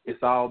because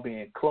it's all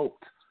being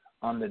cloaked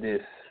under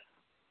this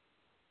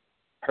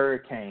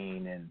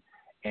hurricane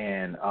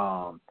and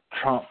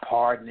Trump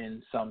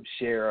pardoning some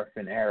sheriff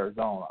in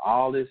Arizona.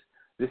 All this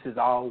is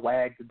all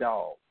wag the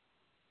dog.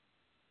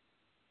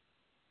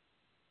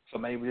 So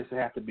maybe this will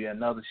have to be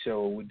another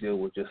show where we deal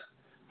with just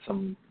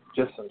some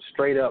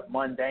straight up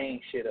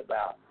mundane shit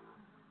about.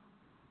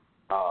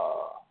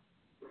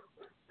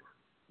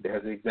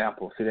 There's an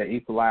example. See that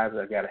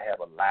equalizer? I got to have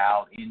a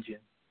loud engine.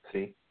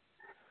 See,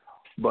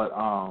 but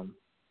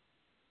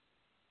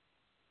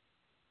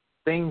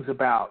things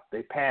about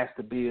they passed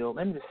the bill.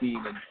 Let me just give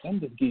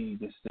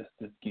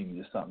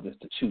you something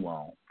just to chew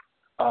on.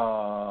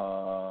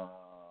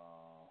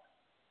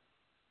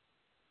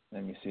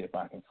 Let me see if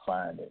I can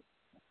find it.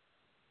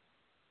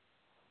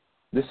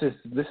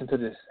 Listen to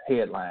this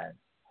headline.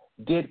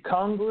 Did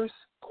Congress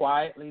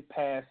quietly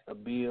pass a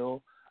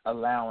bill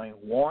allowing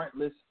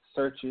warrantless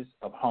searches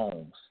of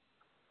homes?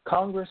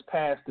 Congress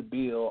passed a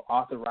bill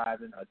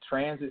authorizing a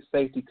transit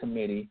safety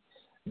committee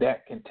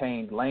that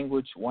contained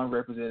language one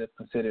representative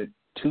considered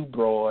too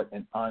broad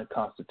and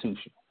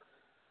unconstitutional.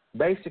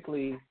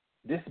 Basically,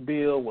 this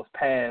bill was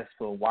passed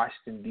for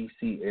Washington,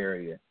 D.C.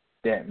 area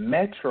that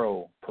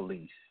Metro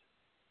Police,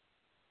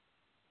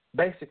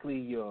 basically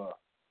your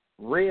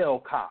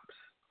rail cops,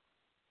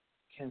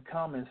 can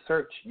come and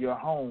search your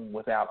home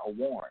without a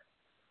warrant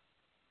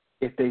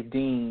if they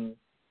deem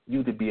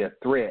you to be a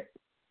threat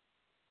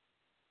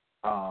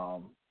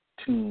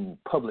to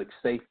public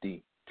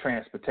safety,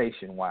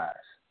 transportation-wise.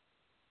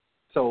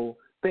 So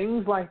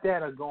things like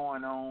that are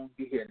going on.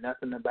 You hear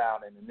nothing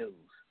about in the news.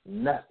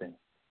 Nothing.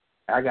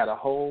 I got a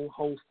whole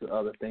host of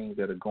other things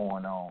that are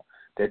going on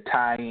that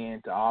tie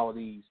into all of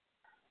these.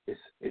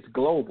 It's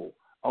global.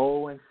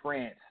 Oh, in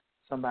France,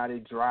 somebody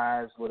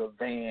drives with a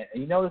van.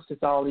 And you notice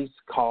it's all these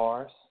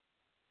cars,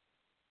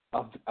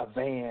 a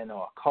van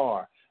or a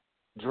car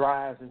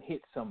drives and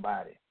hits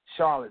somebody.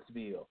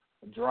 Charlottesville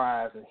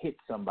drives and hits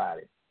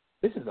somebody.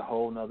 This is a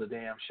whole nother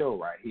damn show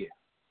right here.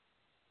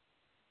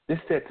 This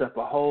sets up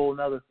a whole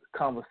nother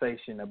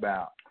conversation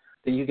about,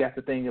 then you got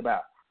to think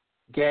about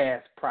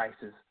gas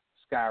prices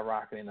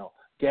skyrocketing or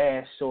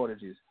gas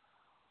shortages.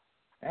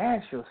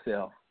 Ask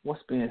yourself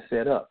what's being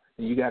set up.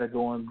 And you got to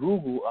go and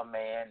Google a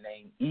man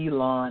named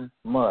Elon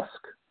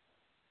Musk,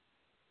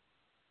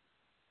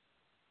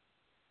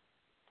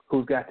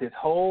 who's got this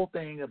whole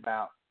thing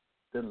about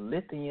the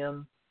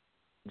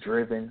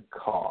lithium-driven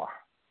car.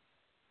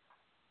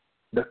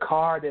 The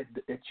car that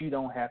you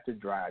don't have to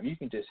drive. You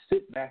can just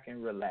sit back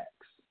and relax.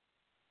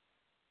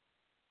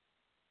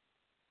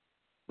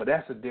 But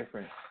that's a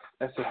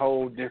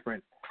whole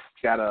different,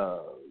 got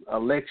a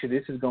lecture.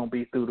 This is going to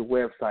be through the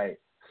website,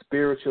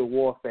 Spiritual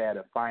Warfare,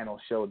 the Final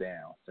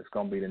Showdown. That's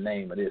going to be the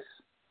name of this.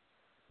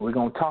 We're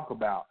going to talk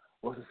about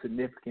what's the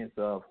significance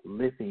of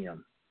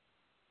lithium.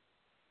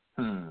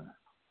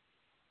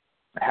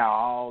 How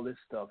all this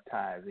stuff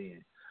ties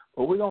in.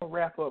 But we're going to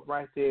wrap up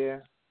right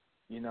there.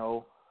 You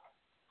know,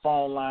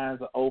 phone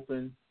lines are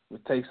open. We'll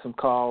take some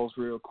calls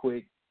real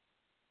quick.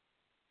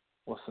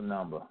 What's the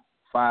number?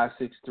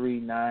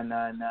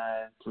 563-999-3738.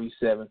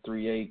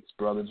 It's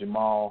Brother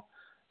Jamal.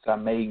 It's our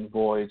maiden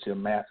voyage of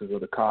Masters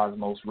of the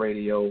Cosmos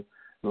Radio,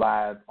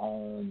 live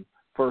on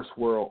First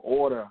World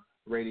Order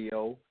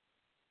Radio.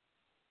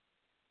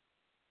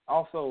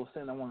 Also,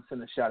 I want to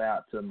send a shout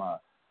out to my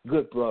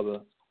good brother,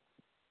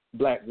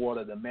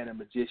 Blackwater, the Meta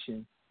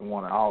Magician. I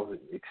want to always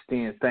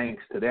extend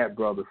thanks to that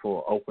brother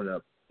for opening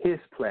up his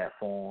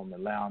platform,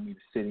 allowing me to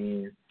sit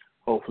in.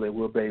 Hopefully,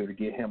 we'll be able to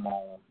get him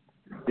on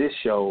this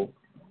show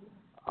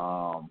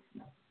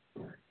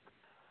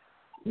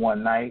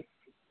one night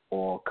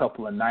or a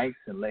couple of nights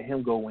and let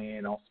him go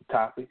in on some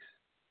topics.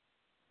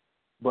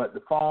 But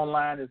the phone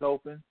line is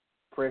open.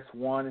 Press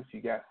 1 if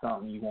you got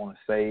something you want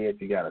to say, if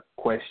you got a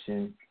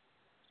question.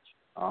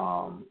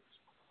 And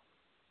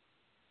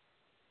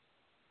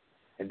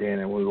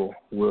then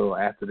we'll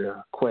after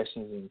the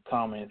questions and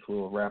comments,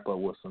 we'll wrap up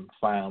with some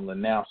final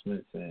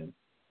announcements. And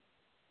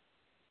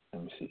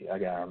let me see, I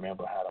gotta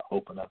remember how to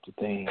open up the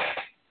thing.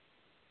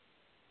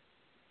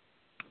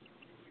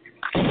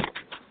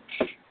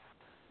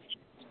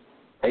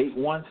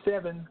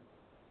 817,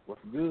 what's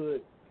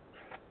good?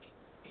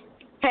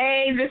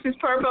 Hey, this is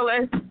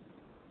Purpleus.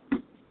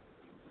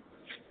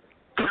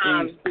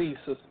 Peace,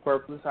 Sister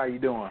Purpleus. How you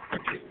doing?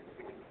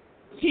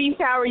 Peace,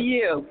 how are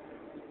you?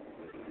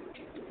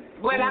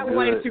 What I good.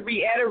 wanted to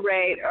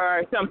reiterate,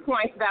 or some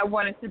points that I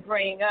wanted to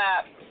bring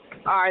up,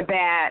 are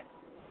that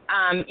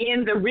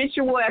in the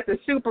ritual at the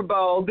Super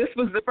Bowl, this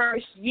was the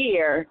first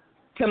year,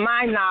 to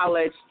my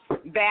knowledge,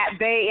 that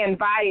they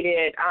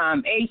invited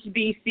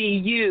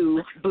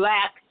HBCU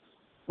black,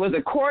 was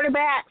a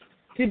quarterback,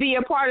 to be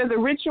a part of the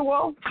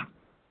ritual.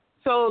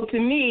 So to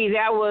me,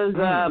 that was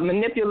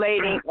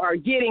manipulating or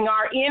getting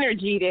our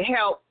energy to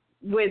help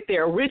with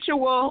their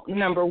ritual,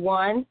 number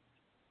one.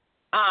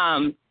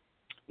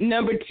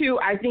 Number two,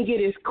 I think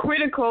it is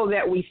critical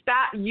that we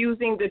stop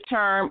using the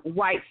term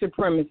white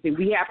supremacy.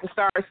 We have to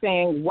start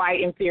saying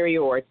white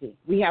inferiority.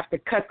 We have to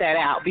cut that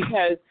out,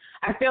 because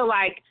I feel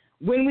like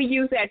when we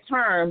use that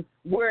term,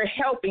 we're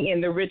helping in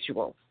the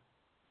rituals.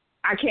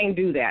 I can't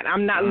do that.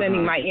 I'm not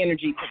lending my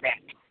energy to that.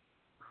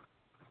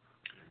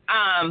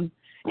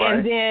 Right.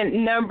 And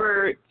then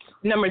number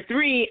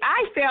three,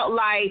 I felt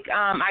like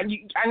I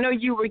know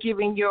you were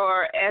giving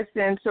your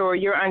essence or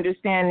your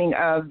understanding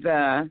of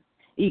the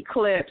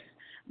eclipse,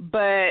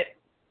 but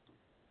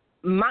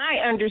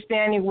my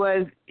understanding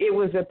was it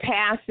was a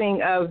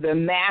passing of the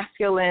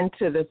masculine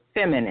to the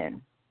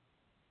feminine.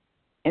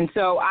 And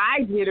so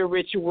I did a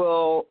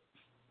ritual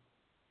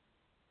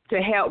to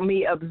help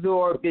me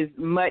absorb as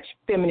much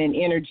feminine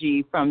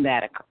energy from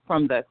the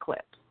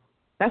eclipse.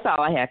 That's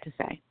all I had to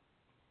say.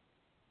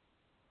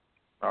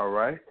 All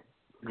right.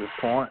 Good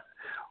point.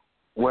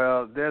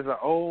 Well, there's an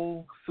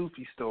old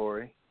Sufi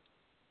story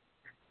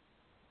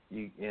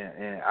in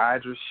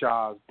Idris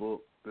Shah's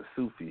book, The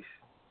Sufis.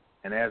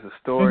 And there's a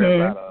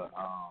story about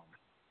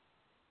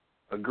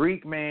a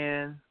Greek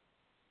man,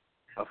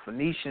 a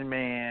Phoenician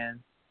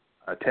man,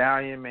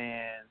 Italian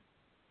man,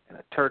 and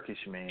a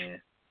Turkish man,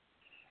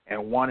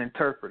 and one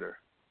interpreter.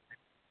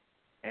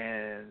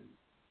 And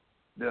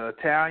the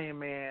Italian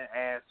man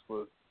asked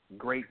for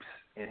grapes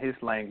in his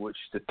language,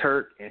 the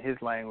Turk in his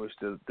language,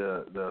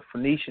 the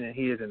Phoenician in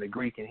his, and the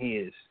Greek in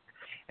his.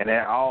 And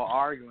they're all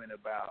arguing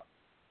about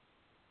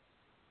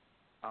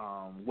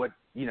what,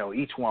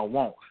 each one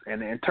wants.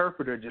 And the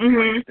interpreter just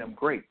brings them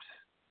grapes.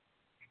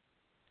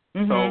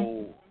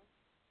 So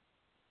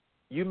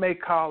you may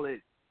call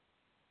it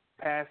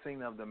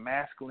passing of the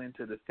masculine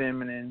to the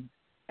feminine,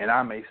 and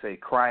I may say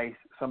Christ,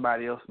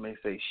 somebody else may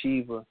say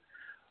Shiva,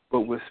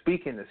 but we're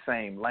speaking the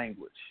same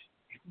language.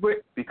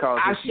 Because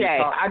if you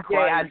talk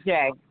Christ,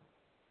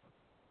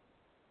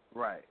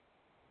 right.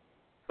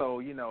 So,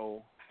 and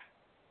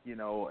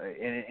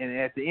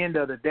at the end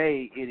of the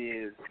day, it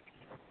is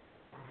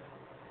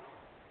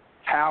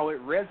how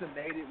it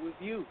resonated with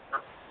you.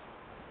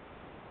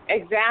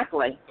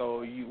 Exactly.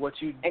 So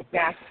what you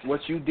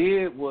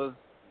did was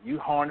you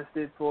harnessed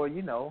it for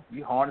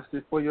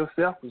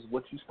yourself is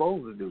what you're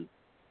supposed to do.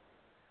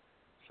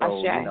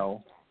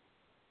 So,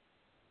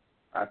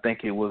 I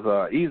think it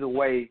was either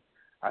way,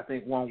 I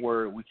think one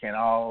word we can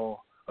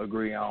all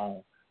agree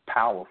on,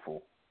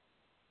 powerful.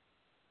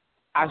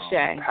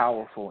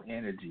 Powerful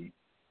energy.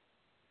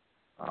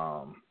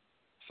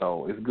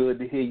 So it's good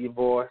to hear your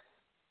voice.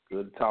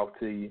 Good to talk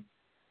to you.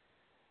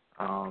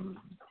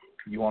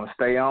 You want to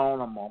stay on?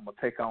 I'm gonna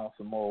take on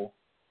some more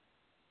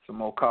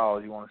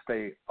calls. You want to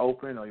stay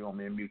open, or you want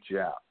me to mute you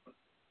out?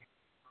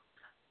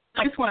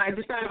 I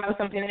just thought about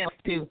something else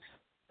too.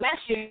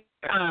 Last year,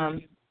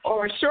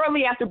 or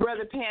shortly after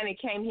Brother Panic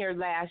came here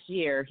last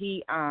year,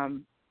 he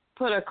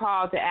put a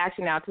call to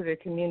action out to the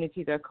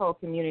community, the occult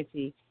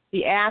community.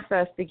 He asked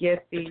us to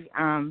get the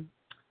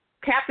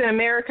Captain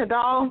America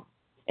doll,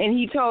 and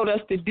he told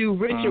us to do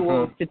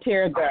rituals to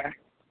tear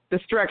the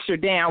structure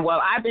down.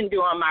 Well, I've been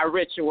doing my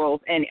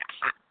rituals, and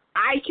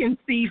I can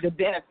see the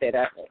benefit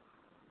of it.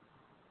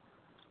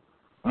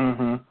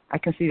 I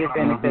can see the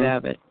benefit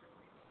of it.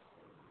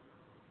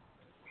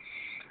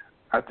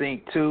 I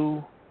think,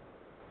 too,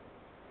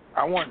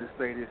 I wanted to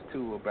say this,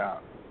 too,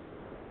 about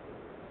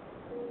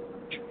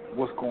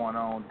what's going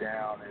on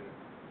down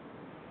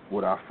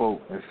with our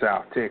folk in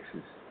South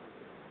Texas.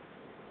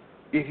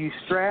 If you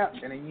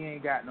strapped and you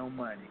ain't got no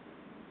money,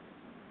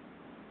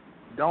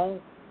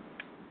 don't,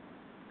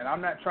 and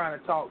I'm not trying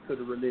to talk to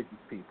the religious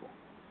people.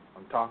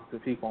 I'm talking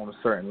to people on a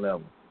certain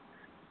level,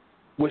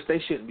 which they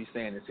shouldn't be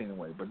saying this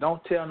anyway, but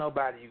don't tell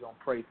nobody you're going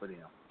to pray for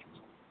them.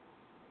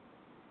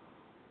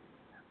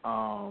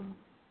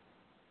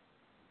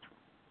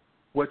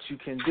 What you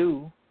can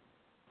do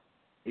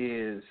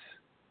is,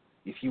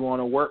 if you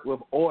want to work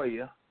with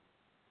oil,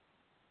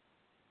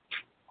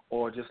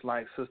 or just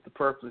like Sister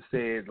Purple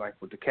said, like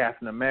with the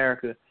Captain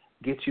America,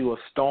 get you a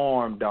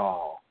Storm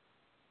doll.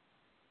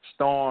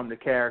 Storm, the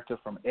character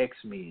from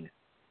X-Men.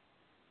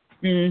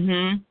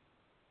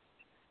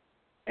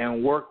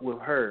 And work with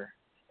her.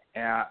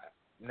 And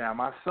now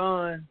my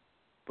son,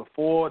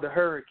 before the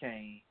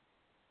hurricane,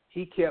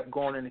 he kept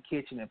going in the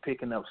kitchen and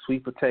picking up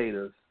sweet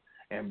potatoes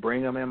and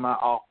bring them in my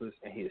office,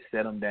 and he'd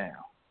set them down.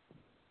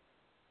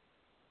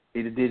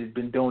 He'd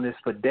been doing this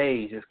for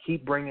days. Just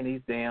keep bringing these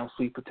damn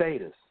sweet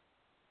potatoes.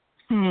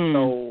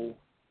 So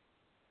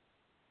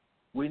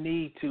we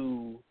need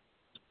to,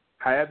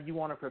 however you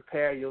want to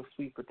prepare your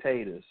sweet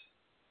potatoes,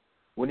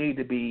 we need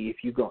to be,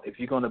 if you're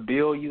going to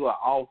build you an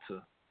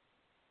altar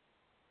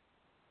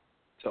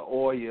to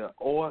oil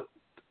or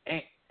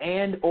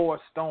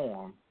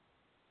Storm,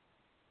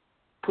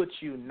 put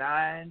you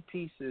 9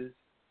 pieces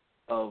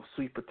of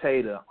sweet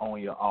potato on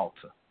your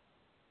altar,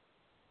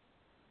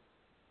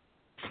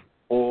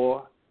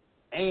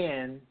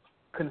 and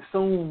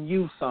consume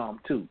you some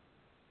too.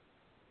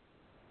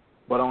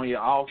 But on your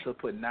altar,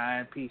 put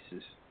 9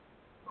 pieces.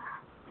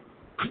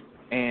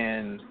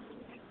 And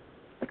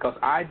because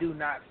I do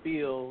not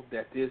feel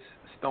that this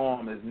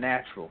storm is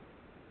natural,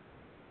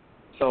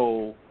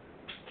 so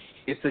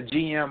it's a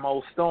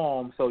GMO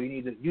storm. So we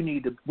need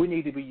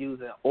to be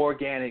using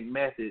organic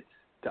methods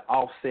to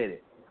offset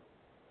it.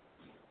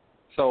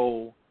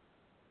 So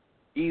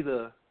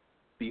either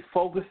be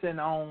focusing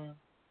on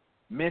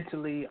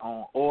mentally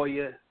on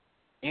oil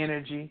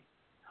energy,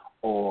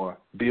 or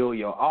build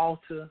your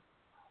altar,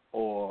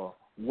 or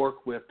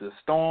work with the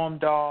Storm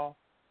doll.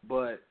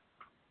 But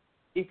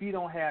if you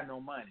don't have no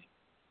money,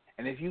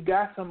 and if you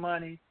got some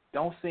money,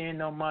 don't send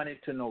no money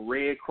to no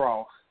Red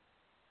Cross.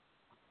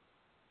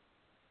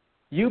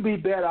 You be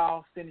better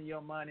off sending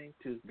your money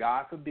to,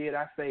 God forbid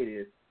I say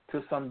this,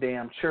 to some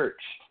damn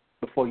church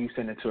before you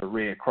send it to a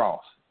Red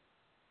Cross.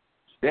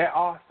 There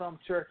are some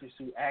churches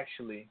who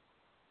actually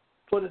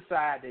put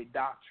aside their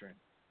doctrine,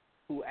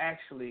 who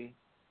actually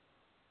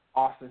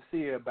are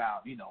sincere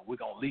about, we're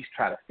going to at least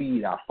try to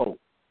feed our folk.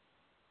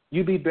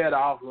 You'd be better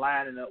off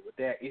lining up with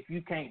that if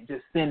you can't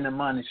just send the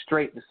money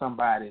straight to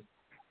somebody,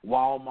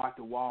 Walmart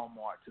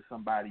to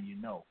somebody you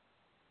know.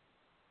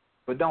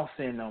 But don't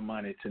send no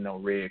money to no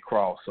Red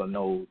Cross or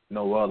no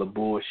other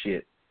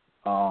bullshit,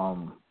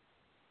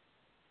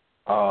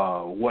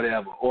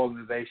 whatever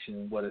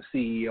organization with a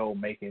CEO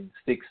making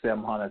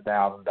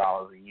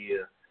 $600,000-$700,000 a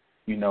year,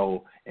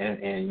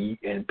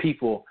 and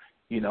people,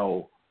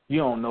 you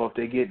don't know if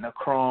they're getting a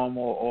crumb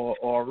or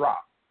a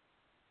rock.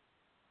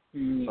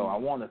 Mm. So I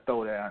want to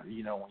throw that, when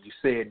you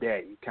said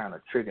that, you kind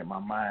of triggered my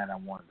mind. I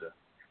wanted to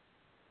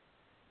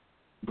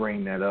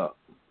bring that up.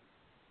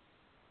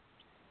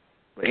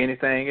 But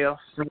anything else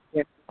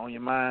on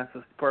your mind,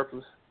 Sister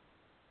Purpose?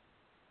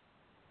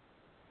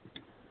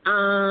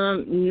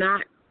 Not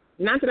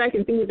that I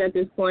can think of at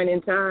this point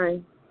in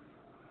time.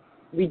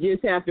 We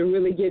just have to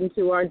really get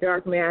into our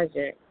dark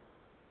magic.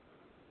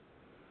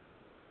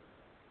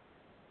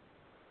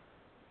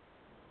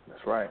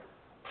 That's right.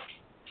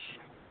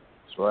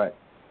 That's right.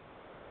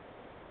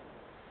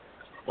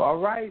 Well, all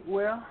right.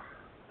 Well,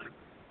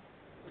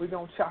 we're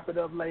going to chop it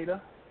up later.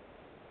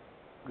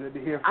 Good to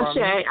hear from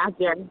you.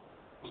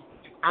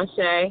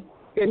 Ashe.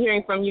 Good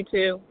hearing from you,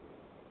 too.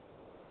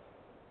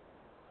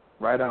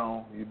 Right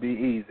on. You be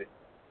easy.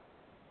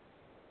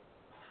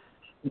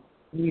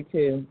 You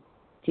too.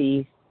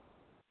 Peace.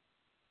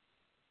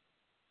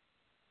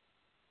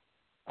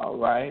 All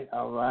right.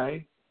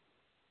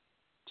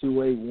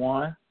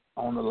 281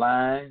 on the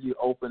line. You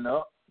open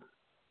up.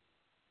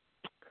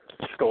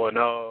 What's going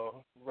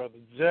on, Brother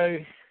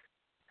Jay?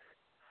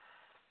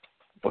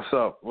 What's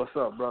up,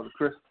 Brother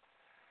Chris?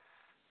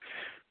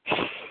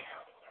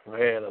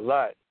 Man, a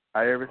lot.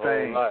 How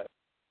everything? A lot.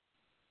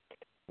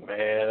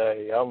 Man,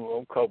 hey,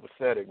 I'm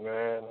copacetic,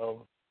 man.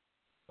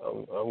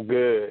 I'm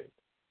good.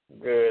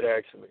 Good,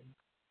 actually.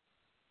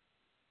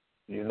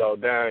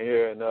 Down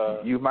here in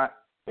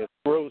in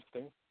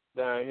Screwston,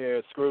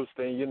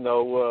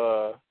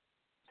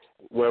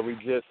 where we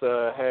just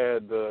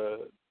had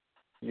the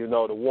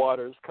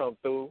waters come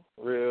through,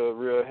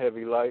 real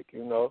heavy,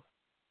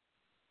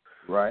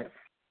 Right.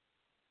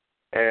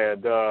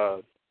 And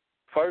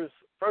first,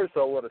 I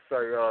want to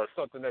say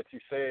something that you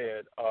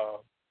said. A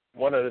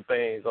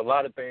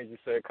lot of things you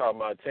said caught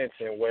my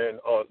attention when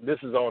this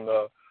is on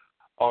the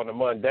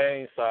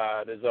mundane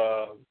side, is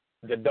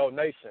the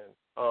donation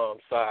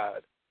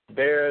side.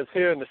 There's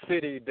here in the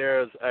city,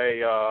 there's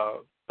a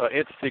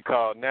entity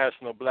called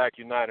National Black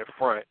United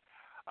Front.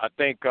 I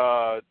think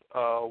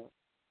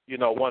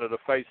one of the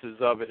faces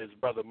of it is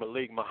Brother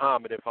Malik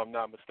Muhammad, if I'm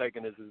not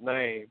mistaken, is his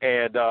name.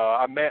 And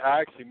I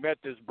actually met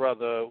this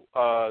brother.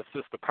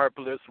 Sister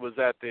Purpolis was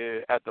at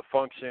the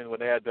function when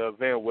they had the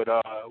event with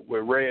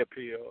Red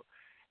Pill,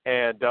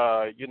 and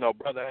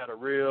brother had a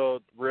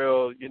real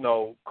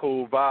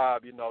cool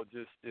vibe.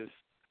 Just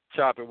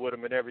chopping with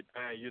him and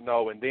everything.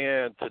 And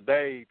then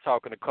today,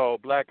 talking to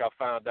Cold Black, I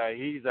found out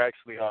he's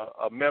actually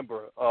a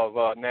member of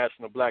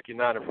National Black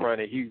United Front,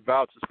 and he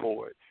vouches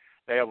for it.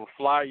 They have a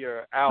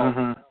flyer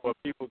out where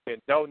people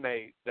can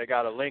donate. They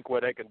got a link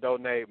where they can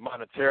donate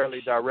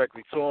monetarily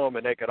directly to them,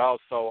 and they could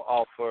also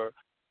offer,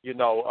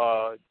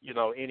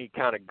 any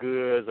kind of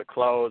goods or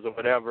clothes or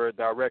whatever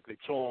directly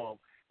to them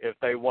if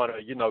they want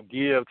to,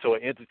 give to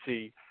an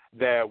entity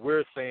that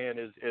we're saying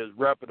is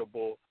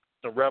reputable,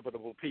 some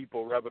reputable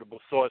people,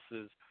 reputable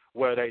sources,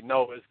 where they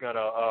know it's going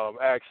to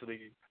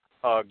actually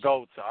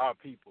go to our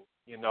people,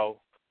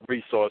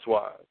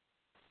 resource-wise.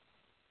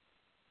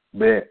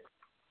 Bet.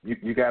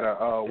 You got a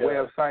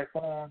website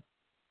for them?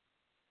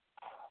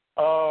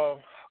 I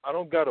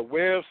don't got a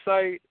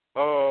website,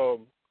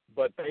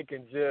 but they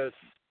can just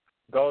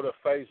go to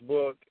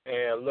Facebook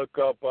and look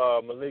up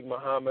Malik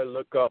Muhammad,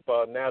 look up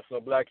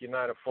National Black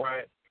United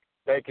Front.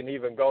 They can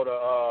even go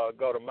to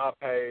my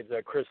page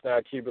at Chris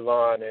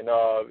Kibulon, and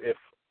if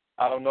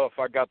I don't know if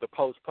I got the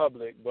post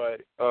public,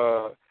 but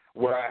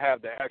where I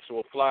have the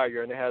actual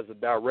flyer and it has a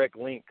direct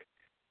link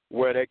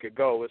where they could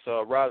go. It's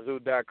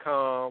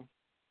razoo.com.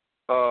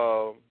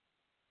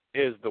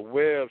 Is the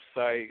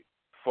website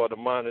for to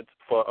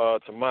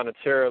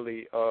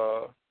monetarily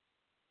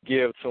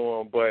give to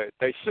them, but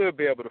they should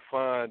be able to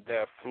find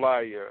that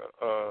flyer.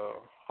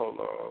 Hold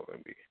on,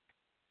 let me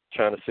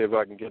trying to see if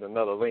I can get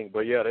another link,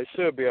 but yeah, they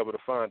should be able to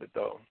find it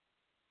though.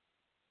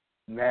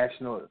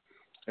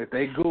 If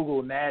they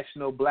Google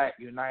National Black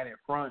United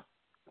Front,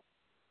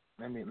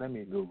 let me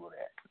Google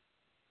that.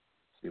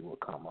 See what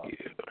come up.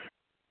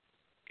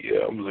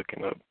 Yeah, I'm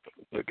looking it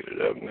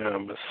up now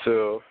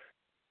myself.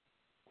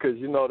 Because,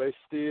 they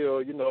still,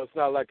 it's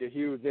not like a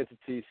huge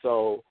entity,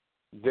 so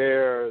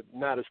they're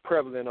not as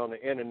prevalent on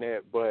the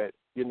internet, but,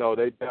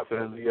 they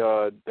definitely,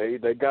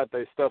 they got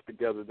their stuff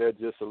together. They're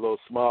just a little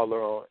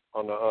smaller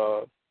on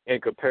the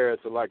in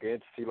comparison like an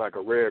entity like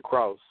a Red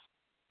Cross.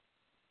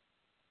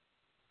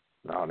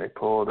 No, they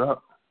pulled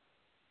up.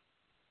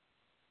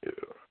 Yeah.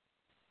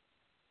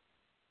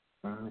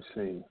 Let me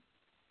see.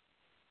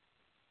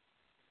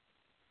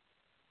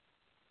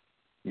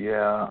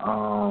 Yeah,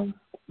 I'm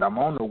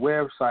on the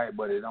website,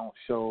 but it don't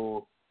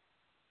show.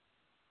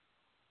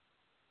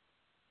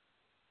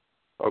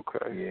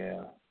 Okay.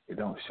 Yeah, it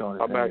don't show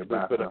anything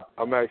about that.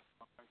 I'm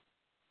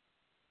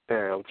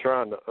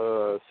trying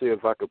to see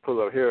if I could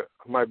pull up here.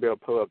 I might be able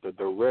to pull up the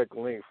direct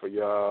link for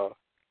y'all.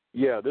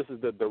 Yeah, this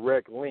is the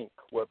direct link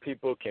where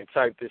people can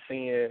type this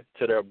in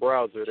to their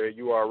browser, their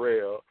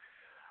URL.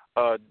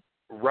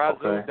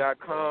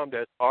 Razoo.com,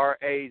 that's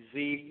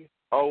RAZOO.com.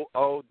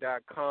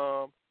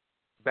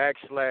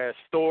 /story,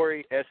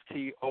 STORY,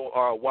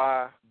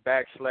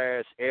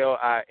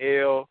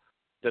 /LIL,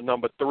 the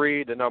number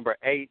 3, the number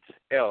 8,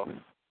 F.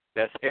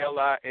 That's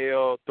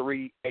LIL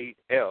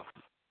 38F.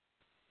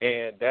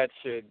 And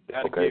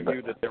that'll give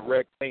you the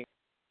direct link.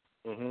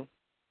 Mm-hmm.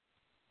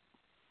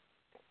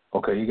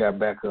 Okay, you got to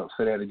back up.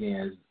 Say that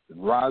again. It's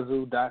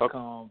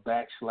razoo.com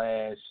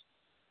 /LIL.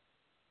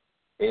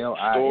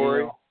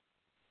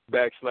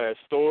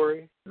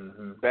 Story,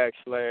 mm-hmm.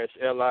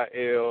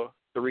 /LIL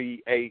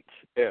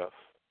 38F.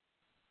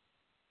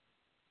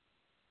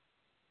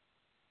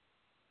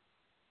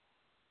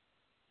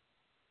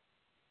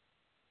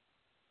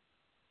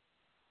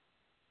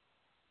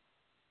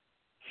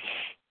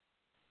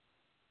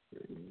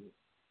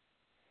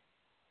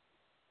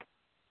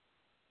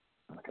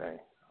 Okay,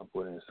 I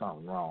put in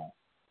something wrong.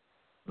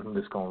 I'm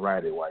just going to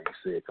write it while you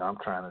say it, 'cause I'm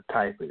trying to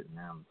type it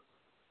now.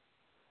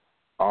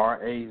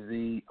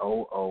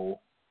 razoo.com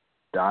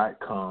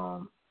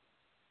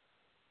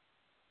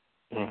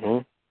Mm-hmm.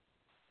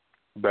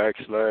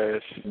 //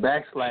 story.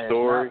 Not //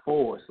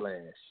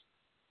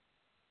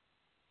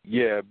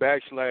 Yeah, /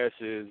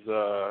 is /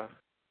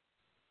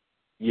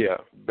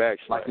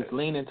 Like it's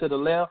leaning to the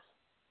left?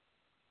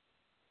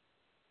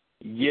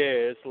 Yeah,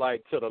 it's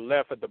like to the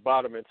left at the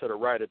bottom and to the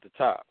right at the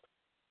top.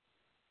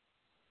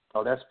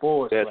 Oh, that's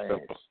 // That's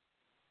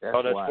That's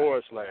why.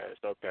 //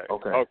 Okay.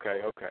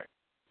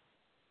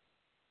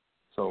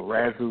 So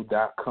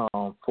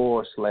razoo.com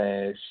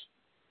 //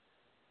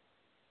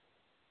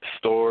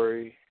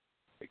 story.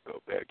 Let me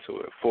go back to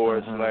it.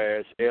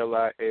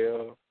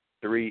 /LIL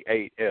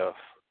 38F.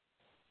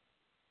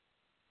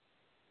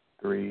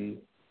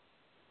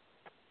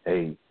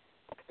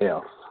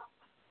 38F.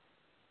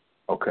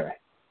 Okay.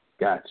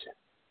 Gotcha.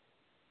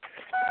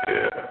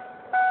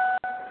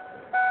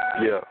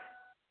 Yeah.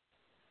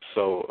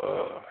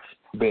 So,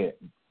 bet.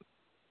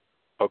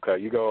 Okay,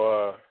 you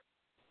go.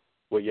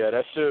 Well, yeah,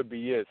 that should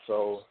be it.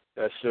 So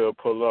that should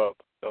pull up.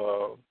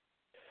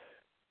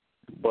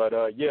 But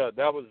yeah,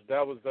 that was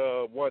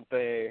one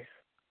thing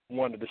I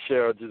wanted to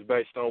share just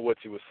based on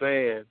what you were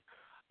saying.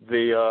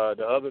 The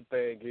other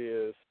thing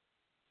is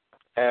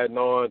adding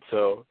on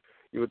to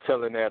you were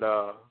telling that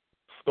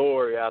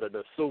story out of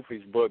the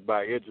Sufis book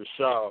by Idris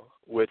Shah,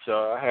 which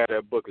I had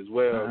that book as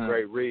well. Mm-hmm.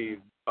 Great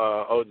read.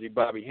 O.G.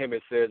 Bobby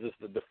Hemmett says it's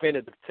the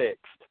definitive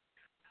text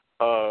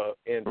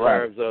in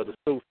terms of the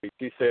Sufis.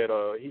 He said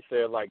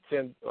like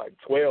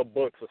 12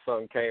 books or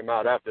something came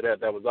out after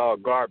that was all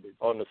garbage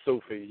on the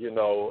Sufis. You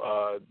know,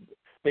 I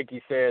think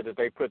he said that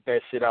they put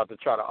that shit out to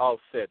try to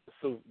offset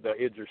the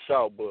Idris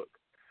Shah book.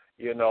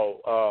 You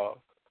know,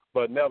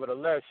 but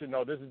nevertheless, you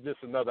know, this is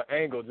just another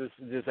angle.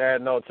 Just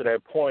adding on to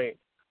that point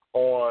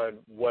on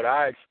what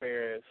I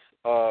experienced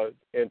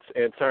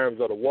in terms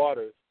of the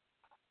waters.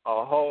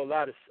 A whole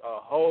lot of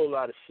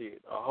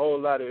shit.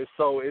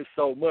 It's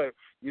so much.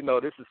 You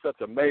know, this is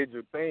such a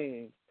major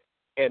thing,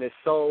 and it's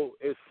so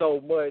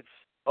much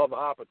of an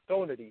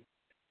opportunity.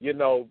 You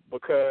know,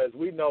 because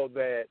we know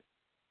that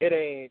it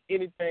ain't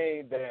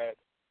anything that,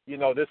 you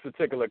know, this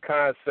particular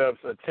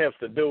concept attempts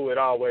to do. It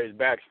always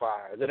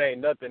backfires. It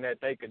ain't nothing that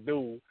they could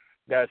do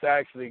that's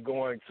actually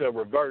going to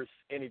reverse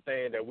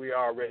anything that we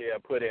already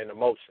have put into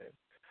motion.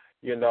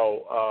 You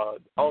know,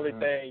 only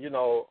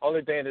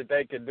thing that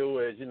they can do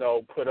is, you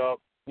know, put up,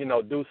 you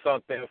know, do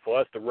something for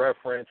us to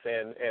reference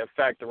and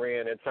factor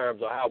in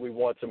terms of how we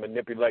want to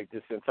manipulate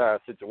this entire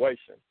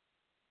situation.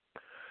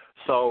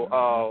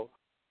 So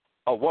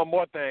one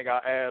more thing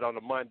I add on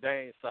the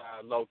mundane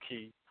side, low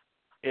key,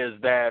 is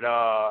that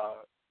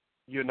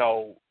you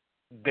know,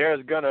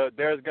 there's gonna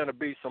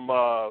be some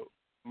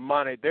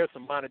there's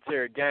some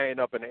monetary gain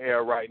up in the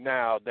air right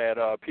now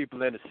that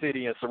people in the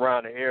city and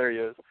surrounding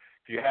areas,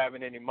 if you're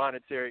having any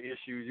monetary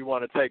issues, you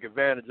want to take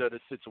advantage of the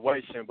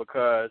situation,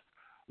 because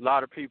a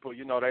lot of people,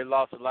 you know, they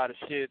lost a lot of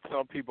shit,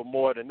 some people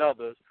more than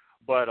others,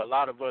 but a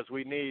lot of us,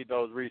 we need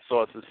those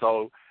resources.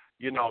 So,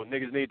 you know,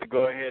 niggas need to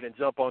go ahead and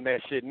jump on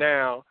that shit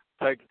now,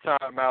 take the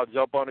time out,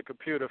 jump on the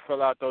computer,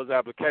 fill out those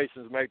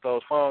applications, make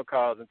those phone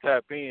calls and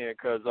tap in,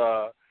 because,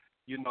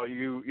 you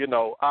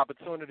know,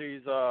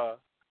 opportunities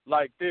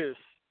like this,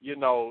 you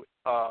know,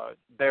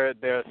 there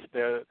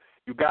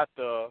you got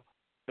the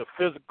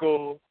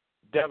physical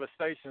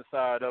devastation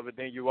side of it,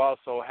 then you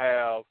also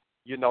have,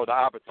 you know, the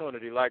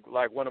opportunity. Like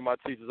one of my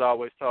teachers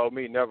always told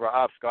me, never an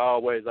obstacle,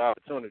 always an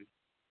opportunity.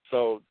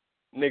 So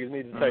niggas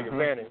need to take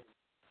advantage.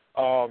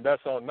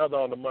 That's on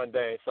the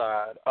mundane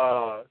side.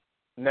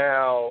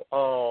 Now,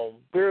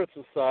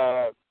 spiritual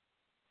side,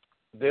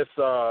 this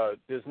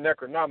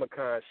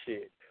Necronomicon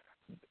shit.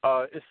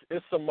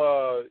 It's some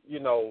you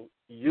know,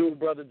 you,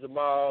 Brother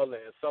Jamal,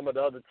 and some of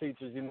the other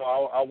teachers, you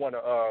know, I want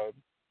to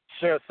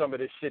share some of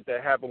this shit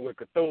that happened with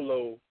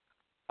Cthulhu,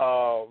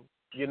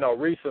 you know,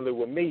 recently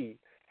with me.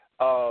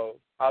 I'll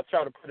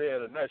try to put it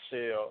in a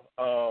nutshell,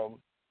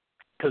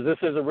 because this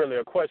isn't really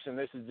a question.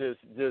 This is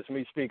just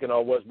me speaking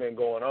on what's been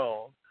going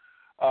on.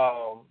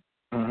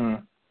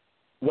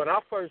 when I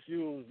first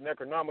used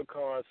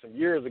Necronomicon some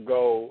years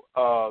ago,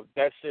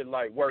 that shit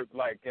like worked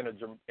like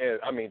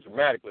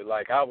dramatically.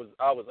 Like I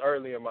was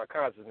early in my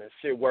consciousness.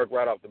 Shit worked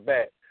right off the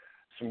bat.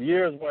 Some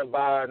years went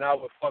by and I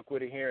would fuck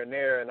with it here and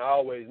there, and I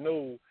always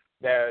knew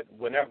that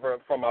whenever,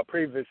 from my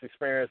previous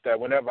experience, that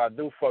whenever I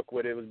do fuck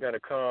with it, it was going to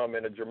come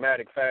in a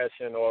dramatic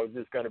fashion, or it was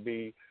just going to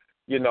be,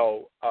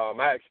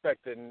 I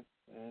expected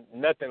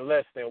nothing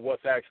less than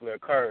what's actually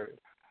occurred.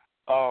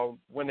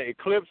 When the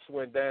eclipse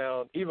went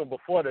down, even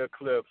before the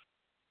eclipse,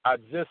 I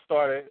just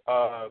started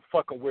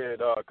fucking with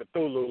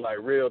Cthulhu like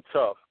real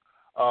tough.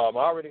 I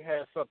already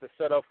had something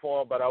set up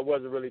for him, but I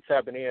wasn't really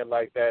tapping in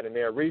like that. And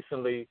then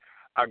recently,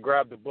 I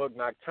grabbed the book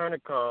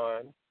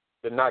Nocturnicon,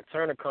 the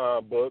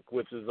Nocturnicon book,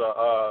 which is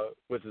I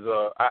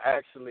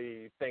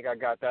actually think I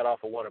got that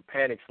off of one of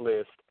Panic's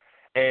list,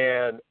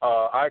 and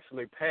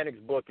actually Panic's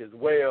book as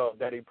well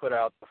that he put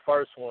out, the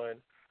first one,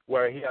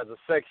 where he has a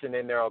section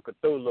in there on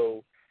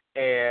Cthulhu,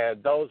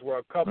 and those were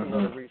a couple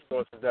of the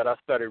resources that I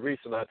studied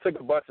recently. I took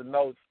a bunch of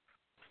notes,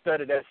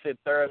 studied that shit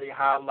thoroughly,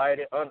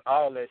 highlighted,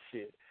 all that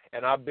shit,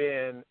 and I've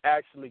been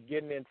actually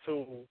getting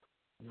into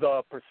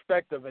the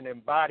perspective and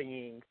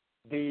embodying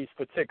these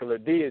particular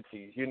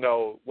deities,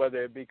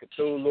 whether it be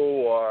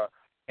Cthulhu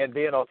and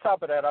then on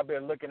top of that, I've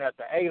been looking at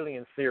the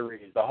Alien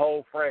series, the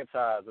whole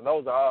franchise, and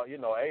those are all,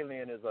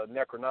 Alien is a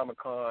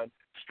Necronomicon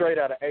straight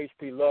out of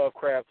H.P.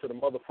 Lovecraft to the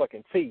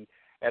motherfucking T.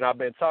 And I've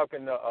been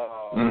talking to,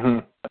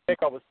 I think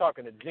I was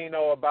talking to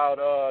Gino about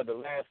the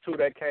last two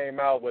that came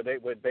out where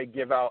they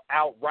give out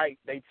outright,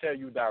 they tell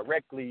you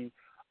directly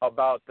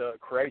about the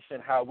creation,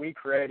 how we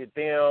created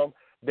them,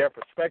 their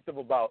perspective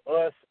about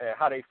us and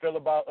how they feel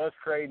about us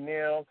creating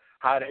them,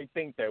 how they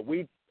think that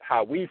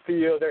how we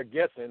feel. They're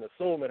guessing,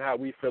 assuming how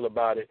we feel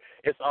about it.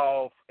 It's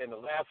all in the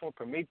last one,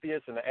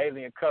 Prometheus and the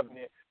Alien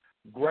Covenant.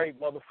 Great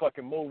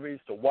motherfucking movies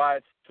to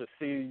watch, to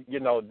see,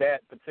 that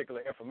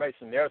particular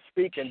information. They're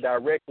speaking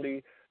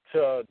directly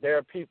to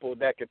their people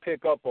that can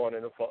pick up on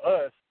it. And for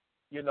us,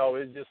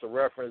 it's just a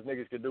reference.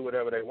 Niggas can do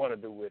whatever they want to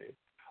do with it.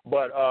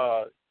 But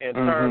in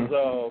terms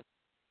of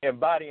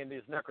embodying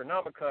this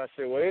Necronomicon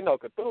shit, well,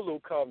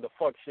 Cthulhu come to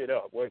fuck shit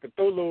up. When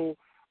Cthulhu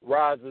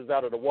rises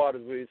out of the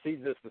waters, he's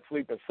just a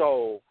sleeping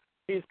soul.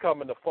 He's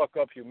coming to fuck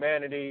up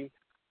humanity.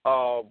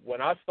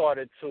 When I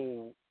started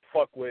to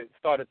fuck with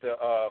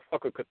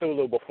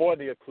Cthulhu before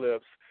the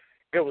eclipse,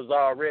 it was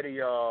already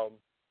a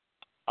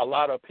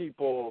lot of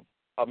people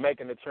are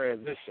making the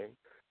transition.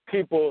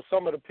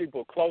 Some of the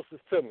people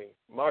closest to me,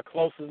 my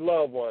closest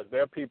loved ones,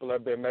 their people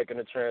have been making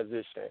the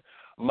transition.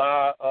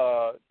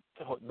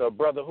 The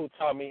brother who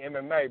taught me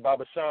MMA,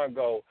 Baba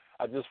Shango,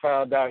 I just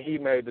found out he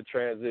made the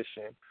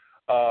transition.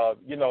 The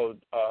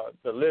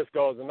list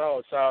goes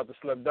on. Shout out to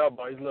Slim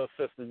Double. His little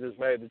sister just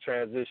made the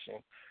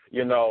transition.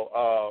 Et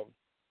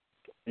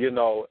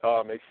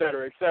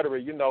cetera, et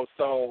cetera.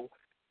 So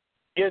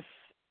it's,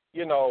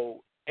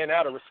 and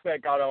out of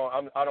respect, I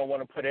don't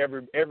want to put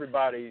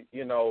everybody,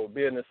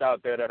 business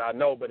out there that I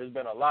know, but there's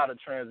been a lot of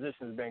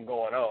transitions been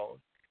going on,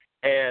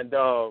 and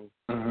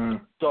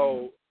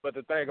so. But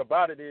the thing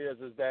about it is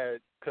that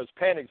because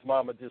Panic's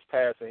mama just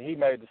passed, and he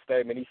made the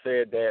statement. He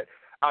said that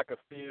I could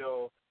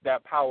feel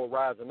that power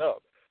rising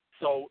up.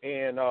 So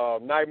in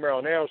Nightmare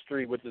on Elm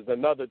Street, which is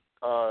another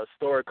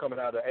story coming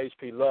out of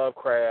H.P.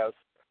 Lovecraft's,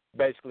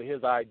 basically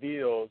his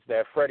ideals,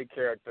 that Freddy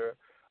character,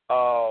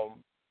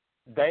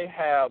 they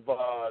have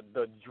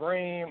the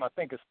dream, I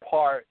think it's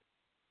part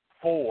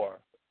 4.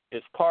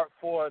 It's part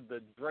 4,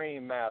 the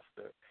Dream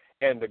Master.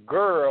 And the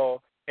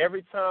girl,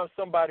 every time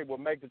somebody would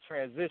make the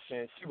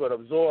transition, she would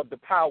absorb the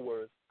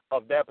powers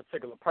of that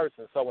particular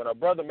person. So when her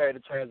brother made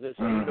the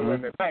transition to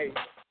MMA,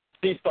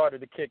 she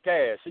started to kick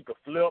ass. She could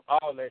flip,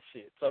 all that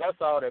shit. So that's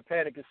all that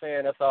Panic is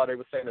saying. That's all they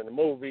were saying in the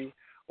movie.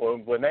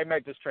 When they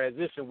make this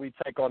transition, we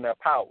take on their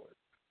powers.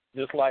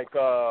 Just like,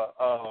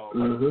 I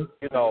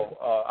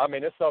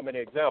mean, there's so many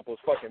examples,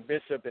 fucking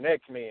Bishop and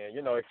X-Men,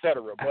 et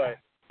cetera. But,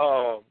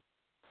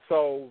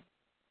 so,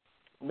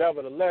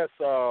 nevertheless,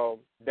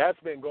 that's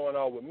been going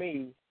on with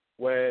me.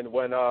 When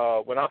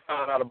I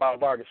found out about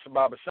Baba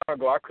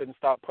Shango, I couldn't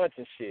stop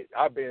punching shit.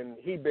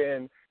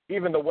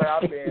 Even the way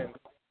I've been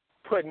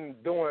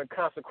doing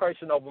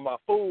consecration over my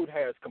food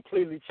has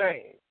completely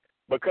changed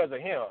because of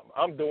him.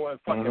 I'm doing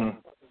fucking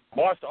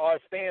martial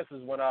arts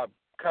stances when I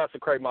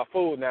consecrate my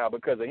food now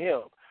because of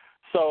him.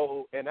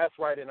 So, and that's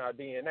right in our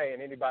DNA,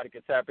 and anybody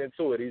can tap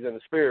into it. He's in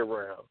the spirit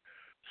realm.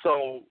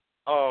 So,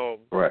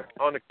 right.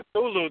 On the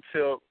Cthulhu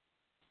tip,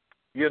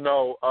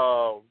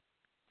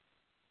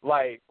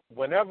 like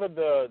whenever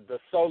the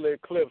solar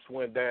eclipse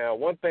went down,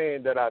 one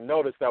thing that I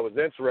noticed that was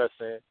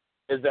interesting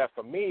is that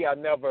for me, I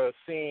never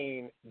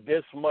seen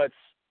this much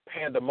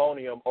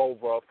pandemonium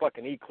over a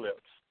fucking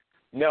eclipse.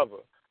 Never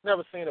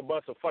seen a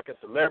bunch of fucking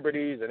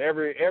celebrities, and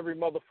every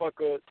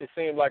motherfucker, it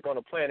seemed like on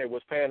the planet,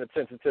 was paying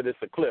attention to this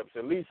eclipse,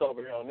 at least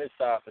over here on this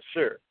side for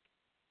sure.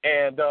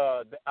 And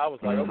I was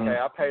like, okay,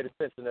 I paid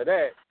attention to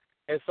that.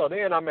 And so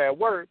then I'm at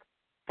work.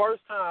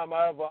 First time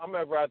I'm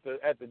ever at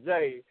the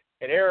J,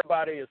 and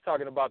everybody is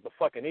talking about the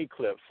fucking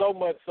eclipse. So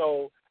much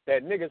so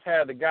that niggas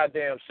had the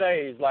goddamn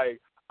shades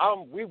like,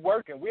 we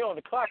working, we on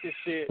the clock and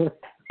shit.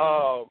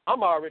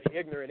 I'm already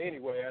ignorant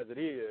anyway as it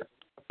is.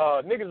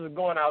 Niggas is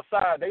going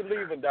outside. They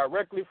leaving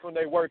directly from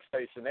their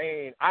workstation.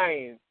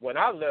 When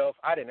I left,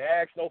 I didn't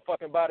ask no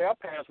fucking body. I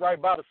passed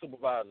right by the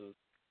supervisors.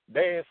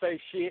 They didn't say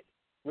shit.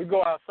 We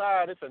go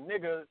outside. It's a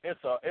nigga.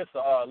 It's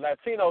a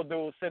Latino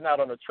dude sitting out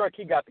on the truck.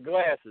 He got the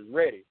glasses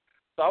ready.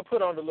 So I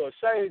put on the little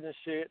shades and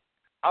shit.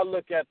 I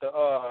look at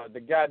the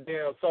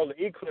goddamn solar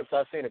eclipse.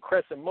 I seen a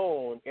crescent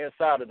moon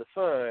inside of the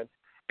sun,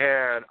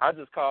 and I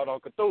just called on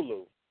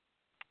Cthulhu.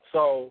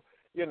 So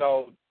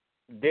didn't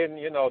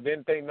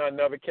think nothing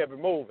of it, kept it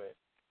moving.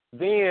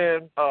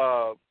 Then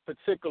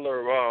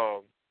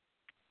particular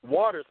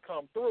waters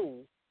come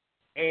through,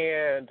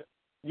 and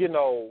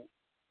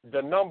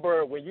the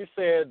number, when you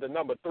said the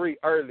number 3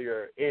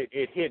 earlier,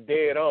 it hit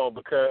dead on,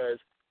 because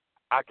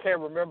I can't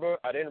remember,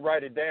 I didn't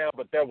write it down,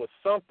 but there was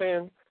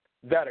something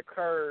that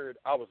occurred.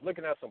 I was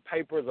looking at some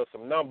papers or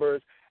some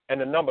numbers,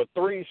 and the number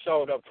 3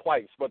 showed up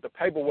twice, but the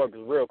paperwork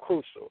is real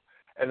crucial.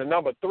 And the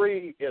number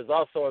 3 is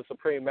also in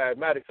supreme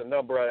mathematics a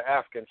number of the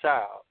African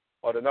child,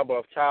 or the number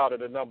of child, or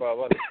the number of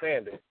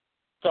understanding.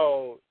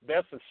 So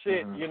that's some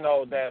shit,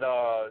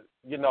 that,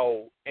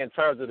 in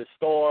terms of the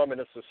storm, and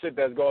there's some shit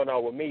that's going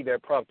on with me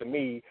that prompted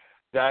me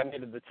that I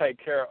needed to take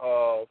care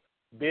of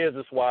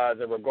business-wise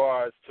in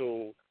regards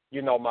to,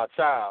 my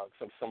child.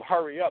 Some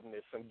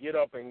hurry-upness, some get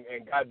up and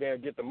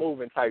goddamn get the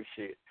moving type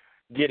shit,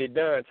 get it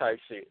done type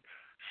shit.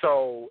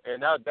 So,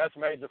 and that's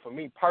major for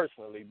me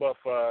personally, but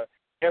for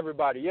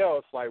everybody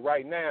else, like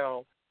right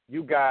now,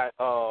 you got.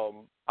 I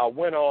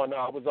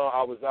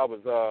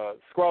was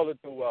scrolling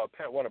through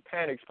one of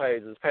Panic's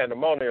pages,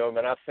 Pandemonium,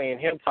 and I seen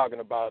him talking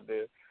about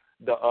the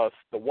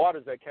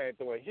waters that came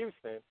through in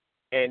Houston,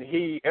 and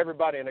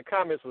everybody in the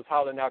comments was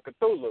hollering out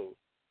Cthulhu,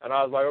 and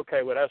I was like,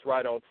 okay, well that's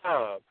right on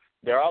time.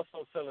 They're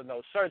also selling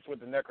those shirts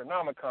with the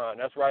Necronomicon.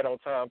 That's right on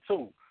time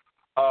too.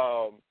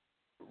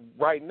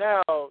 Right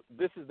now,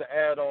 this is the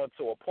add-on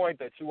to a point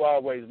that you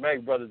always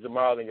make, Brother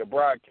Jamal, in your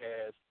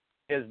broadcast,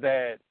 is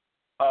that,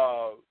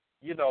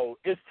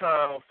 it's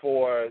time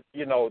for,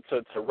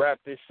 to wrap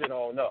this shit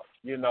on up.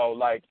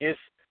 Like it's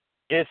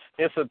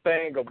a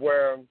thing of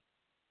where,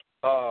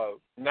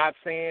 not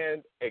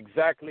saying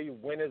exactly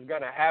when it's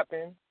going to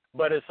happen,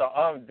 but it's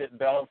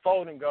the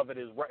unfolding of it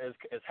is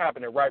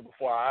happening right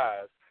before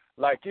our eyes.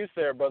 Like you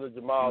said, Brother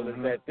Jamal, is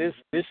that this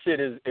shit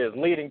is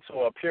leading to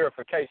a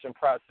purification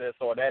process,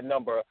 or that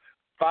number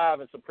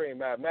 5 in supreme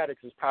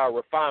mathematics is power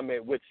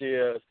refinement, which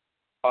is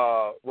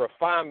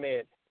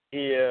refinement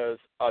is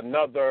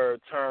another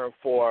term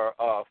for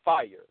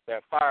fire,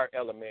 that fire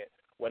element.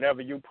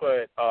 Whenever you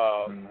put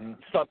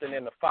something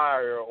in the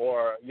fire,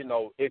 or,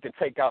 it can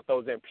take out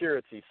those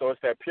impurities. So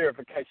it's that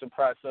purification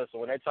process. So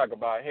when they talk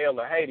about hell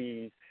or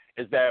Hades,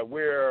 is that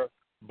we're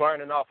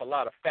burning off a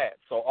lot of fat.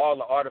 So all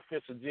the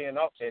artificial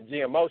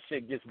GMO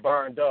shit gets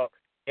burned up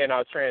in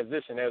our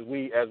transition as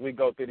we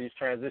go through these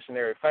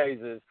transitionary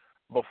phases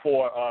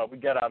before we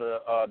get out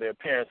of the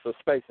appearance of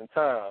space and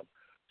time.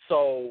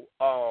 So,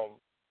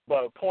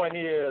 but the point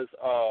is,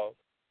 on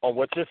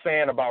what you're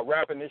saying about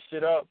wrapping this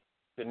shit up,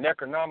 the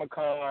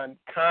Necronomicon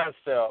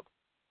concept,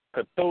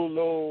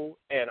 Cthulhu,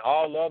 and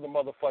all the other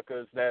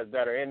motherfuckers that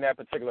are in that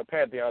particular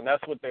pantheon,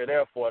 that's what they're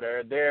there for.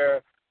 They're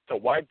there to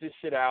wipe this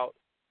shit out.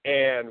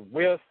 And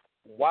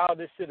while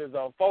this shit is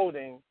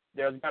unfolding,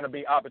 there's going to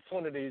be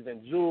opportunities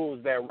and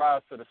jewels that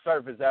rise to the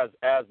surface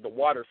as the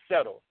waters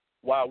settle,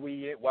 while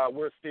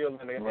we're still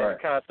in the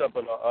concept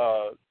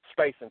of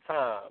space and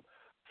time.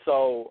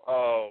 So,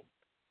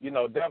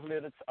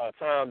 definitely a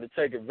time to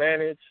take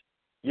advantage,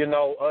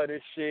 of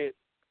this shit.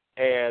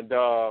 And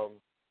that's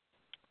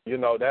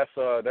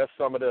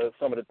some of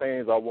the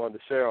things I wanted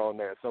to share on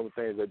that. Some of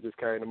the things that just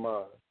came to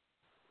mind.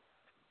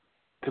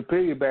 To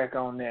piggyback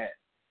on that,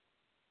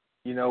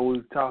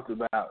 we've talked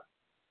about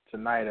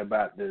tonight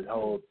about the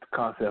whole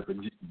concept of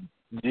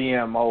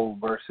GMO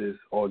versus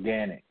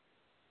organic.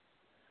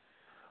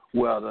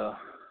 Well,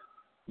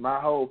 my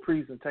whole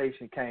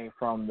presentation came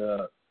from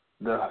the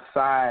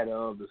side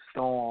of the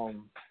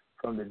storm,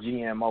 from the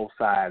GMO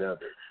side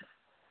of it.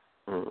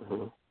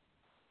 Mm-hmm.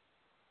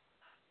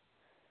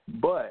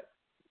 But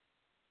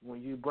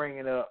when you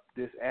bringing up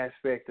this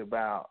aspect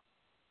about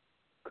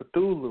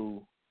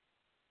Cthulhu,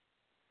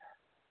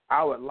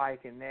 I would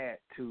liken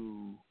that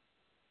to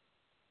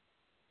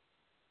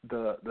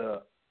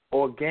the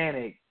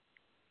organic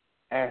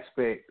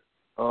aspect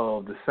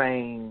of the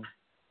same,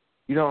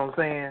 you know what I'm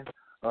saying,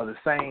 of the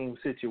same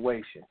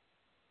situation,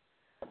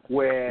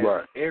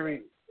 where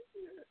every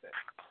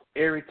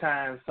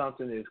time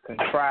something is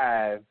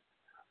contrived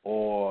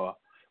or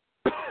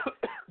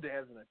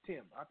there's an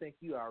attempt, I think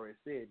you already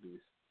said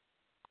this,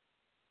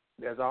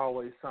 there's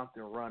always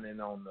something running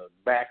on the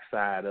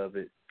backside of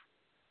it,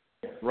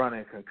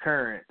 running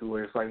concurrent, to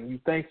where it's like you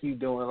think you're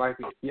doing, like,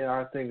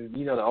 I think,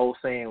 the old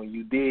saying, when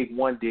you dig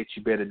one ditch,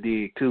 you better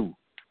dig two,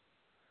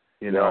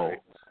 Right.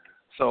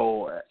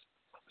 So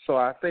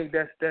I think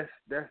that's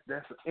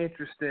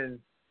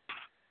interesting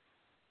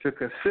to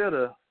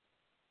consider,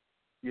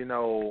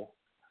 the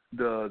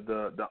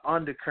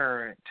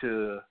undercurrent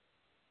to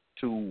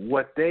to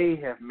what they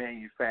have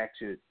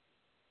manufactured,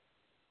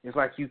 it's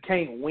like you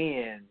can't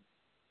win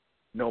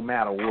no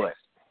matter what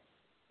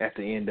at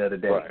the end of the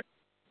day.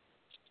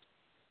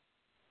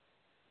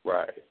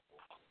 Right.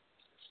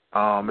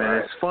 And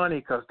it's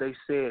funny because they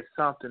said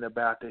something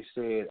about, they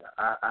said,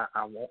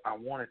 I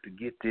wanted to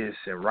get this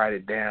and write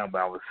it down,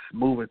 but I was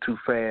moving too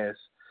fast.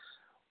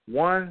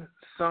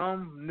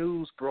 Some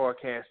news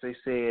broadcast, they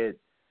said,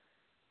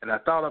 and I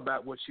thought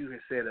about what you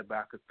had said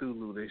about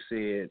Cthulhu. They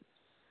said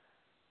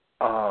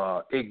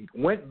it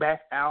went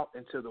back out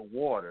into the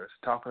waters,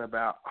 talking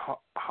about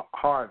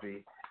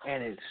Harvey,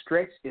 and it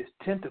stretched its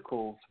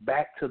tentacles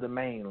back to the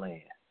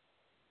mainland.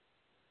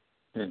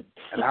 And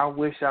I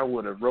wish I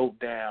would have wrote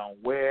down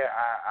where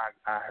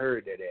I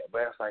heard that at.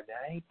 But I was like,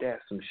 ain't that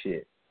some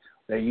shit?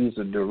 They use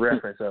the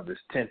reference of his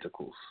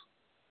tentacles,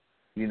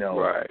 you know.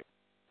 Right.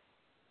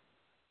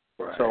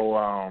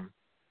 So,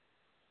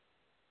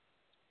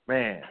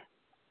 man,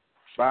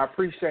 but I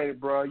appreciate it,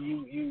 bro.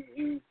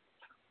 You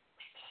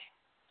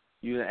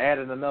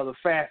added another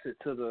facet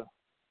to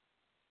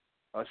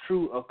a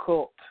true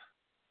occult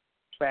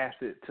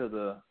facet to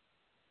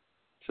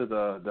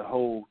the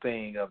whole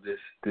thing of this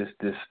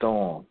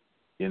storm,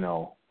 you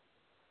know.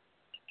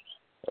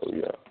 Oh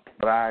yeah.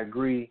 But I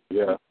agree.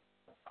 Yeah.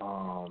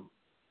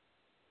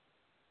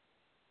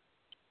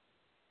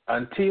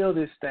 Until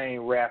this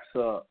thing wraps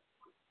up,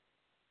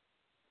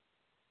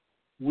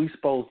 we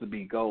supposed to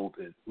be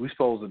golden. We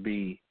supposed to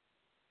be,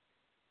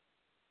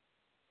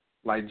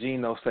 like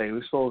Gino say,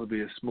 we're supposed to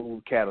be a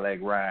smooth Cadillac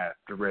ride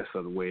the rest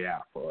of the way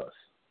out for us.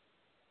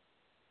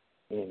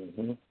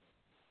 Mhm.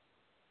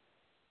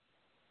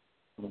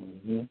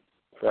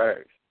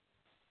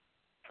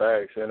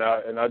 Facts. And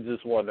I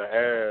just want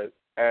to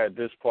add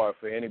this part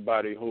for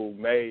anybody who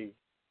may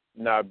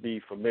not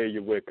be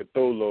familiar with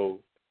Cthulhu,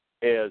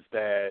 is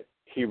that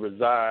he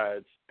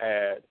resides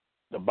at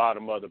the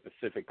bottom of the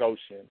Pacific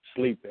Ocean,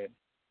 sleeping.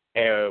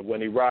 And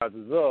when he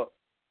rises up,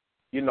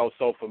 you know,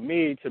 so for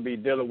me to be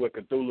dealing with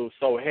Cthulhu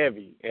so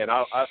heavy, and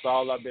that's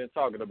all I've been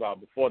talking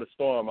about. Before the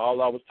storm,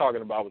 all I was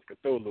talking about was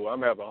Cthulhu.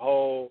 I'm having a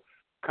whole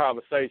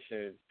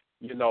conversation,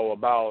 you know,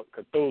 about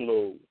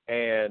Cthulhu.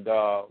 And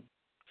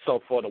so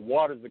for the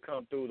waters to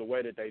come through the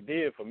way that they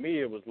did, for me,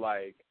 it was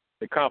like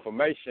the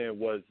confirmation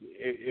was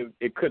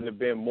it couldn't have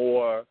been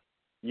more,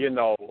 you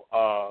know,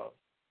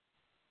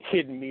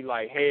 hitting me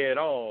like head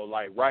on,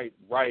 like right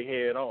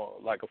head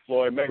on, like a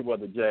Floyd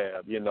Mayweather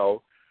jab, you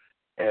know.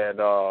 And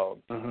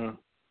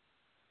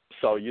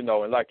so, you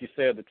know, and like you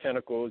said, the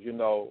tentacles, you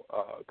know,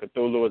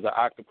 Cthulhu is an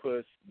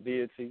octopus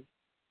deity,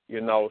 you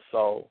know,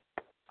 so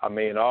I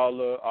mean all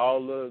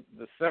the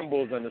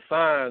symbols and the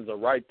signs are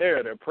right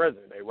there, they're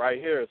present, they're right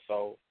here,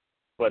 so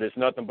but it's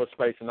nothing but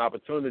space and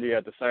opportunity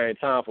at the same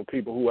time for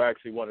people who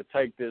actually want to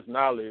take this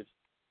knowledge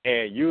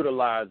and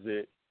utilize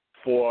it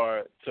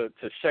to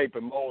shape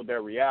and mold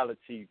their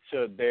reality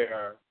to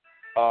their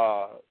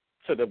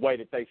to the way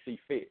that they see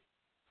fit.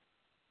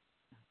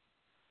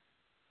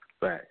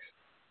 Facts.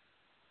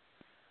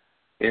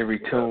 Every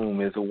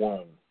tomb is a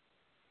womb.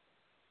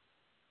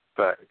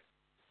 Facts.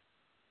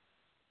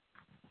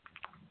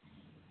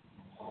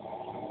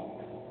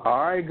 All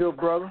right, good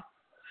brother.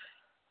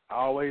 I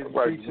always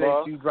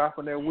appreciate you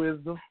dropping that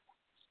wisdom.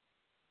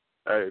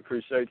 Hey,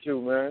 appreciate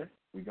you, man.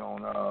 We're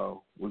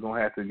gonna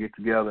have to get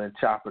together and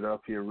chop it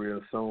up here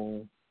real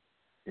soon.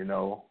 You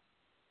know,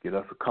 get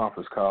us a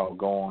conference call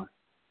going,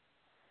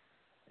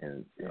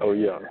 and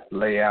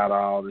lay out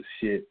all this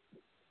shit.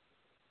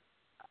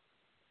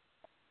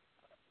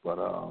 But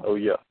All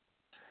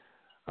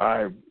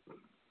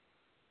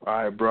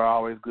right, bro.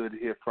 Always good to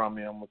hear from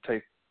you. I'm gonna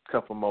take a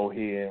couple more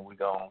here, and we're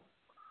gonna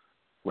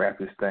wrap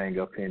this thing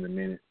up here in a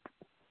minute.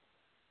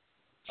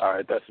 All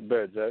right, that's the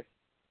bet, Jay.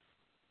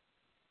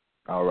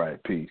 All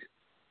right, peace.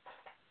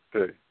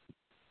 Good.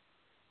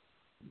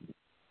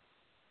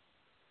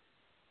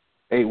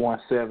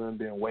 817,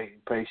 been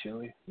waiting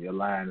patiently. Your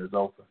line is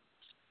open.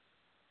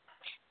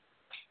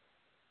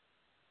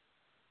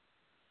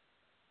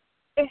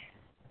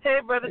 Hey,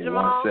 Brother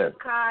Jamal, it's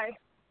Kai.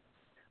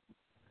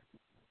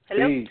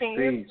 Hello,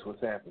 Peace.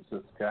 What's happening,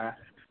 Sister Kai?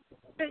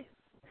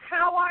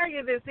 How are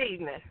you this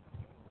evening?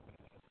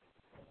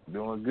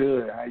 Doing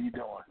good. How you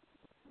doing?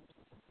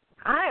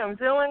 I am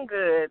doing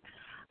good.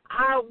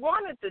 I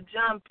wanted to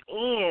jump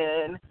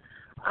in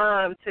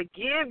to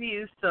give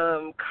you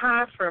some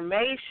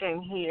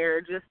confirmation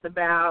here just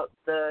about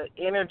the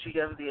energy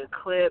of the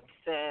eclipse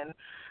and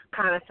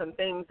kind of some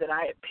things that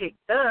I had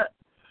picked up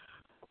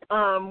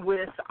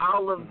with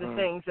all of the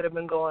things that have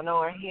been going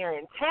on here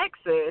in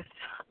Texas.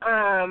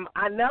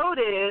 I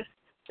noticed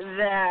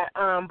that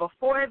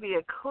before the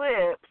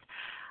eclipse,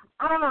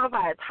 I don't know if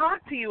I had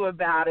talked to you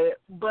about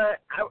it, but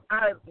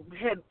I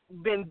had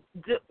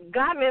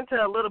gotten into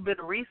a little bit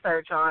of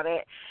research on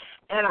it,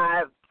 and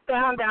I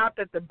found out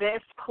that the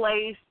best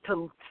place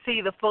to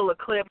see the full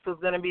eclipse was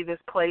going to be this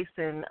place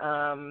in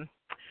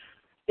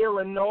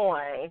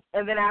Illinois.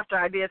 And then after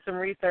I did some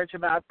research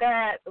about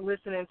that,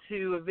 listening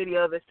to a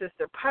video that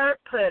Sister Perk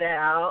put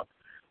out,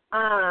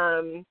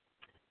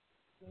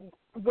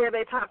 where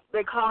they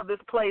call this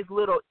place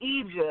Little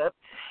Egypt,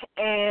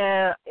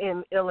 and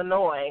in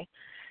Illinois.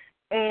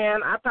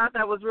 And I thought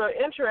that was real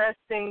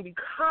interesting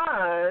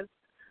because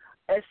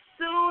as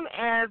soon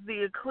as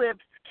the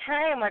eclipse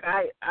came, like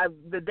I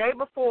the day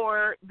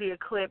before the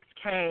eclipse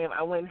came,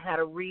 I went and had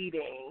a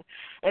reading.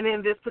 And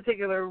in this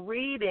particular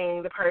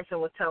reading, the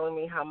person was telling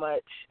me how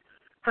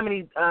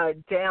many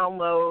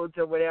downloads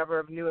or whatever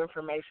of new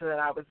information that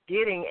I was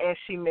getting, and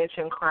she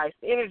mentioned Christ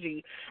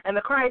energy. And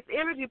the Christ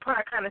energy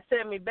part kind of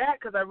set me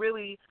back because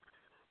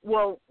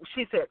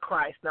she said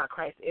Christ, not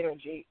Christ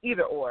energy,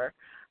 either or.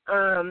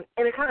 And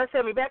it kind of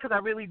set me back because I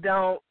really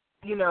don't,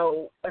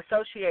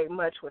 associate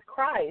much with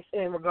Christ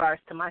in regards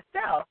to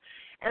myself.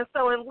 And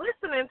so in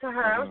listening to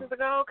her, I was just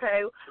like, oh,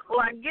 okay, well,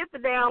 I get the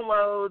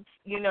downloads,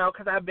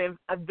 because I've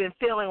been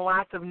feeling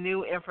lots of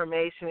new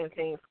information and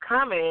things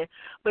coming.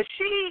 But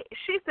she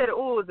said, it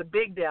was a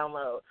big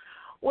download.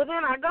 Well,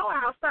 then I go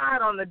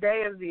outside on the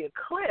day of the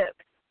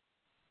eclipse,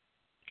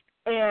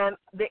 and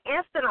the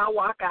instant I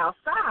walk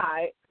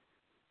outside,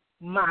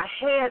 my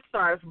head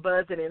starts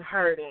buzzing and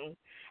hurting.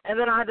 And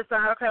then I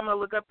decide, okay, I'm going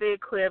to look at the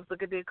eclipse,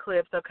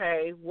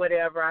 okay,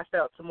 whatever. I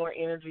felt some more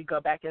energy, go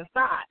back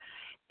inside.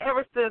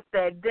 Ever since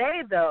that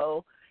day,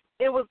 though,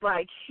 it was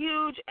like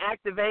huge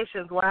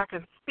activations where I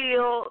can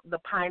feel the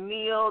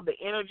pineal, the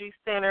energy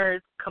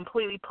centers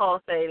completely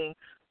pulsating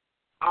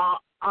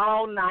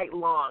all night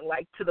long,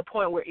 like to the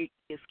point where it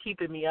is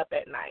keeping me up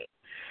at night.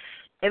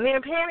 And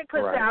then Panic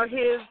puts out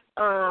his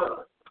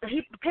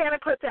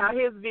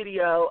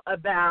video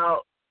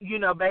about,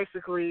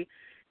 basically,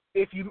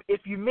 if you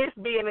miss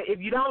being, if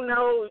you don't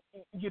know,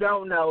 you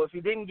don't know. If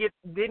you didn't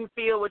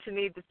feel what you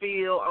need to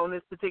feel on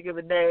this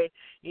particular day,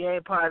 you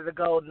ain't part of the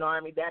Golden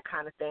Army, that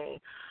kind of thing.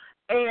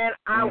 And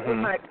I was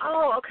like,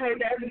 oh, okay,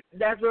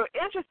 that's real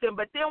interesting.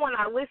 But then when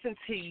I listened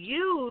to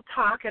you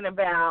talking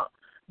about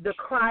the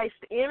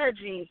Christ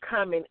energy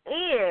coming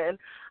in,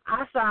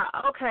 I thought,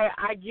 okay,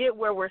 I get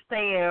where we're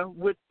saying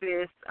with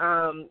this,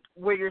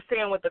 where you're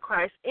saying with the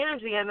Christ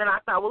energy. And then I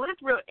thought, well,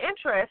 it's real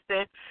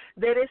interesting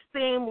that it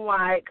seemed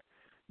like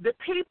the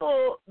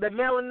people, the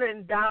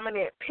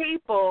melanin-dominant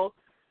people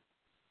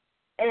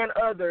and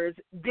others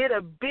did a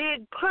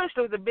big push.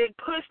 There was a big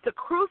push to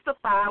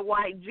crucify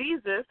white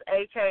Jesus,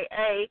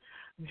 a.k.a.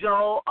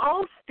 Joel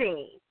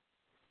Osteen,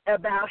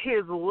 about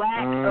his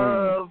lack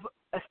of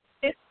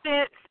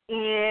assistance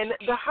in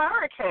the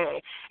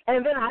hurricane.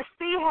 And then I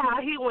see how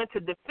he went to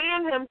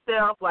defend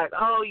himself, like,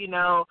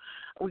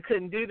 we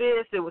couldn't do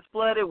this, it was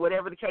flooded,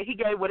 whatever the case. He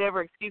gave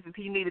whatever excuses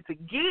he needed to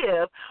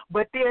give,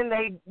 but then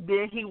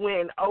he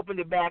went and opened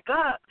it back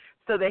up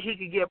so that he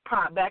could get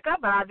propped back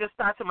up. And I just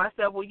thought to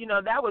myself, well,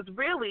 that was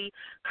really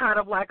kind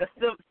of like a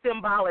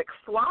symbolic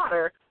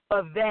slaughter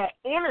of that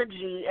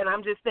energy. And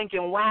I'm just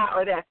thinking, wow,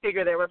 or that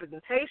figure, that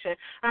representation.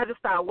 I just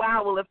thought,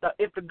 wow, well,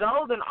 if the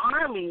Golden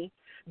Army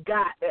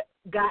got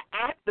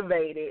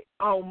activated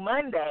on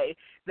Monday,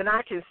 then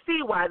I can see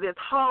why this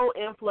whole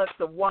influx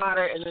of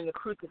water and then the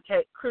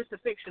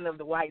crucifixion of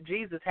the white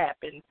Jesus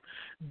happened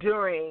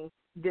during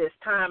this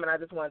time. And I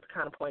just wanted to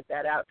kind of point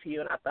that out to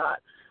you. And I thought,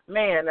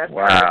 man, that's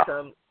kind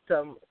of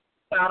some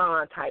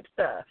spot-on type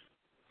stuff.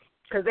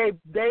 Because they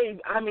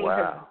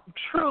have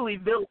truly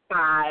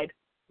vilified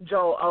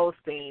Joel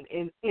Osteen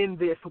in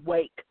this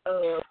wake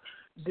of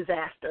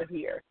disaster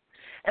here.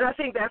 And I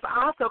think that's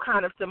also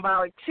kind of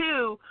symbolic,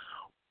 too,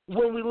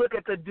 when we look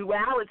at the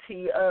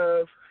duality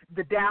of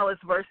the Dallas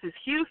versus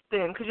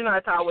Houston, because,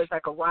 it's always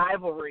like a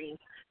rivalry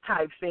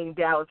type thing,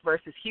 Dallas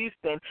versus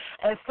Houston.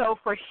 And so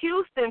for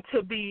Houston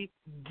to be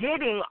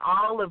getting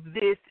all of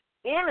this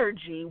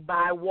energy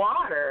by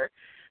water,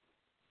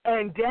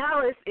 and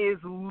Dallas is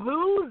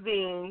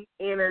losing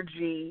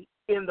energy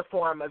in the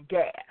form of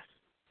gas.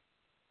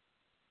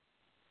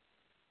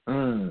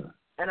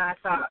 And I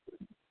thought,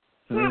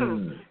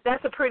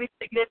 that's a pretty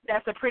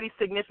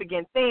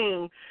significant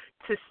thing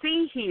to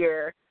see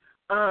here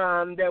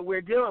that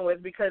we're dealing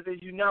with, because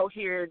as you know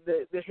here,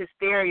 the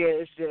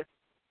hysteria is just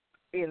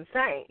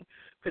insane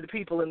for the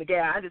people in the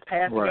gas. I just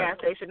passed the gas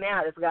station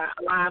now. It's got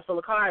a line full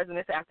of cars, and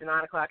it's after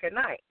 9 o'clock at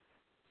night.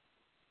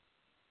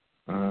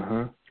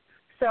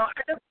 So I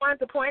just wanted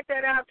to point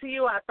that out to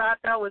you. I thought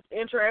that was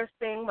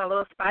interesting. My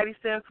little spidey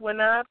sense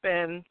went up,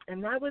 and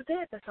that was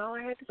it. That's all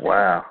I had to say.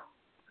 Wow.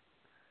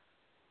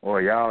 Well,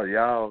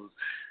 y'all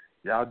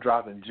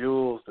dropping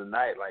jewels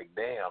tonight. Like,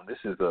 damn, this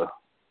is a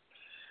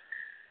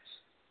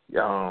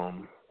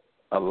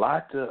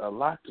lot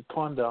to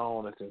ponder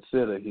on and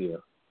consider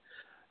here.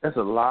 There's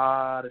a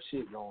lot of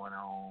shit going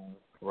on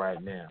right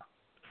now.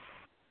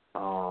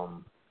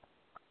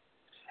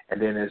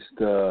 And then it's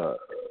the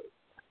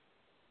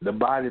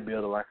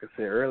bodybuilder, like I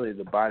said earlier,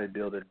 the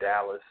bodybuilder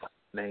Dallas,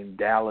 named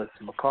Dallas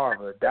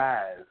McCarver,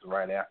 dies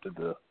right after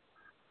the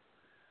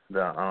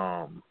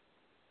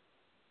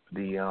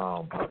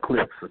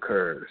eclipse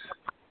occurs.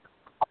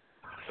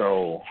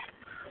 So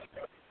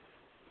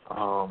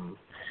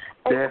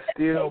there's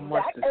still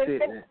much to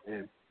sit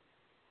in.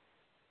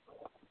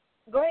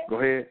 Go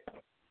ahead.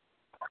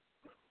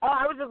 Oh,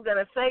 I was just going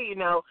to say,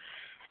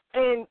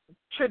 and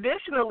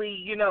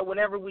traditionally,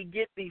 whenever we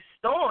get these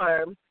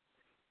storms,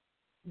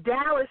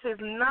 Dallas is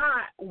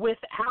not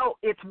without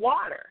its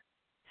water.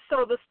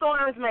 So the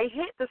storms may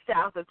hit the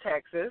south of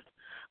Texas,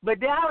 but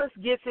Dallas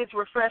gets its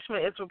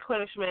refreshment, its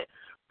replenishment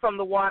from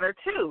the water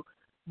too.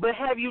 But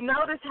have you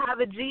noticed how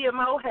the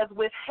GMO has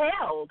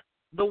withheld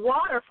the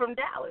water from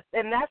Dallas?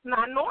 And that's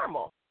not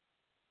normal.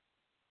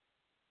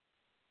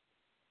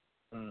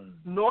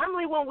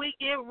 Normally when we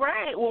get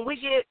rain, when we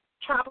get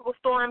tropical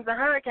storms and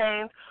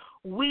hurricanes,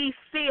 we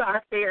see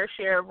our fair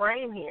share of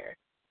rain here.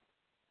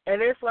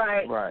 And it's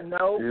like,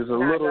 no, it was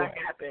not going to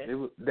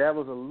happen. That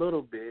was a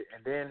little bit,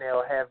 and then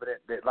they'll have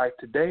it that like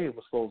today it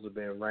was supposed to have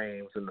been rain.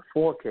 It was in the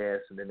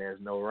forecast, and then there's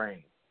no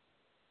rain.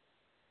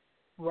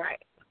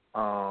 Right.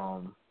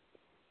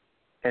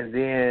 And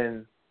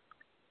then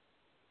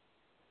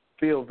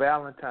Phil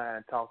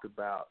Valentine talked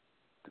about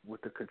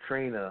with the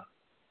Katrina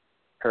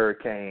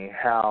hurricane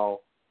how,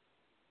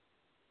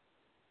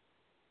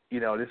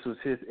 this was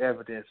his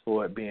evidence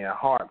for it being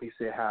HAARP. He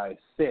said how it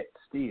set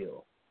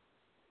still.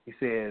 He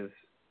says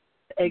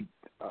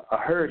a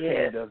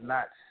hurricane does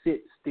not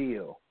sit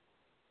still.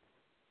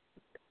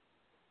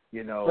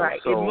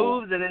 Right. So, it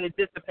moves and then it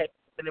dissipates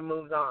and it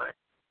moves on.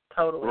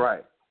 Totally.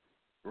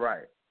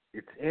 Right.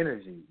 It's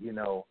energy,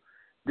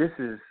 This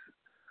is,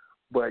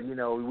 but,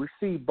 we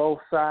see both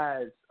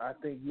sides. I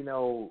think,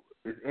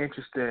 it's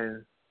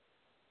interesting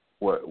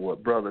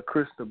what Brother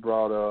Krista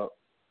brought up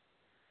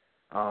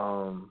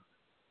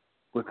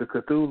with the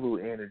Cthulhu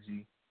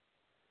energy,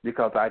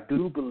 because I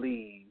do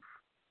believe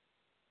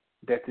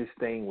that this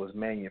thing was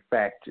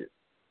manufactured.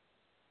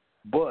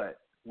 But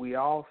we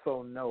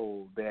also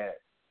know that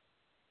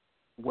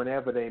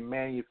whenever they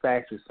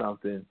manufacture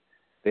something,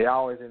 they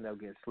always end up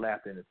getting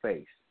slapped in the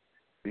face.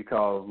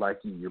 Because, like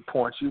your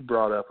point you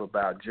brought up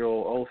about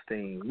Joel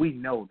Osteen, we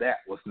know that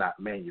was not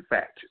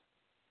manufactured.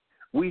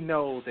 We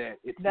know that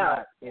it's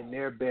not in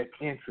their best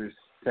interest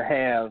to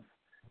have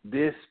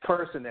this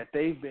person that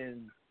they've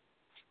been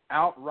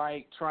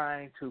outright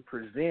trying to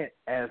present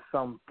as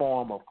some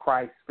form of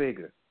Christ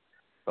figure.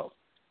 So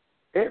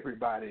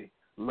everybody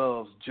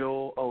loves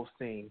Joel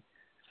Osteen.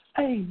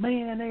 Hey,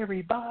 man,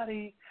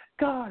 everybody,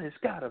 God has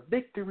got a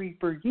victory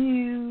for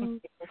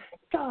you.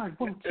 God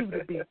wants you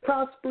to be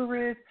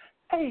prosperous.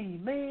 Hey,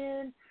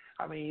 man.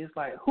 I mean, it's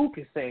like, who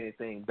can say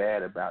anything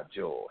bad about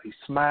Joel? He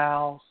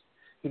smiles.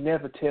 He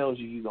never tells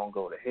you you're going to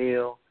go to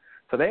hell.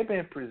 So they've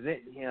been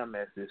presenting him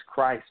as this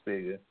Christ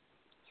figure.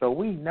 So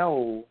we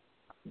know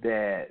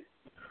that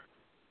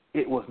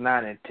it was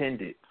not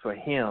intended for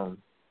him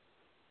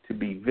to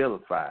be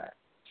vilified.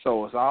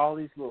 So it's all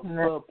these little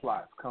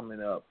subplots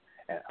coming up.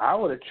 And I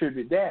would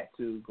attribute that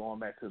to, going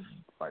back to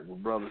like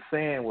what Brother's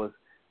saying, was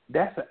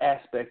that's an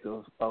aspect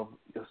of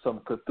some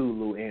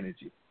Cthulhu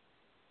energy.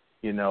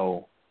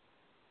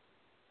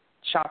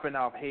 Chopping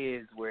off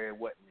heads where it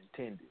wasn't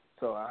intended.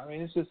 So, I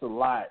mean, it's just a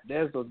lot.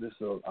 There's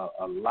just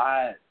a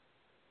lot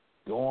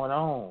going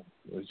on.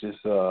 It's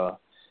just,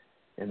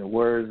 in the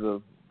words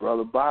of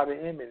Brother Bobby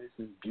Emmett,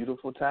 this is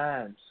beautiful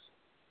times.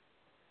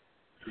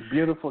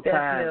 Beautiful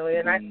times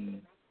to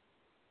be,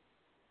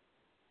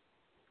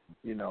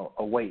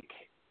 awake.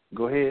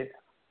 Go ahead.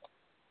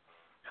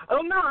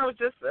 Oh, no, I was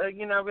just,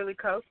 really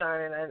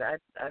co-signing. I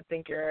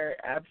think you're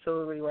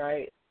absolutely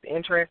right.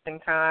 Interesting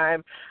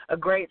time, a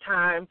great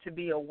time to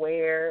be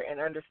aware and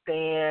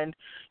understand,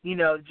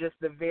 just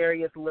the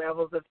various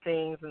levels of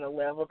things and the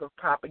levels of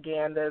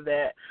propaganda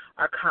that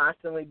are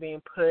constantly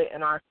being put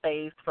in our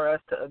face for us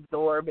to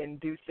absorb and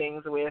do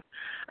things with.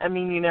 I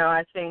mean,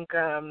 I think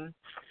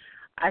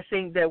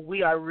that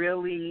we are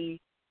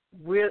really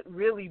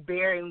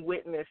bearing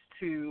witness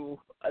to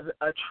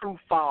a true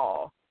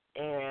fall.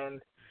 And,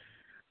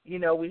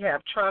 we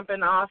have Trump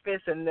in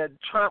office, and the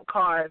Trump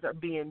cards are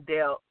being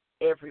dealt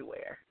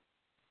everywhere,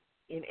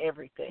 in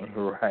everything.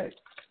 Right.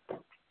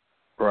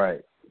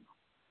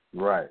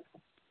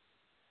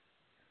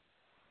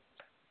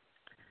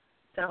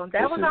 So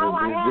that was all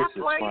I have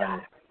for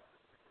you.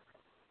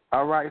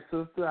 All right,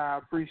 sister, I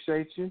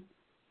appreciate you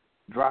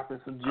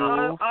dropping some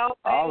jewels.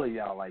 All of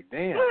y'all, like,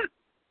 damn.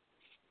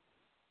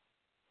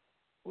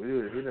 We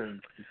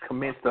done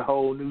commenced a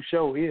whole new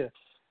show here.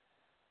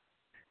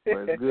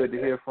 But it's good to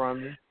hear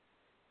from you.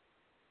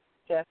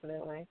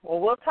 Definitely. Well,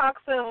 we'll talk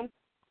soon.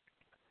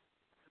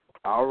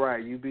 All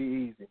right, you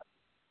be easy.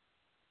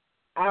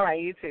 All right,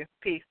 you too.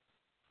 Peace.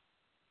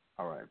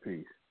 All right,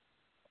 peace.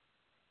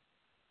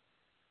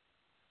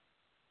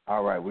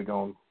 All right, we're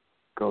going to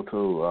go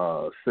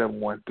to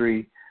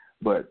 713,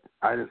 but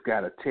I just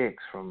got a text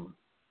from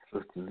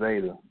Sister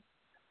Zeta.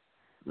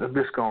 I'm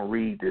just going to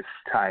read this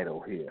title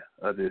here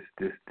of this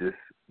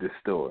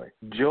story.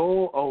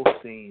 Joel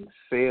Osteen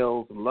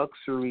sails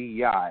luxury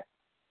yacht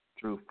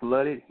through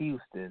flooded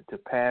Houston to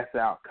pass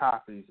out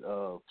copies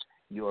of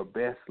Your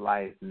Best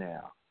Life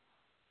Now.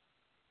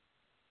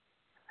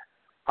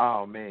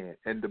 Oh, man.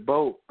 And the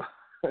boat,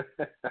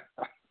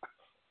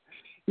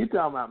 you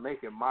talking about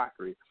making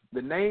mockery.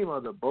 The name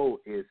of the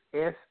boat is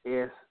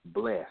SS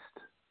Blessed.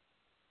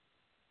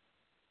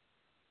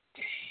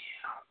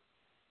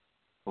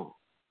 Damn.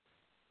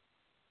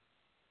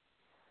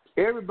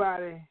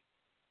 everybody.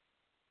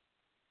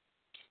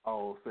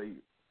 Oh, so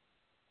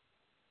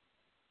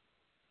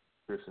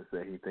Christian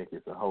said he think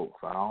it's a hoax.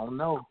 I don't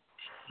know,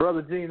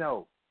 Brother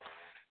Gino.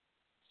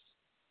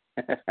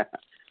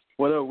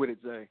 What up with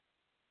it, Jay?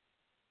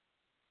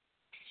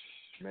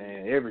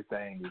 Man,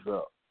 everything is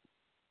up.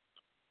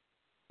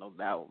 No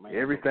doubt, man.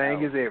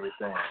 Everything is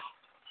everything.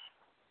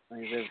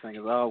 Everything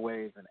is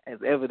always, and as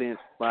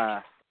evidenced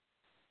by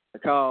the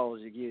calls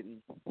you're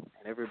getting,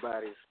 and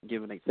everybody's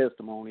giving their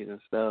testimonies and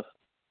stuff.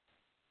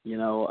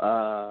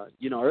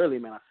 Earlier,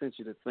 man, I sent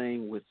you the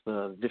thing with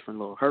different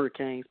little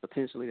hurricanes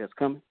potentially that's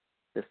coming,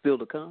 that's still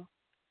to come.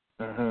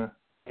 Mm-hmm.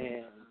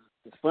 And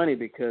it's funny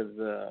because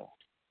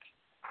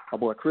my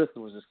boy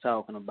Kristen was just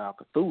talking about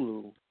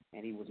Cthulhu,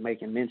 and he was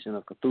making mention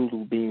of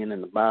Cthulhu being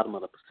in the bottom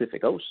of the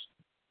Pacific Ocean.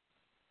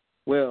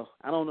 Well,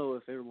 I don't know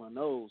if everyone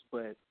knows,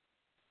 but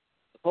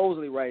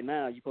supposedly right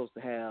now you're supposed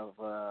to have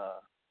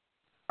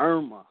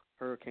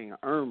Hurricane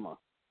Irma.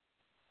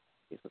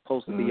 It's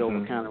supposed to be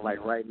over kind of like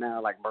right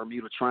now, like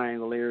Bermuda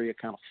Triangle area,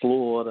 kind of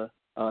Florida,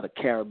 the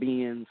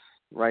Caribbeans,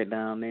 right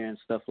down there and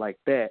stuff like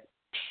that.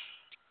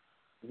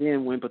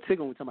 Then particularly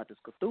when we talk about this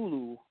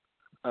Cthulhu,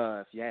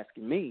 if you're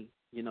asking me,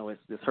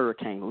 it's this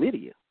Hurricane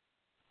Lydia.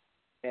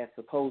 That's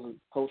supposedly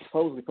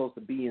supposed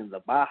to be in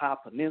the Baja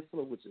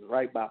Peninsula, which is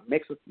right by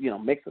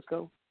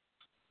Mexico.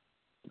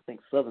 I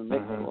think southern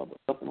Mexico or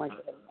something like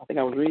that. I think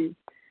I was reading.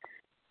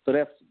 So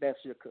that's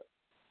your.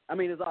 I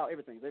mean,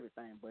 everything's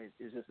everything, but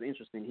it's just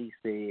interesting. He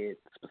said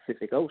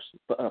Pacific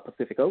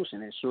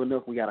Ocean, and sure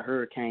enough, we got a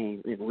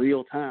hurricane in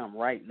real time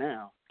right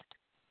now.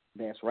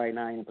 That's right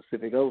now in the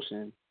Pacific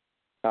Ocean,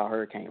 called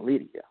Hurricane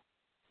Lydia.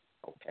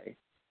 Okay.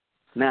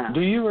 Now,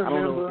 do you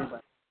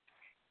remember?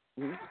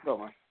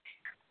 Go on.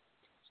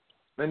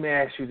 Let me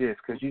ask you this,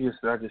 because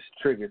I just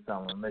triggered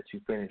something. Let you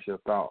finish your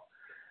thought.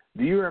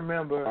 Do you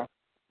remember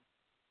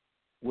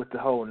with the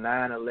whole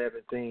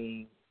 9/11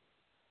 thing,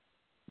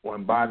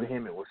 when Bobby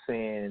Hemmett was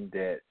saying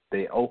that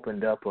they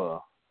opened up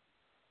that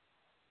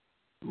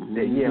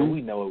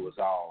we know it was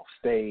all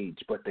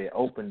staged, but they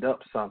opened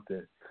up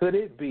something. Could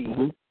it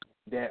be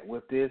that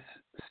with this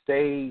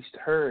staged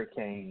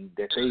hurricane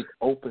that they've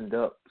opened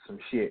up some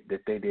shit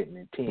that they didn't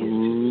intend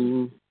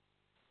to?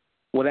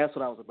 Well, that's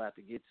what I was about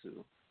to get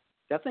to.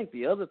 I think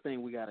the other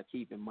thing we got to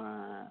keep in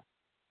mind,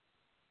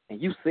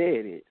 and you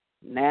said it,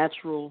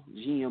 natural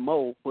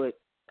GMO, but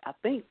I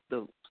think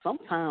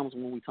sometimes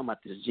when we talk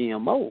about this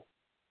GMO,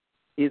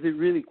 is it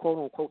really, quote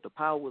unquote, the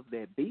powers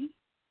that be,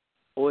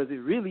 or is it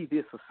really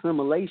this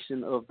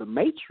assimilation of the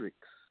matrix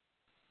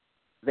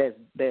that's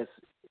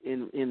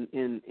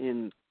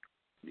in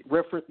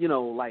reference,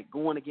 like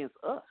going against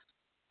us?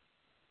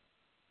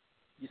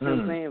 You see what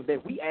I'm saying?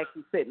 That we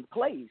actually set in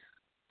place,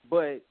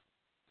 but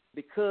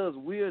because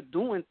we're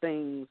doing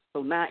things,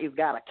 so now it's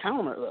got to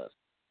counter us.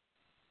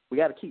 We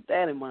got to keep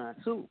that in mind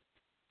too.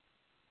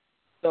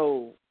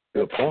 So,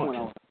 good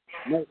point.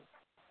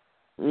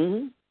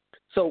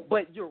 So,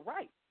 but you're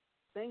right.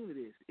 The thing of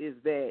this is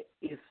that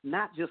it's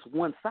not just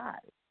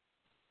one-sided.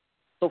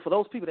 So for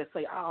those people that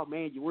say, "Oh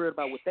man, you're worried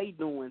about what they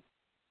doing,"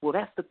 well,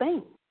 that's the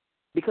thing,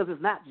 because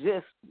it's not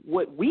just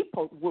what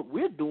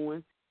we're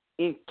doing.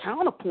 In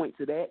counterpoint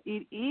to that,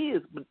 it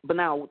is. But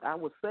now I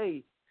would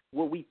say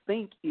what we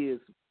think is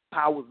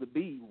powers to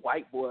be,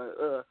 white boy,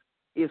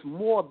 is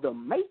more the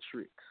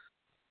matrix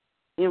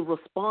in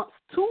response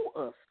to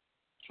us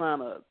trying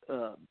to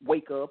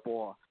wake up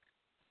or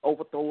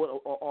overthrow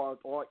it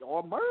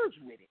or merge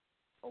with it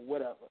or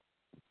whatever.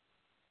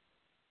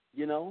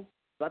 So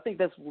I think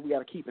that's what we got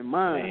to keep in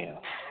mind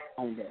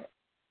on that.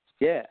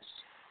 Yes.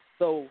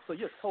 So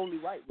you're totally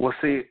right. Well,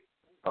 see,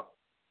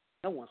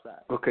 no one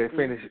side. Okay,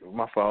 finish.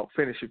 My fault.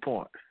 Finish your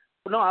point.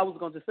 No, I was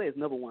going to say it's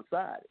never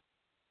one-sided.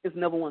 It's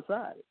never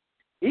one-sided.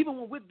 Even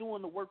when we're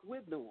doing the work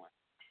we're doing,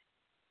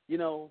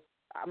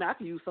 I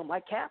can use something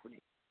like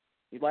Kaepernick.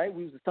 Right?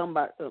 We was just talking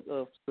about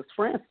the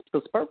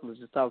Purple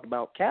just talked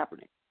about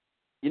Kaepernick.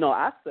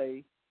 I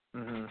say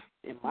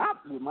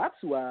with my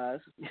two eyes,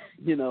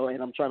 and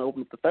I'm trying to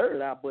open up the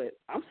third eye, but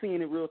I'm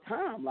seeing it real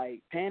time.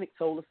 Like Panic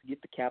told us to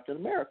get the Captain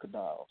America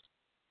dolls,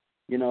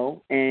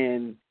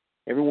 and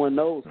everyone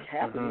knows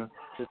Kaepernick,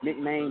 the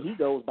nickname he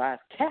goes by is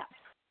Cap.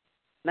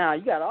 Now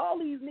you got all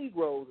these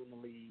Negroes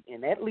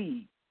in that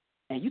league,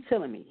 and you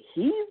telling me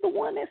he's the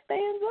one that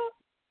stands up?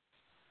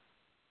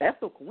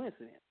 That's no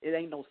coincidence. It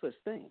ain't no such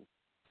thing.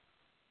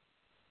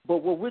 But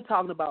what we're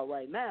talking about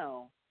right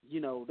now,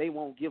 they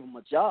won't give him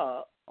a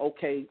job.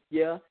 Okay,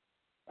 yeah.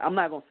 I'm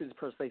not going to sit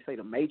per se say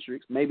the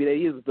Matrix. Maybe there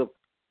is the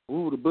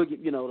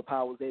boogie, the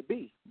powers that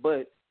be.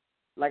 But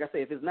like I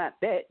say, if it's not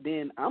that,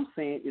 then I'm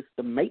saying it's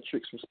the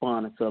Matrix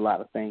responding to a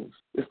lot of things.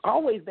 It's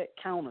always that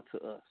counter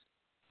to us,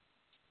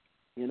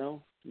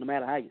 no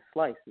matter how you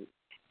slice it,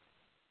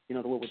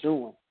 to what we're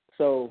doing.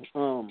 So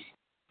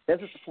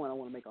that's just the point I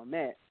want to make on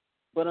that.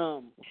 But,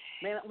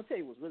 man, I'm going to tell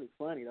you what's really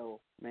funny, though,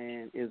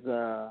 man, is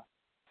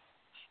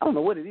I don't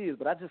know what it is,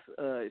 but I just,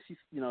 she's,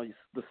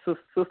 the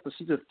sister,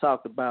 she just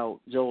talked about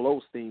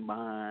Joel Osteen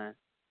behind,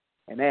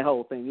 and that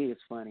whole thing is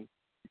funny.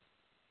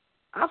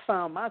 I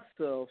found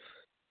myself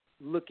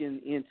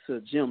looking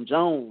into Jim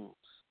Jones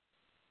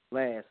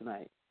last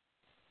night.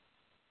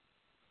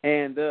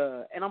 And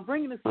I'm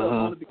bringing this up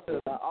only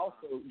because I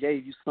also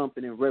gave you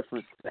something in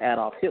reference to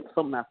Adolf Hitler,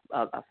 something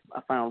I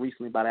found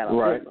recently about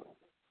Adolf Hitler.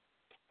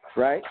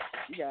 Right?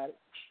 You got it.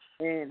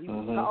 And he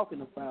was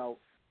talking about,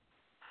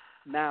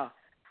 now,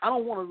 I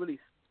don't want to really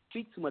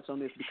speak too much on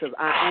this because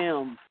I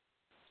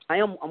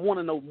want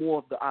to know more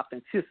of the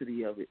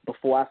authenticity of it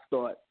before I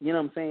start. You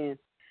know what I'm saying?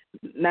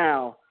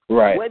 Now,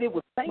 what it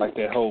was saying, like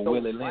that whole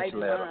Willie Lynch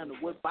letter,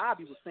 what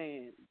Bobby was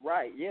saying,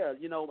 right? Yeah,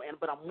 you know.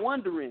 But I'm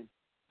wondering,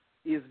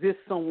 is this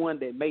someone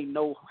that may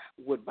know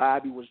what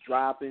Bobby was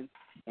dropping,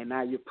 and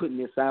now you're putting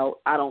this out?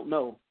 I don't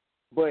know,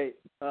 but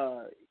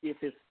if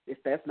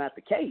that's not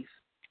the case,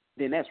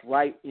 then that's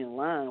right in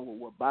line with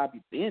what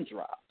Bobby been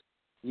dropped.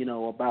 You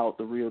know, about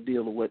the real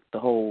deal of what the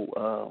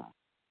whole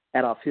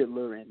Adolf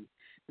Hitler and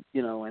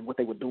and what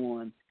they were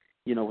doing,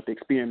 with the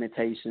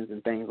experimentations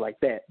and things like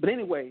that. But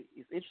anyway,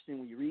 it's interesting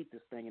when you read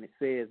this thing, and it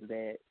says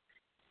that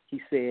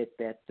he said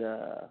that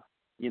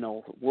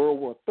World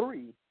War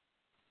III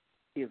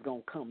is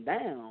going to come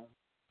down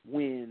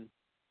when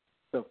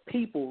the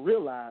people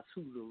realize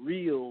who the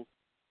real,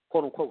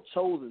 quote unquote,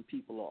 chosen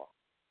people are.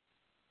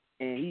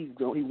 And he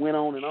went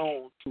on and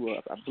on to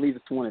I believe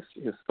it's to one of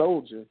his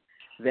soldiers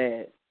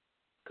that,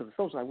 because the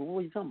soldier's like, well, what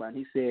are you talking about? And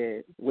he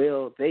said,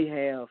 well,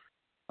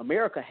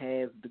 America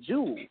has the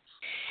Jews.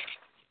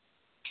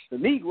 The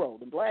Negro,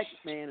 the black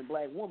man and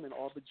black woman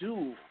are the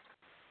Jews.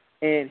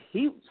 And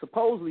he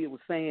supposedly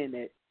was saying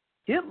that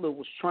Hitler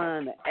was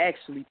trying to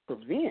actually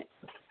prevent,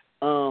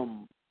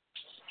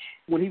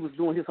 when he was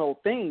doing his whole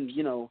thing,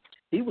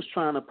 he was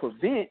trying to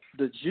prevent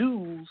the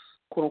Jews,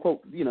 quote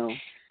unquote,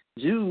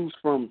 Jews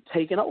from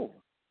taking over.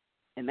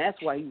 And that's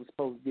why he was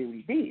supposed to do what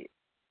he did.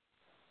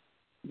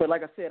 But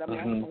like I said, I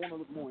want to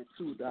look more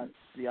into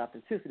the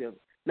authenticity of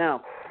it.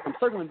 Now, I'm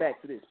circling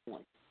back to this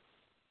point.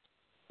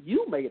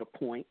 You made a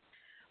point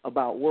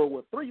about World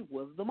War III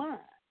was the mind,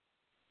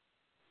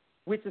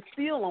 which is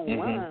still on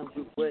line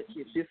with what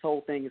this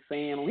whole thing is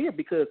saying on here,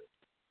 because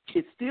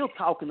it's still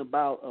talking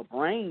about a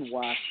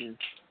brainwashing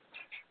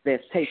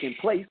that's taking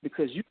place,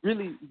 because you're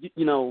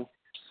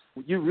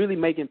really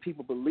making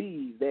people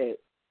believe that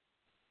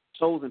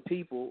chosen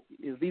people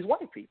is these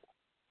white people.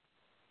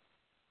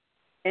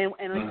 And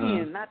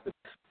again,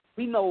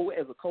 we know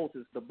as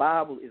occultists, the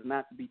Bible is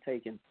not to be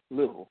taken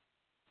literal,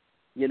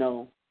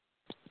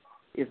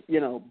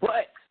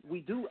 but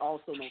we do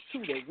also know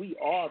too that we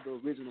are the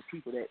original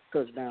people that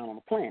touched down on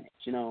the planet,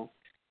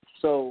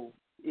 So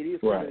it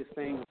is kind of this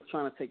thing of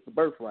trying to take the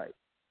birthright.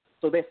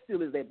 So there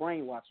still is that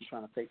brainwashing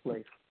trying to take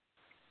place.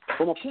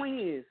 But my point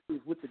is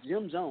with the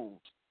Jim Jones,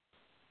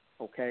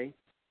 okay,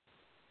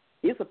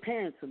 it's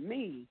apparent to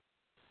me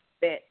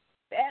that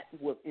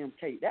was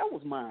MK, that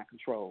was mind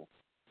control.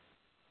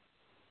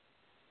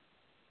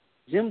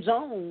 Jim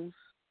Jones,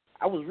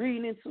 I was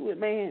reading into it,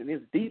 man, and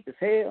it's deep as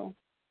hell,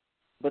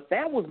 but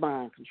that was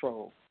mind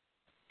control.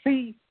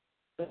 See,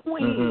 the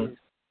point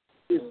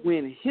is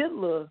when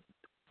Hitler,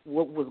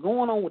 what was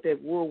going on with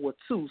that World War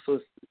II, so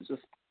it's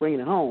just bringing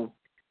it home,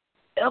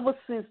 ever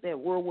since that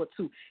World War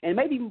II, and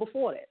maybe even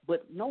before that,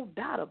 but no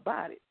doubt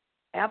about it,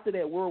 after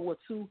that World War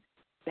II,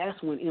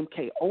 that's when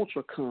MK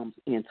Ultra comes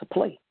into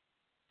play.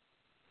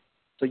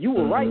 So you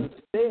were right what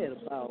you said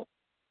about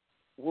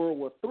World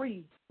War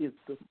III is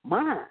the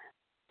mind.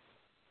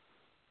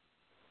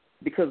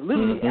 Because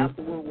literally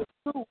after World War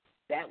II,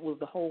 that was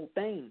the whole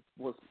thing,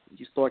 was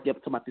you start getting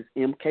talking about this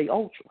MK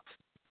Ultra.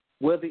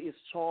 Whether it's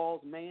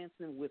Charles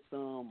Manson with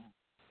I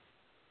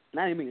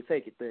didn't mean to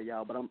take it there,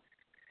 y'all, but I'm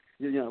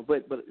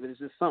but it's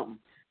just something.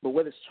 But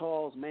whether it's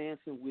Charles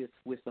Manson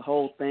with the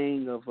whole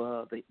thing of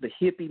the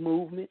hippie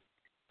movement,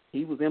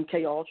 he was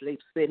MK Ultra. They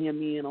set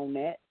him in on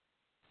that.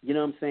 You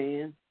know what I'm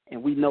saying?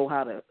 And we know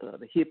how the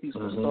hippies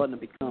were starting to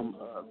become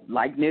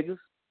like niggas,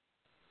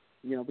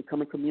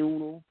 becoming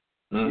communal.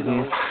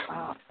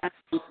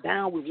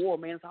 Down with war,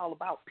 man. It's all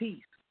about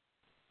peace.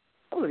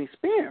 That was an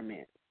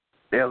experiment.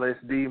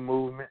 LSD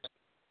movement.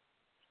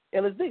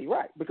 LSD,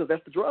 right? Because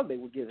that's the drug they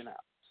were giving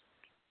out.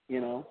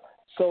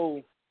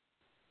 So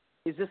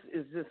it's just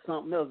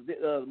something else.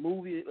 The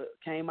movie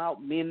came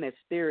out, Men That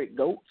Stare at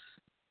Goats,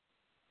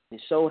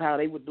 and showed how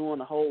they were doing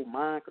the whole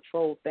mind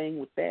control thing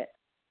with that.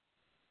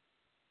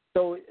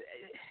 So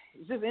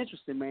it's just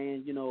interesting,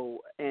 man.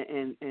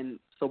 And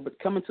so, but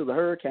coming to the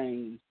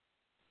hurricane,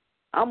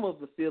 I'm of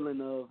the feeling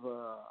of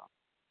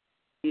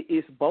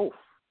it's both.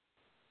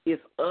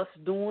 It's us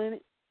doing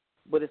it,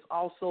 but it's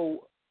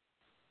also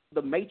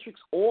the Matrix,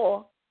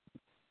 or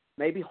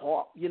maybe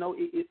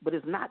but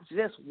it's not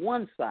just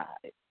one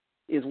side,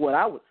 is what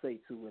I would say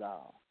to it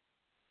all.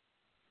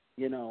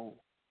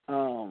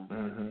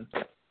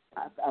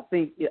 I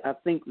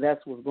think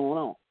that's what's going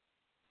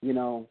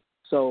on.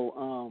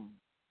 So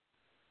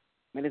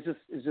man,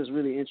 it's just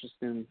really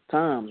interesting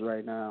times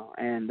right now,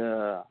 and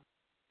I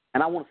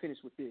want to finish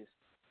with this.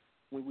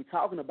 When we're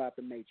talking about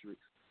the Matrix,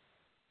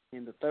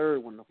 and the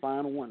third one, the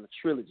final one, the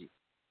trilogy,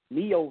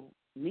 Neo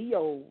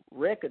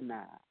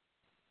recognized,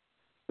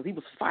 because he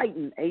was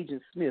fighting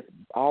Agent Smith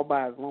all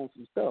by his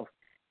lonesome self.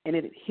 And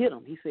it hit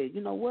him. He said,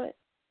 you know what?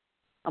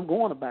 I'm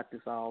going about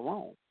this all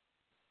wrong.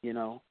 You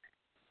know,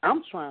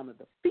 I'm trying to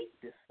defeat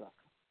this sucker.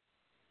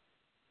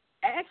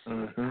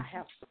 Actually, I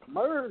have to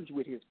merge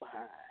with his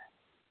behind.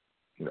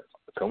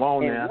 Come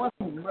on and now. Once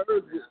he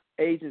merged with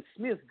Agent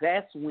Smith,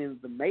 that's when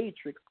the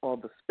matrix or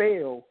the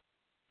spell,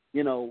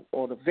 you know,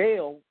 or the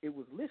veil, it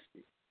was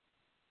lifted.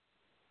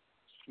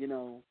 You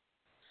know,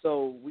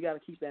 so we got to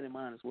keep that in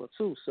mind as well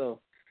too. So,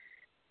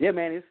 yeah,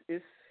 man,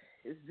 it's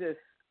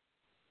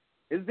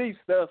deep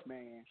stuff,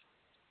 man.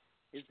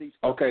 It's deep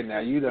stuff. Okay, now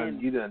you done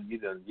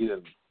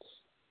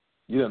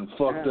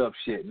fucked up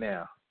shit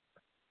now.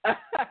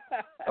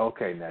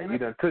 Okay, now you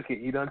done took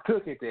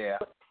it there.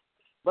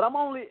 But I'm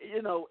only,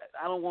 you know,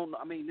 I don't want.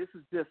 I mean, this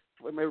is just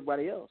from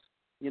everybody else.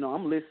 You know,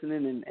 I'm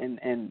listening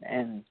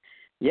and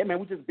yeah, man,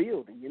 we just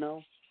building. You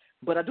know,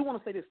 but I do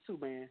want to say this too,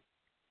 man.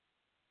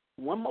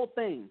 One more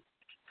thing.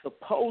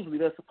 Supposedly,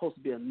 there's supposed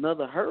to be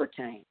another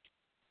hurricane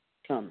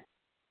coming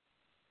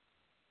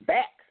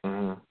back.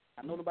 Mm-hmm.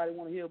 I know nobody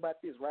want to hear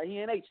about this right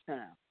here in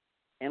H-Town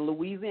and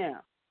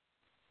Louisiana.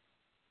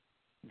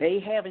 They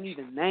haven't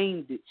even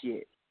named it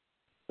yet,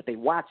 but they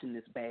watching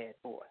this bad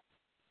boy.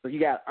 So you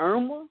got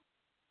Irma,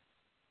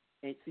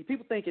 and see,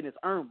 people thinking it's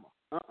Irma.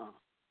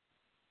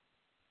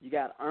 You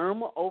got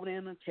Irma over there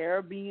in the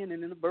Caribbean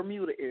and in the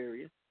Bermuda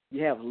area.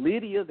 You have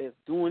Lydia that's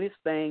doing its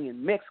thing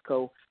in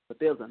Mexico, but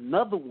there's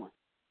another one,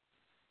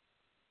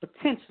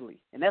 potentially,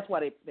 and that's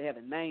why they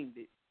haven't named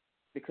it,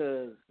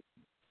 because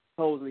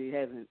supposedly it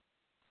hasn't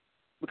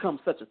become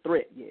such a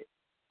threat yet.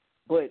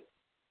 But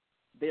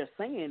they're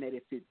saying that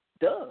if it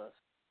does,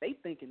 they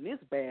thinking this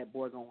bad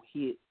boy gonna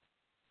hit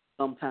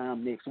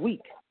sometime next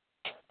week.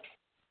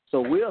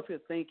 So we're up here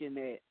thinking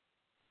that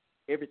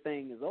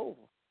everything is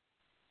over,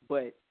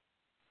 but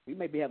we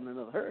may be having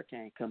another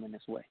hurricane coming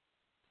this way.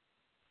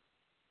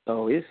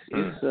 So it's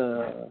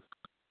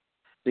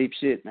deep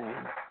shit,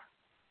 man.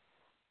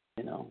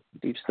 You know,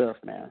 deep stuff,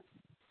 man.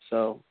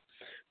 So,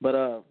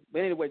 but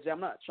anyway, Jay,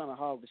 I'm not trying to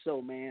hog the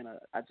show, man.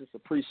 I just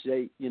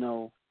appreciate, you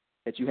know,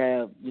 that you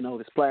have, you know,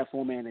 this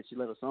platform, man, that you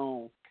let us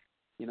on,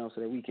 you know,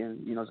 so that we can,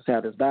 you know, just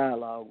have this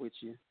dialogue with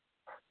you.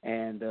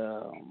 And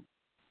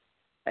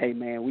hey,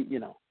 man, we, you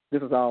know,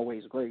 this is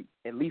always great.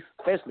 At least,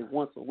 especially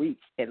once a week,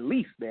 at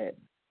least that.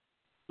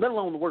 Let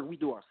alone the work we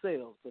do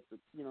ourselves, but to,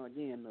 you know,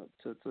 again,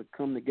 to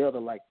come together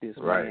like this,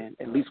 right, man,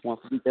 at least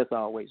once a week, that's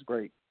always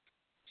great.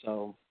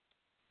 So,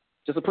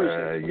 just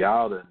appreciate it.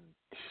 Y'all done.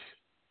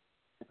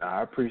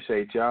 I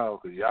appreciate y'all,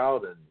 because y'all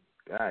done.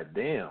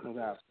 Goddamn.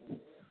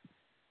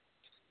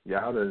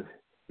 Y'all done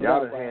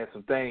had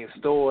some things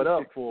stored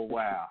up for a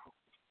while.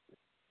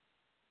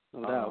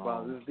 No doubt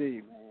about it. It's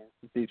deep, man.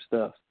 It's deep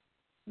stuff.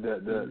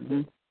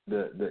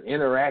 The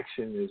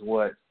interaction is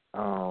what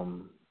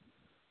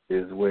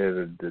is where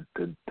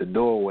the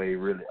doorway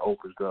really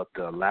opens up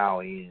to allow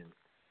in.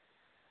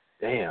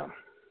 Damn,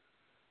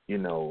 you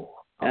know,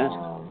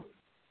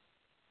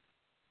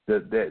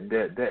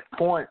 that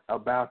point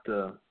about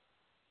the.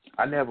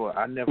 I never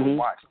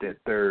watched that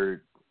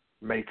third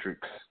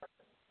Matrix.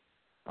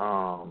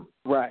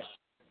 Right.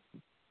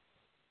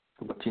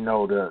 But you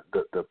know,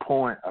 the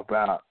point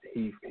about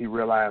he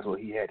realized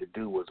what he had to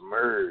do was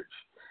merge.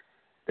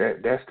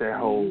 That's that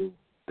whole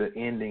the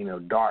ending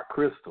of Dark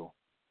Crystal.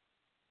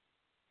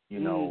 You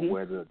know,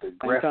 where the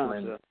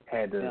Gremlin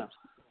had to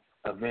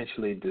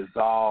eventually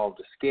dissolve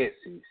the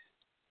Skeksis,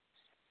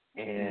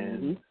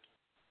 and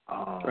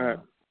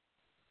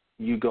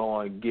you go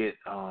and get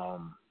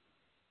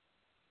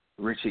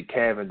Richard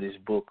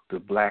Cavendish's book, The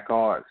Black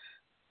Arts.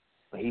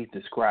 He's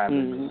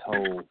describing this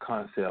whole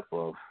concept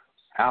of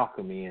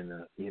alchemy, and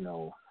you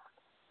know,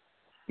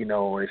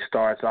 it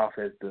starts off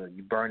as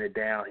you burn it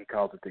down. He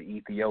calls it the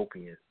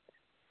Ethiopian,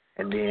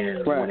 and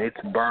then when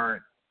it's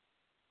burnt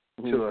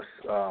to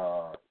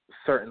a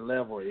certain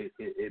level,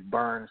 it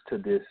burns to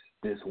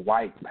this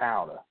white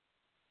powder.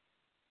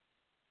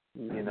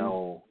 You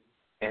know,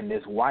 and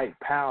this white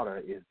powder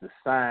is the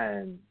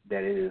sign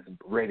that it is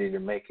ready to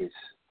make its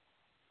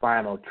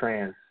final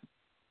transformation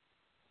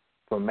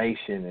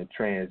and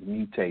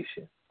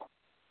transmutation.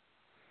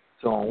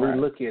 So when we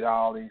look at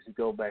all these, we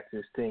go back to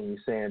this thing you're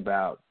saying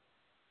about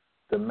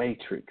the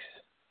Matrix,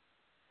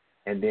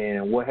 and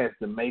then what has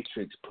the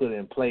Matrix put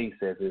in place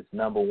as its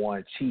number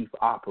one chief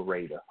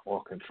operator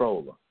or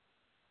controller?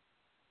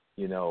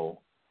 You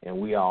know, and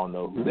we all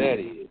know who that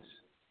is.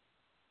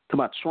 Talking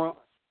about Trump,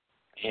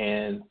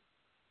 and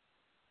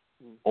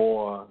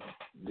or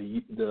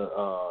the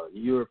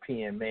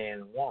European man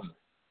and woman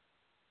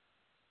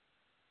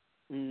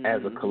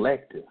as a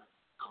collective.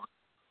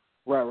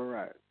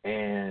 Right.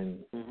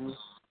 And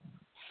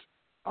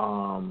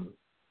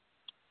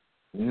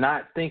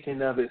not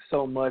thinking of it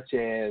so much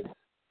as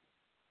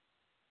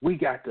we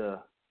got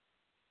to,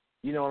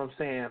 you know what I'm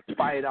saying,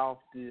 fight off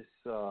this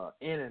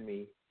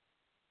enemy,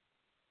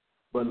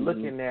 but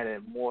looking at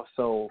it more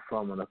so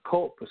from an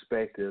occult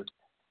perspective,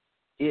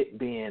 it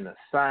being a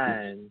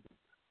sign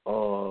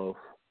of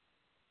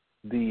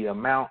the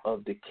amount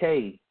of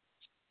decay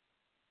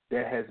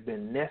that has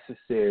been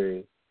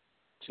necessary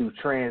to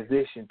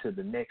transition to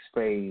the next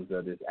phase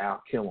of this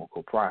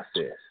alchemical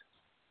process.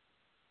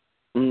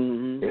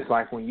 Mm-hmm. It's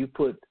like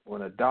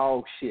when a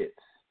dog shits,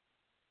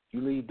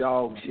 you leave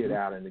dog shit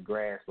out in the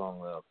grass long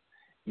enough,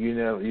 you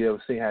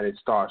ever see how it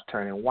starts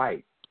turning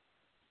white?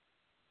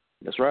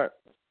 That's right.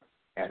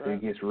 After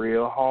it gets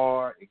real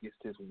hard, it gets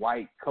this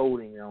white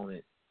coating on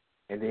it.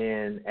 And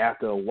then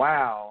after a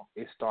while,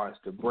 it starts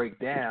to break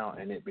down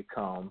and it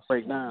becomes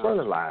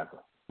fertilizer.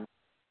 That's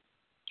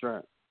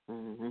right.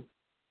 Mm-hmm.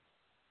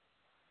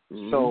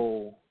 Mm-hmm.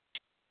 So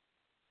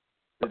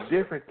the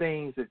different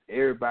things that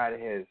everybody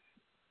has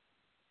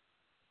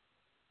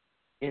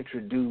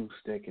introduced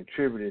and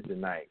contributed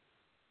tonight,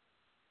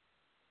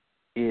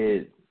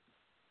 it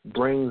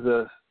brings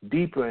us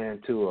deeper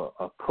into a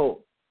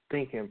occult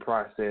thinking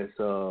process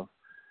of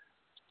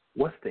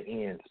what's the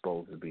end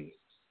supposed to be.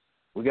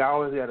 We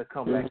always got to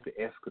come back to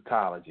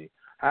eschatology.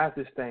 How's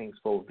this thing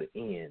supposed to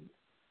end?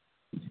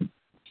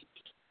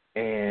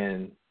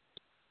 And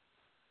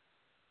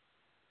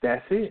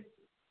that's it.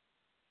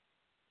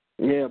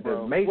 Yeah,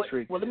 bro. The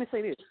Matrix. Well, let me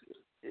say this.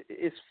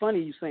 It's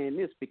funny you saying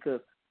this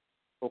because,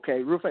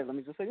 okay, real fast, let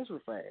me just say this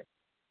real fast.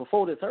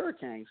 Before this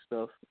hurricane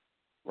stuff,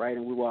 right,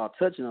 and we were all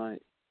touching on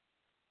it,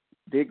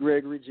 Dick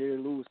Gregory, Jerry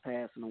Lewis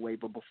passing away.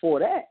 But before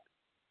that,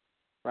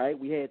 right,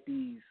 we had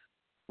these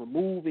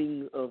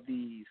removing of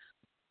these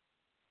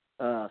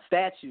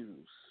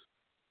statues.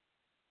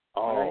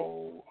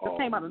 Oh, right? It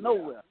came out of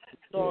nowhere.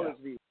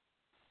 Yeah.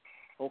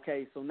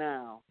 Okay, so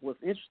now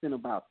what's interesting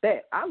about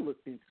that, I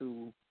looked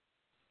into,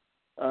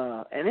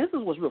 and this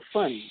is what's real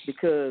funny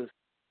because,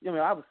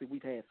 obviously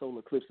we've had solar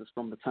eclipses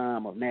from the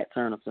time of Nat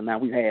Turner, so now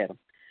we've had them.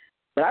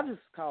 But I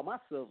just call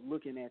myself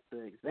looking at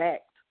the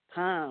exact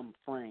time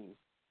frame,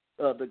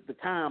 the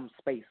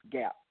time-space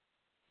gap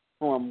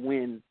from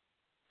when,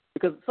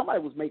 because somebody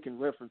was making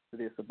reference to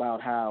this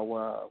about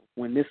how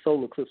when this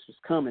solar eclipse was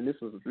coming, this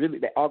was really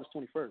August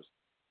 21st.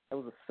 That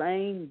was the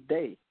same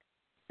day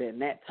that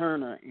Nat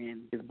Turner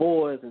and his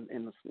boys and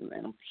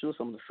I'm sure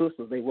some of the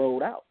sisters, they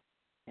rolled out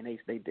and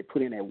they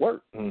put in that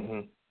work.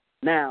 Mm-hmm.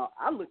 Now,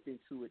 I looked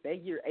into it.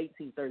 That year,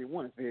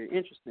 1831, is very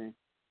interesting.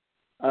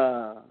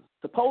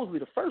 Supposedly,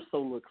 the first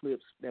solar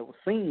eclipse that was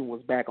seen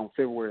was back on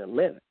February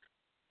 11th.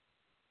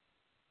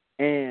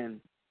 And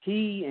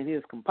he and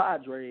his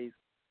compadres,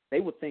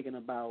 they were thinking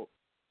about,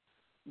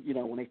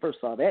 when they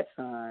first saw that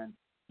sign,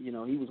 he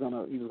was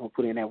gonna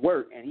put in that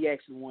work, and he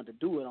actually wanted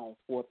to do it on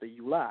 4th of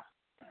July.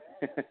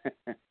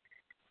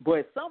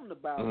 But something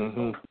about it,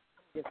 I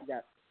guess he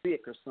got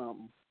sick or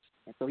something,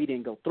 and so he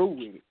didn't go through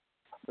with it.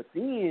 But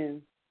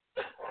then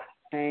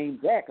came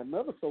back,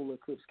 another solar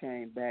eclipse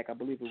came back, I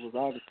believe it was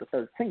August the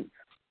 13th.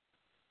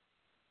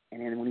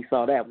 And then when he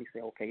saw that, we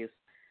said, okay,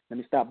 let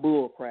me stop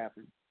bull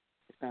crapping.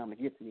 It's time to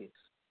get to this.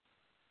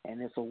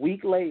 And it's a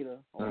week later,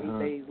 or 8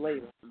 days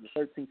later, from the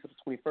 13th to the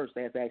 21st,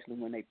 that's actually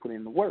when they put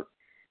in the work.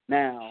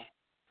 Now,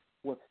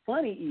 what's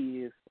funny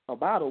is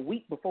about a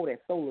week before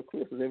that solar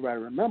eclipse, as everybody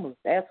remembers,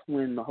 that's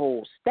when the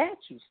whole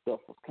statue stuff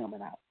was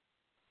coming out.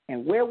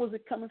 And where was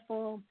it coming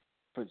from?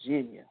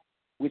 Virginia,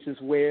 which is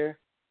where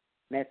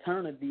Nat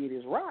Turner did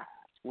his rise,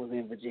 was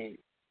in Virginia.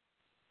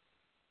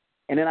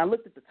 And then I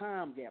looked at the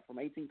time gap from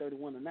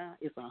 1831 to now.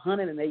 It's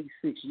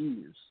 186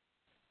 years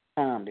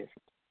time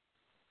difference.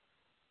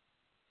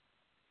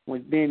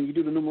 When then you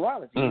do the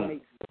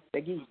numerology,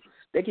 they give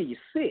you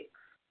 6,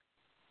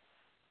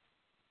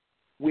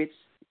 which,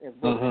 as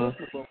Brother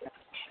broke down,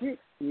 6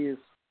 is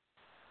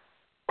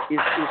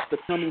the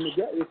coming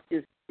together.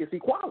 It's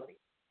equality.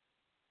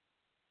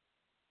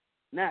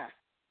 Now,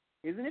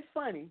 isn't it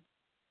funny?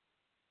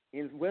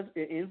 In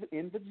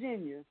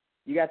Virginia,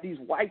 you got these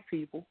white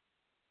people,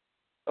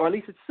 or at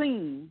least it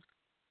seems,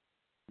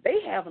 they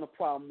having a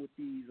problem with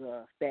these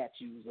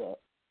statues up.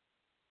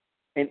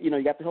 And,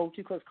 you got the whole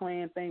Ku Klux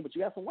Klan thing, but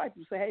you got some white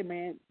people say, hey,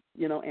 man,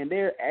 and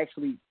they're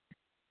actually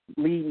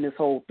leading this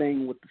whole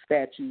thing with the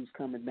statues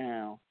coming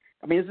down.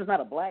 I mean, it's just not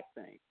a black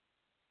thing,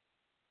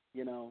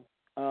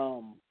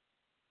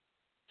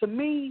 To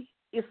me,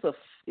 it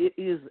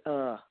is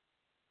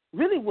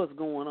really what's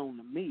going on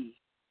to me.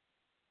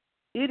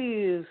 It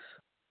is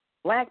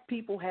black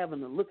people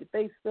having to look at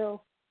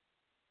themselves,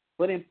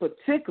 but in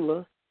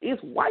particular,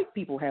 it's white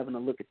people having to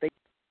look at themselves.